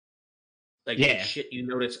 Shit you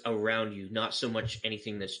notice around you, not so much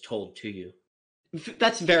anything that's told to you.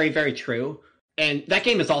 That's very, very true. And that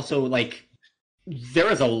game is also,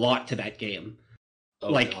 there is a lot to that game.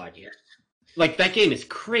 Oh, God, yes. That game is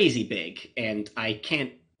crazy big, and I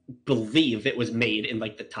can't believe it was made in,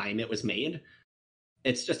 the time it was made.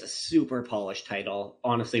 It's just a super polished title.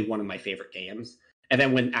 Honestly, one of my favorite games. And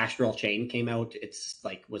then when Astral Chain came out, it's,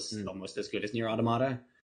 was almost as good as Nier Automata.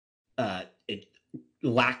 It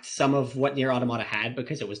lacked some of what Nier Automata had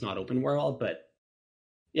because it was not open world, but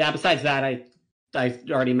yeah, besides that, I've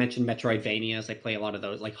already mentioned Metroidvanias. I play a lot of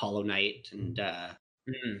those, like Hollow Knight and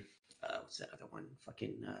what's that other one?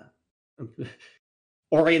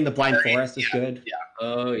 Ori and the Blind Forest is good. Yeah.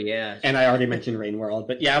 Oh yeah. And I already mentioned Rain World,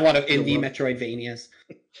 but yeah, a lot of indie Metroidvanias.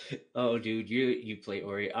 Oh dude, you play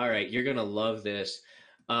Ori. All right, you're gonna love this.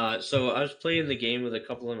 So I was playing the game with a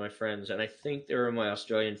couple of my friends, and I think they were my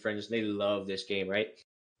Australian friends, and they love this game, right?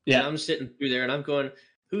 Yeah. And I'm sitting through there and I'm going,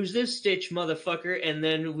 who's this Stitch motherfucker? And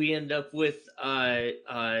then we end up with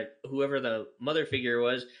whoever the mother figure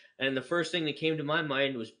was, and the first thing that came to my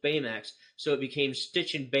mind was Baymax. So it became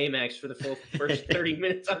Stitch and Baymax for the first 30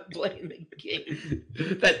 minutes I'm playing the game.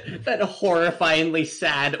 That horrifyingly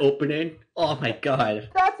sad opening. Oh my god.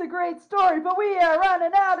 That's a great story, but we are running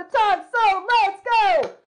out of time, so let's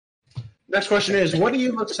go! Next question is, what do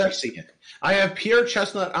you look sexy in? I have pure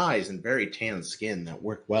chestnut eyes and very tan skin that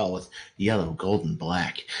work well with yellow, gold, and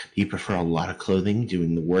black. Do you prefer a lot of clothing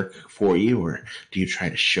doing the work for you, or do you try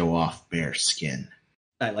to show off bare skin?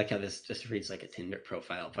 I like how this just reads like a Tinder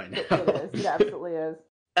profile by now. It is. It absolutely is.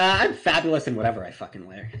 I'm fabulous in whatever I fucking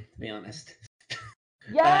wear, to be honest.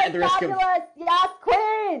 Yes, at the risk of- fabulous! Yes,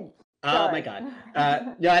 queen! Oh Sorry. my god.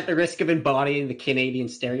 At the risk of embodying the Canadian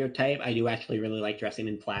stereotype, I do actually really like dressing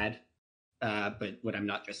in plaid. But when I'm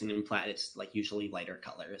not dressing in plaid, it's like usually lighter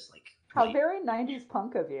colors, like How white. very 90s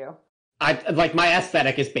punk of you. I like my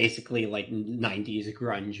aesthetic is basically like 90s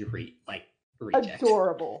grunge reject.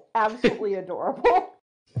 Adorable. Absolutely adorable.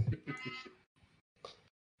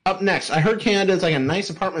 Up next, I heard Canada is like a nice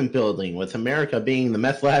apartment building, with America being the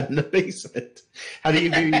meth lab in the basement. How do you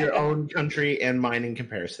view your own country and mine in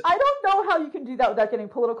comparison? I don't know how you can do that without getting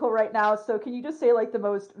political right now, so can you just say like the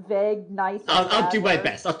most vague, nice... I'll do my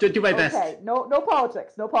best. I'll do my best. Okay, no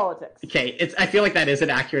politics. No politics. Okay, I feel like that is an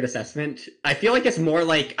accurate assessment. I feel like it's more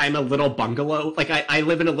like I'm a little bungalow. Like I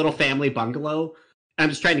live in a little family bungalow. I'm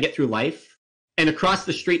just trying to get through life. And across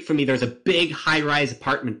the street from me, there's a big high-rise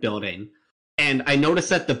apartment building. And I noticed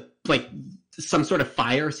that some sort of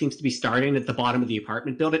fire seems to be starting at the bottom of the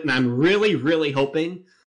apartment building. And I'm really, really hoping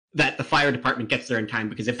that the fire department gets there in time,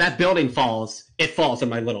 because if that building falls, it falls on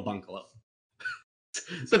my little bungalow.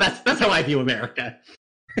 So that's how I view America.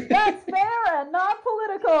 That's fair and not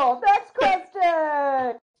political. Next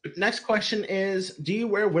question. Next question is, do you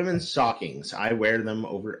wear women's stockings? I wear them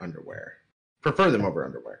over underwear. Prefer them over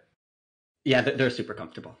underwear. Yeah, they're super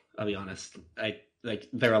comfortable. I'll be honest.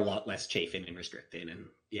 They're a lot less chafing and restricting, and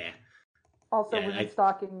yeah. Also, Yeah, women's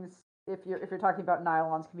stockings, if you're talking about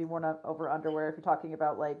nylons, can be worn over underwear. If you're talking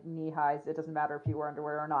about like knee highs, it doesn't matter if you wear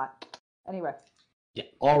underwear or not. Anyway. Yeah.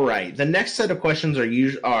 All right. The next set of questions are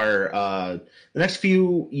the next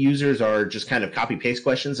few users are just kind of copy paste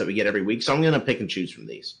questions that we get every week. So I'm going to pick and choose from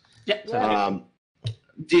these. Yeah.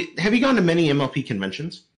 Have you gone to many MLP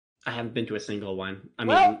conventions? I haven't been to a single one. I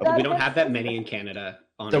mean, Well, we don't have that many in Canada.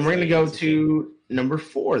 Honestly. Then we're going to go to number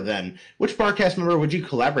 4 then. Which Barcast member would you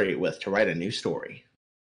collaborate with to write a new story?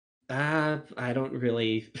 I don't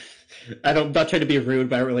really... I'm not trying to be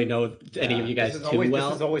rude, but I don't really know any of you guys too well.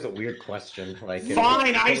 This is always a weird question.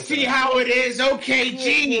 Fine, I see how it is. Okay,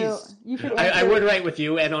 jeez. You could I would write with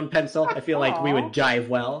you and on pencil. I feel like we would jive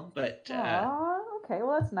well, but... okay,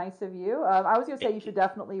 well, that's nice of you. I was going to say you should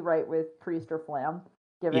definitely write with Priest or Flam.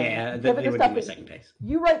 That would be my second case.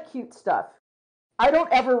 You write cute stuff. I don't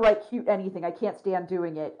ever write cute anything. I can't stand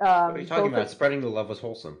doing it. What are you talking about? Spreading the love was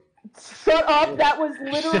wholesome. Shut up! That was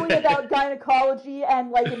literally about gynecology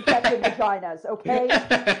and like infected vaginas. Okay.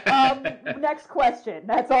 Next question.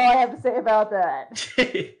 That's all I have to say about that.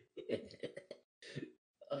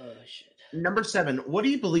 Oh shit. Number 7. What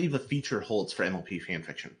do you believe the future holds for MLP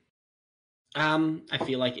fanfiction? I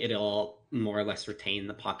feel like it'll more or less retain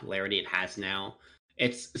the popularity it has now.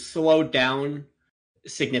 It's slowed down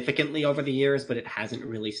significantly over the years, but it hasn't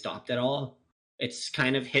really stopped at all. It's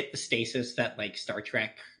kind of hit the stasis that like Star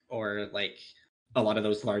Trek or like a lot of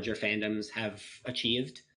those larger fandoms have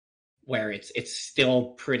achieved, where it's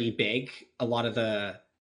still pretty big. A lot of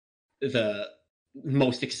the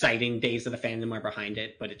most exciting days of the fandom are behind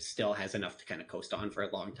it, but it still has enough to kind of coast on for a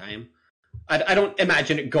long time. I don't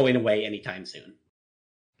imagine it going away anytime soon.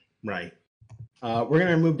 Right. We're going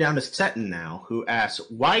to move down to Seton now, who asks,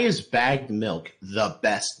 why is bagged milk the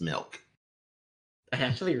best milk? I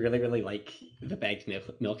actually really, really like the bagged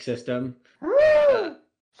milk system.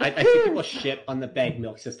 I see people shit on the bagged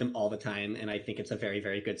milk system all the time, and I think it's a very,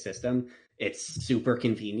 very good system. It's super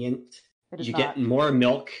convenient. You get more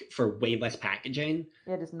milk for way less packaging.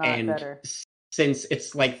 It is not better. Since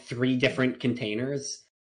it's like 3 different containers,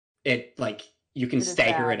 you can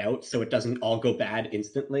stagger it out so it doesn't all go bad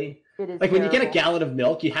instantly. It is like when you get a gallon of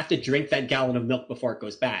milk, you have to drink that gallon of milk before it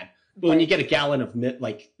goes bad. But when you get a gallon of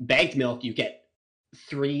bagged milk, you get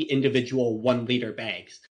 3 individual 1-liter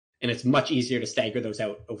bags. And it's much easier to stagger those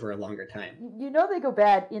out over a longer time. You know they go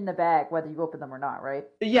bad in the bag, whether you open them or not, right?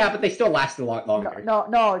 Yeah, but they still last a lot longer.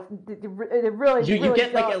 No, they really You really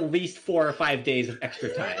get don't. like at least 4 or 5 days of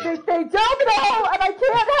extra time. They don't know, and I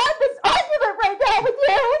can't have this argument right now with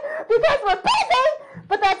you because we're busy.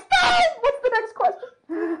 But that's fine. What's the next question?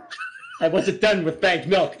 I wasn't done with bagged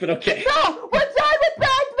milk, but okay. No, we're done with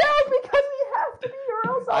bagged milk because we have to be,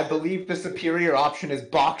 or else I believe the superior option is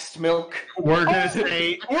boxed milk. We're going to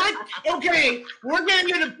say, we're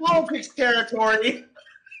getting into politics territory.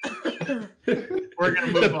 We're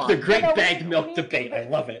gonna move on. The great No, bagged we milk need- debate. I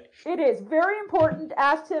love it. It is very important.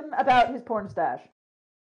 Asked him about his porn stash.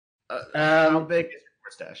 How big is your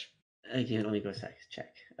mustache? Again, let me go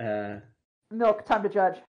check. Milk, time to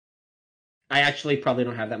judge. I actually probably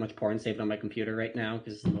don't have that much porn saved on my computer right now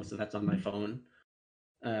because most of that's on my phone.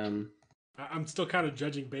 I'm still kind of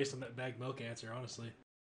judging based on that bagged milk answer, honestly.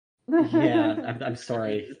 Yeah, I'm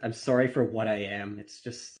sorry. I'm sorry for what I am. It's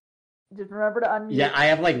just Just remember to unmute. yeah. I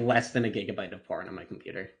have like less than a gigabyte of porn on my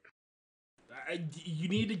computer. You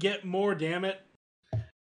need to get more, damn it.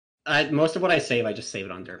 Most of what I save, I just save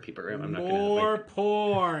it on Dirt Paper Room. I'm More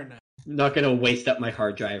porn. not gonna waste up my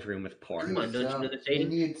hard drive room with porn. Come on, don't you know the You saying?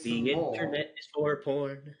 need some The more. internet is for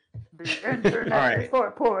porn. The internet All right. is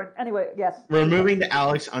for porn. Anyway, yes. We're moving to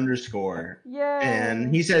Alex _, Yay.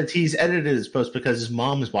 and he said he's edited his post because his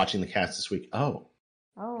mom is watching the cast this week. Oh,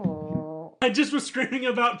 Oh. I just was screaming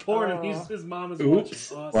about porn, and his mom is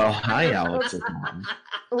Oops. watching. Awesome. well, hi Alex's mom.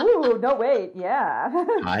 Ooh, no wait, yeah.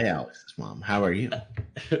 Hi Alex's mom. How are you?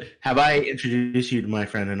 Have I introduced you to my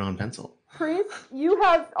friend Anon Pencil? Priest, you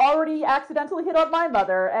have already accidentally hit on my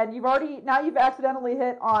mother, and you've accidentally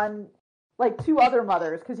hit on like 2 other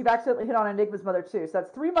mothers, because you've accidentally hit on Enigma's mother too. So that's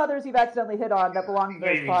 3 mothers you've accidentally hit on that belong to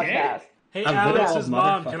this Wait, podcast. Hey, I'm Alex's literal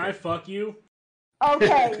mom, motherfucker. can I fuck you?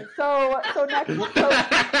 Okay, so next.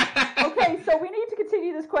 Okay, so we need to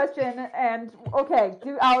continue this question, and okay,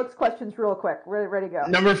 do Alex questions real quick. Ready to go.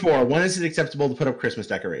 Number 4. When is it acceptable to put up Christmas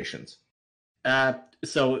decorations?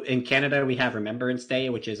 So in Canada, we have Remembrance Day,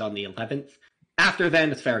 which is on the 11th. After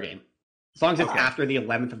then, it's fair game. As long as it's Okay. after the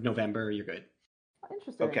 11th of November, you're good.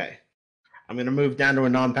 Interesting. Okay. I'm going to move down to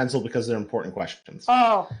Anon Pencil because they're important questions.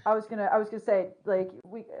 Oh, I was gonna say, like,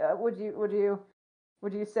 would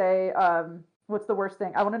you say, what's the worst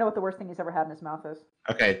thing? I want to know what the worst thing he's ever had in his mouth is.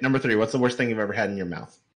 Okay, number 3. What's the worst thing you've ever had in your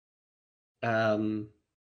mouth?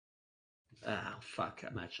 Fuck,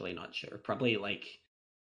 I'm actually not sure. Probably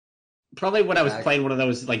when I was playing one of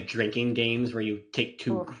those like drinking games where you take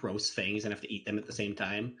 2 Oof. gross things and have to eat them at the same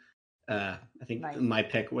time. I think Nice. my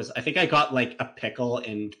pick was, I think I got like a pickle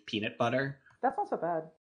and peanut butter, That's not so bad.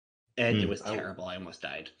 and Hmm. it was terrible. I almost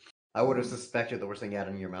died. I would have suspected the worst thing you had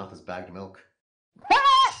in your mouth is bagged milk.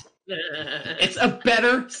 It's a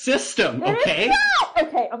better system, It is okay? not!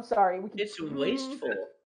 Okay, I'm sorry. We can... It's wasteful.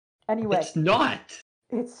 Anyway, It's not.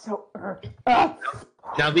 it's so.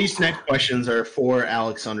 Now, these next questions are for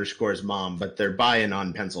Alex _'s mom, but they're by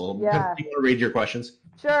Anon Pencil. Yeah. Do you want to read your questions?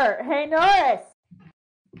 Sure. Hey Norris.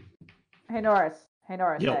 Hey Norris.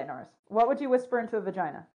 Yo. Hey Norris. What would you whisper into a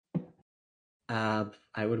vagina?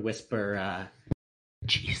 I would whisper,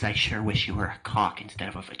 "Geez, I sure wish you were a cock instead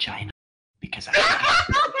of a vagina." Because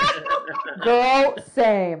Girl,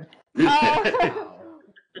 same.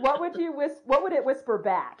 What would it whisper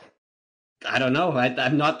back? I don't know.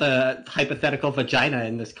 I'm not the hypothetical vagina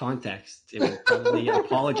in this context. It would probably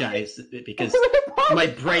apologize because my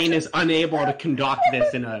brain is unable to conduct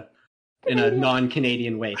this in a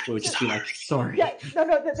non-Canadian way. So it would just be like, sorry. Yeah, no.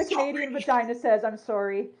 The Canadian vagina says, "I'm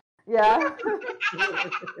sorry." Yeah.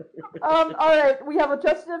 All right. We have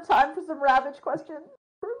just enough time for some Ravage questions.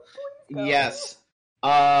 Please go. Yes.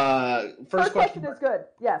 First question is good.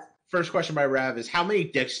 Yes. First question by Rav is, how many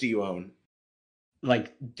dicks do you own?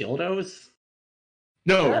 Like dildos?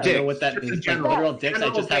 No, Sure. I don't dicks. know what that Just in means. Like general. literal dicks. I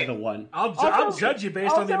General just have dick. the one. I'll Also- judge you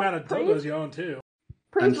based on the also, amount of please- dildos you own, too. I'm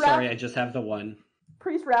Priest sorry. I Raft, just have the one.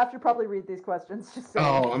 Priest Raft should probably read these questions. Just saying.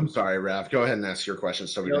 Oh, I'm sorry, Rav. Go ahead and ask your question.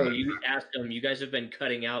 So we No, don't. you asked them. You guys have been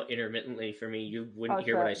cutting out intermittently for me. You wouldn't Oh,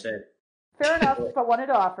 hear what sure. I said. Fair enough, but wanted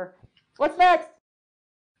to offer. What's next?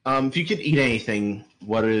 If you could eat anything,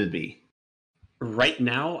 what would it be? Right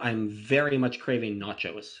now, I'm very much craving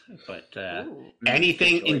nachos, but Ooh.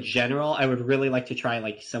 anything Good in choice. general, I would really like to try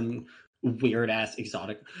like some weird ass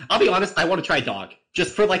exotic. I'll be honest, I want to try dog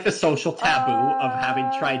just for like the social taboo of having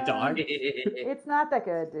tried dog. It's not that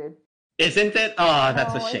good, dude. Isn't it? Oh,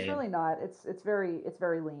 that's No, a shame. It's really not. It's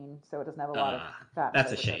very lean, so it doesn't have a lot of fat.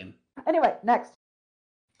 That's a flavor. shame. Anyway, next.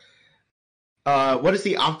 What is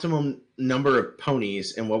the optimum number of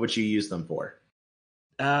ponies, and what would you use them for?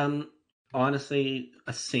 Honestly,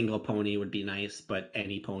 a single pony would be nice, but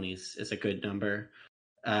any ponies is a good number.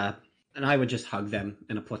 And I would just hug them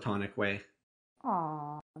in a platonic way.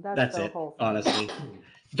 Aw, That's so it, wholesome. honestly.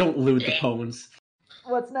 Don't lewd the pones.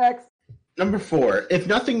 What's next? Number 4. If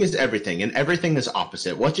nothing is everything, and everything is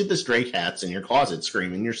opposite, what did the stray cats in your closet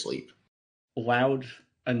scream in your sleep? Loud,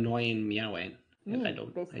 annoying meowing. Me, I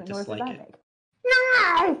don't. basically I just noises like I it. make.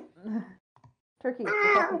 Turkey,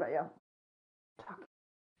 we're talking about you.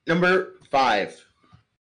 Number 5.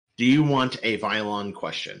 Do you want a Vylon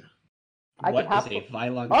question? What is a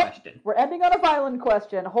Vylon Oh, question? we're ending on a Vylon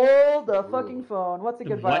question. Hold the fucking phone. What's a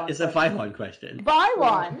good Vylon What is a question? Vylon question?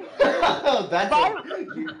 Vylon. That's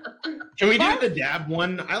Can we do the dab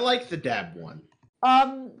one? I like the dab one.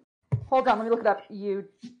 Hold on. Let me look it up. You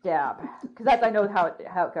dab, because that's I know how it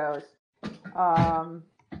goes.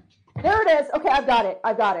 There it is. Okay, I've got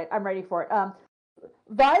it. I'm ready for it.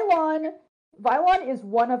 Vylon is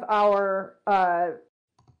one of our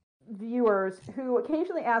viewers who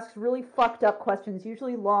occasionally asks really fucked up questions,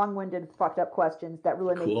 usually long-winded fucked up questions that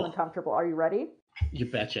really make you uncomfortable. Are you ready? You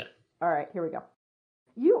betcha. All right, here we go.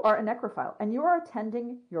 You are a necrophile, and you are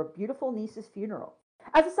attending your beautiful niece's funeral.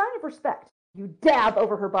 As a sign of respect, you dab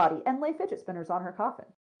over her body and lay fidget spinners on her coffin.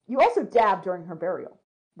 You also dab during her burial.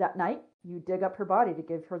 That night, you dig up her body to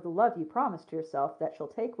give her the love you promised to yourself that she'll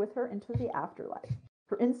take with her into the afterlife.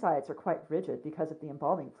 Her insides are quite rigid because of the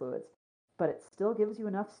embalming fluids, but it still gives you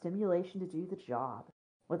enough stimulation to do the job.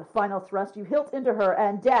 With a final thrust, you hilt into her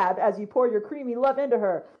and dab as you pour your creamy love into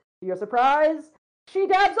her. To your surprise, she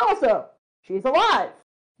dabs also. She's alive.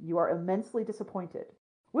 You are immensely disappointed.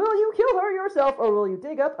 Will you kill her yourself, or will you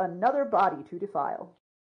dig up another body to defile?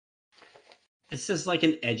 This is like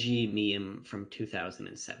an edgy meme from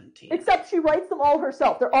 2017. Except she writes them all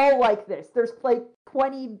herself. They're all like this. There's like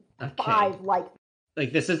 25 like this.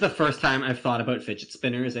 Like, this is the first time I've thought about fidget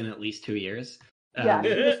spinners in at least 2 years. Yeah,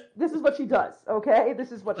 this is what she does, okay?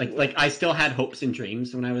 This is what she like I still had hopes and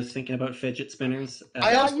dreams when I was thinking about fidget spinners.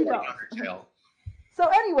 I also you like don't. Undertale. So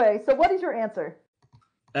anyway, what is your answer?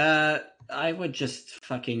 I would just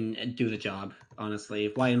fucking do the job,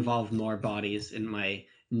 honestly. Why involve more bodies in my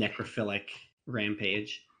necrophilic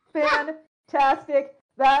rampage? Fantastic.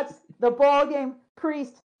 That's the ball game.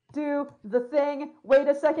 Priest, do the thing. Wait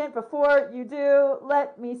a second. Before you do,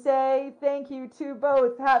 let me say thank you to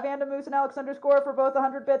both Vandamoose and Alex _ for both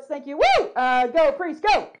 100 bits. Thank you. Woo! Go, Priest,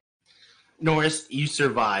 go! Norris, you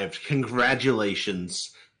survived.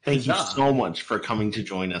 Congratulations. Thank you so much for coming to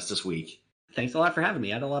join us this week. Thanks a lot for having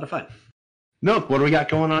me. I had a lot of fun. Milk, what do we got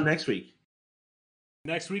going on next week?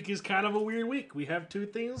 Next week is kind of a weird week. We have two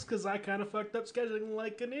things because I kind of fucked up scheduling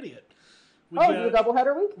like an idiot. Do a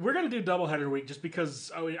doubleheader week? We're going to do doubleheader week just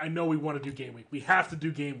because I know we want to do game week. We have to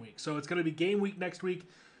do game week. So it's going to be game week next week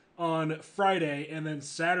on Friday, and then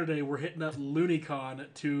Saturday we're hitting up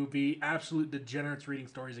LooneyCon to be absolute degenerates reading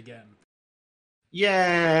stories again.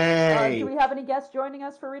 Yay! Do we have any guests joining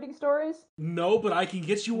us for reading stories? No, but I can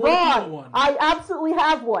get you one if you want one. I absolutely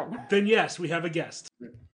have one. Then yes, we have a guest.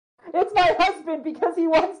 It's my husband because he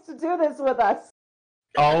wants to do this with us.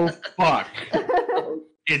 Oh, fuck.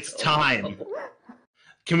 It's time.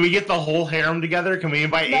 Can we get the whole harem together? Can we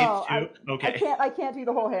invite Abe too? Okay. I can't do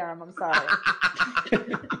the whole harem. I'm sorry.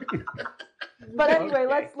 But anyway,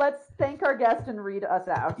 let's thank our guest and read us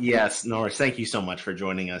out. Yes, Norris, thank you so much for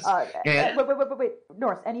joining us. Wait.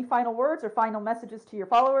 Norris, any final words or final messages to your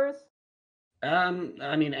followers?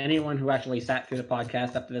 I mean, anyone who actually sat through the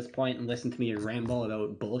podcast up to this point and listened to me ramble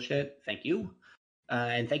about bullshit, thank you.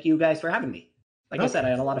 And thank you guys for having me. Like I said, I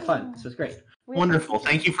had a lot of fun. This was great. Wonderful.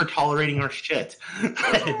 Thank you for tolerating our shit.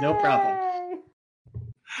 No problem.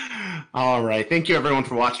 All right. Thank you, everyone,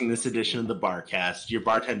 for watching this edition of the Barcast. Your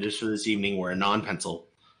bartenders for this evening were Non-Pencil.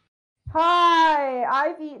 Hi,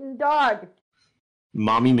 I've eaten dog.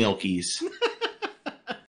 Mommy Milkies.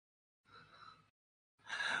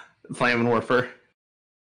 Flamin' Warfer.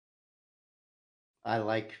 I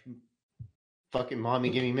like fucking mommy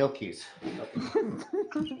give me milkies.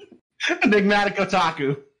 Enigmatic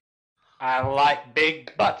Otaku. I like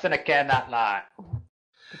big butts and I cannot lie.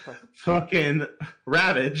 Fucking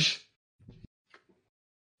Ravage.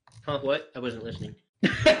 Huh, what? I wasn't listening.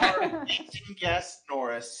 Our amazing guest,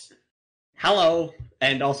 Norris. Hello,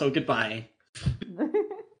 and also goodbye.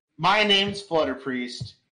 My name's Flutter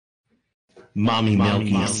Priest. Mommy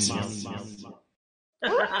Milkies.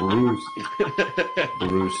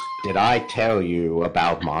 Bruce, did I tell you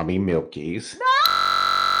about mommy milkies? No!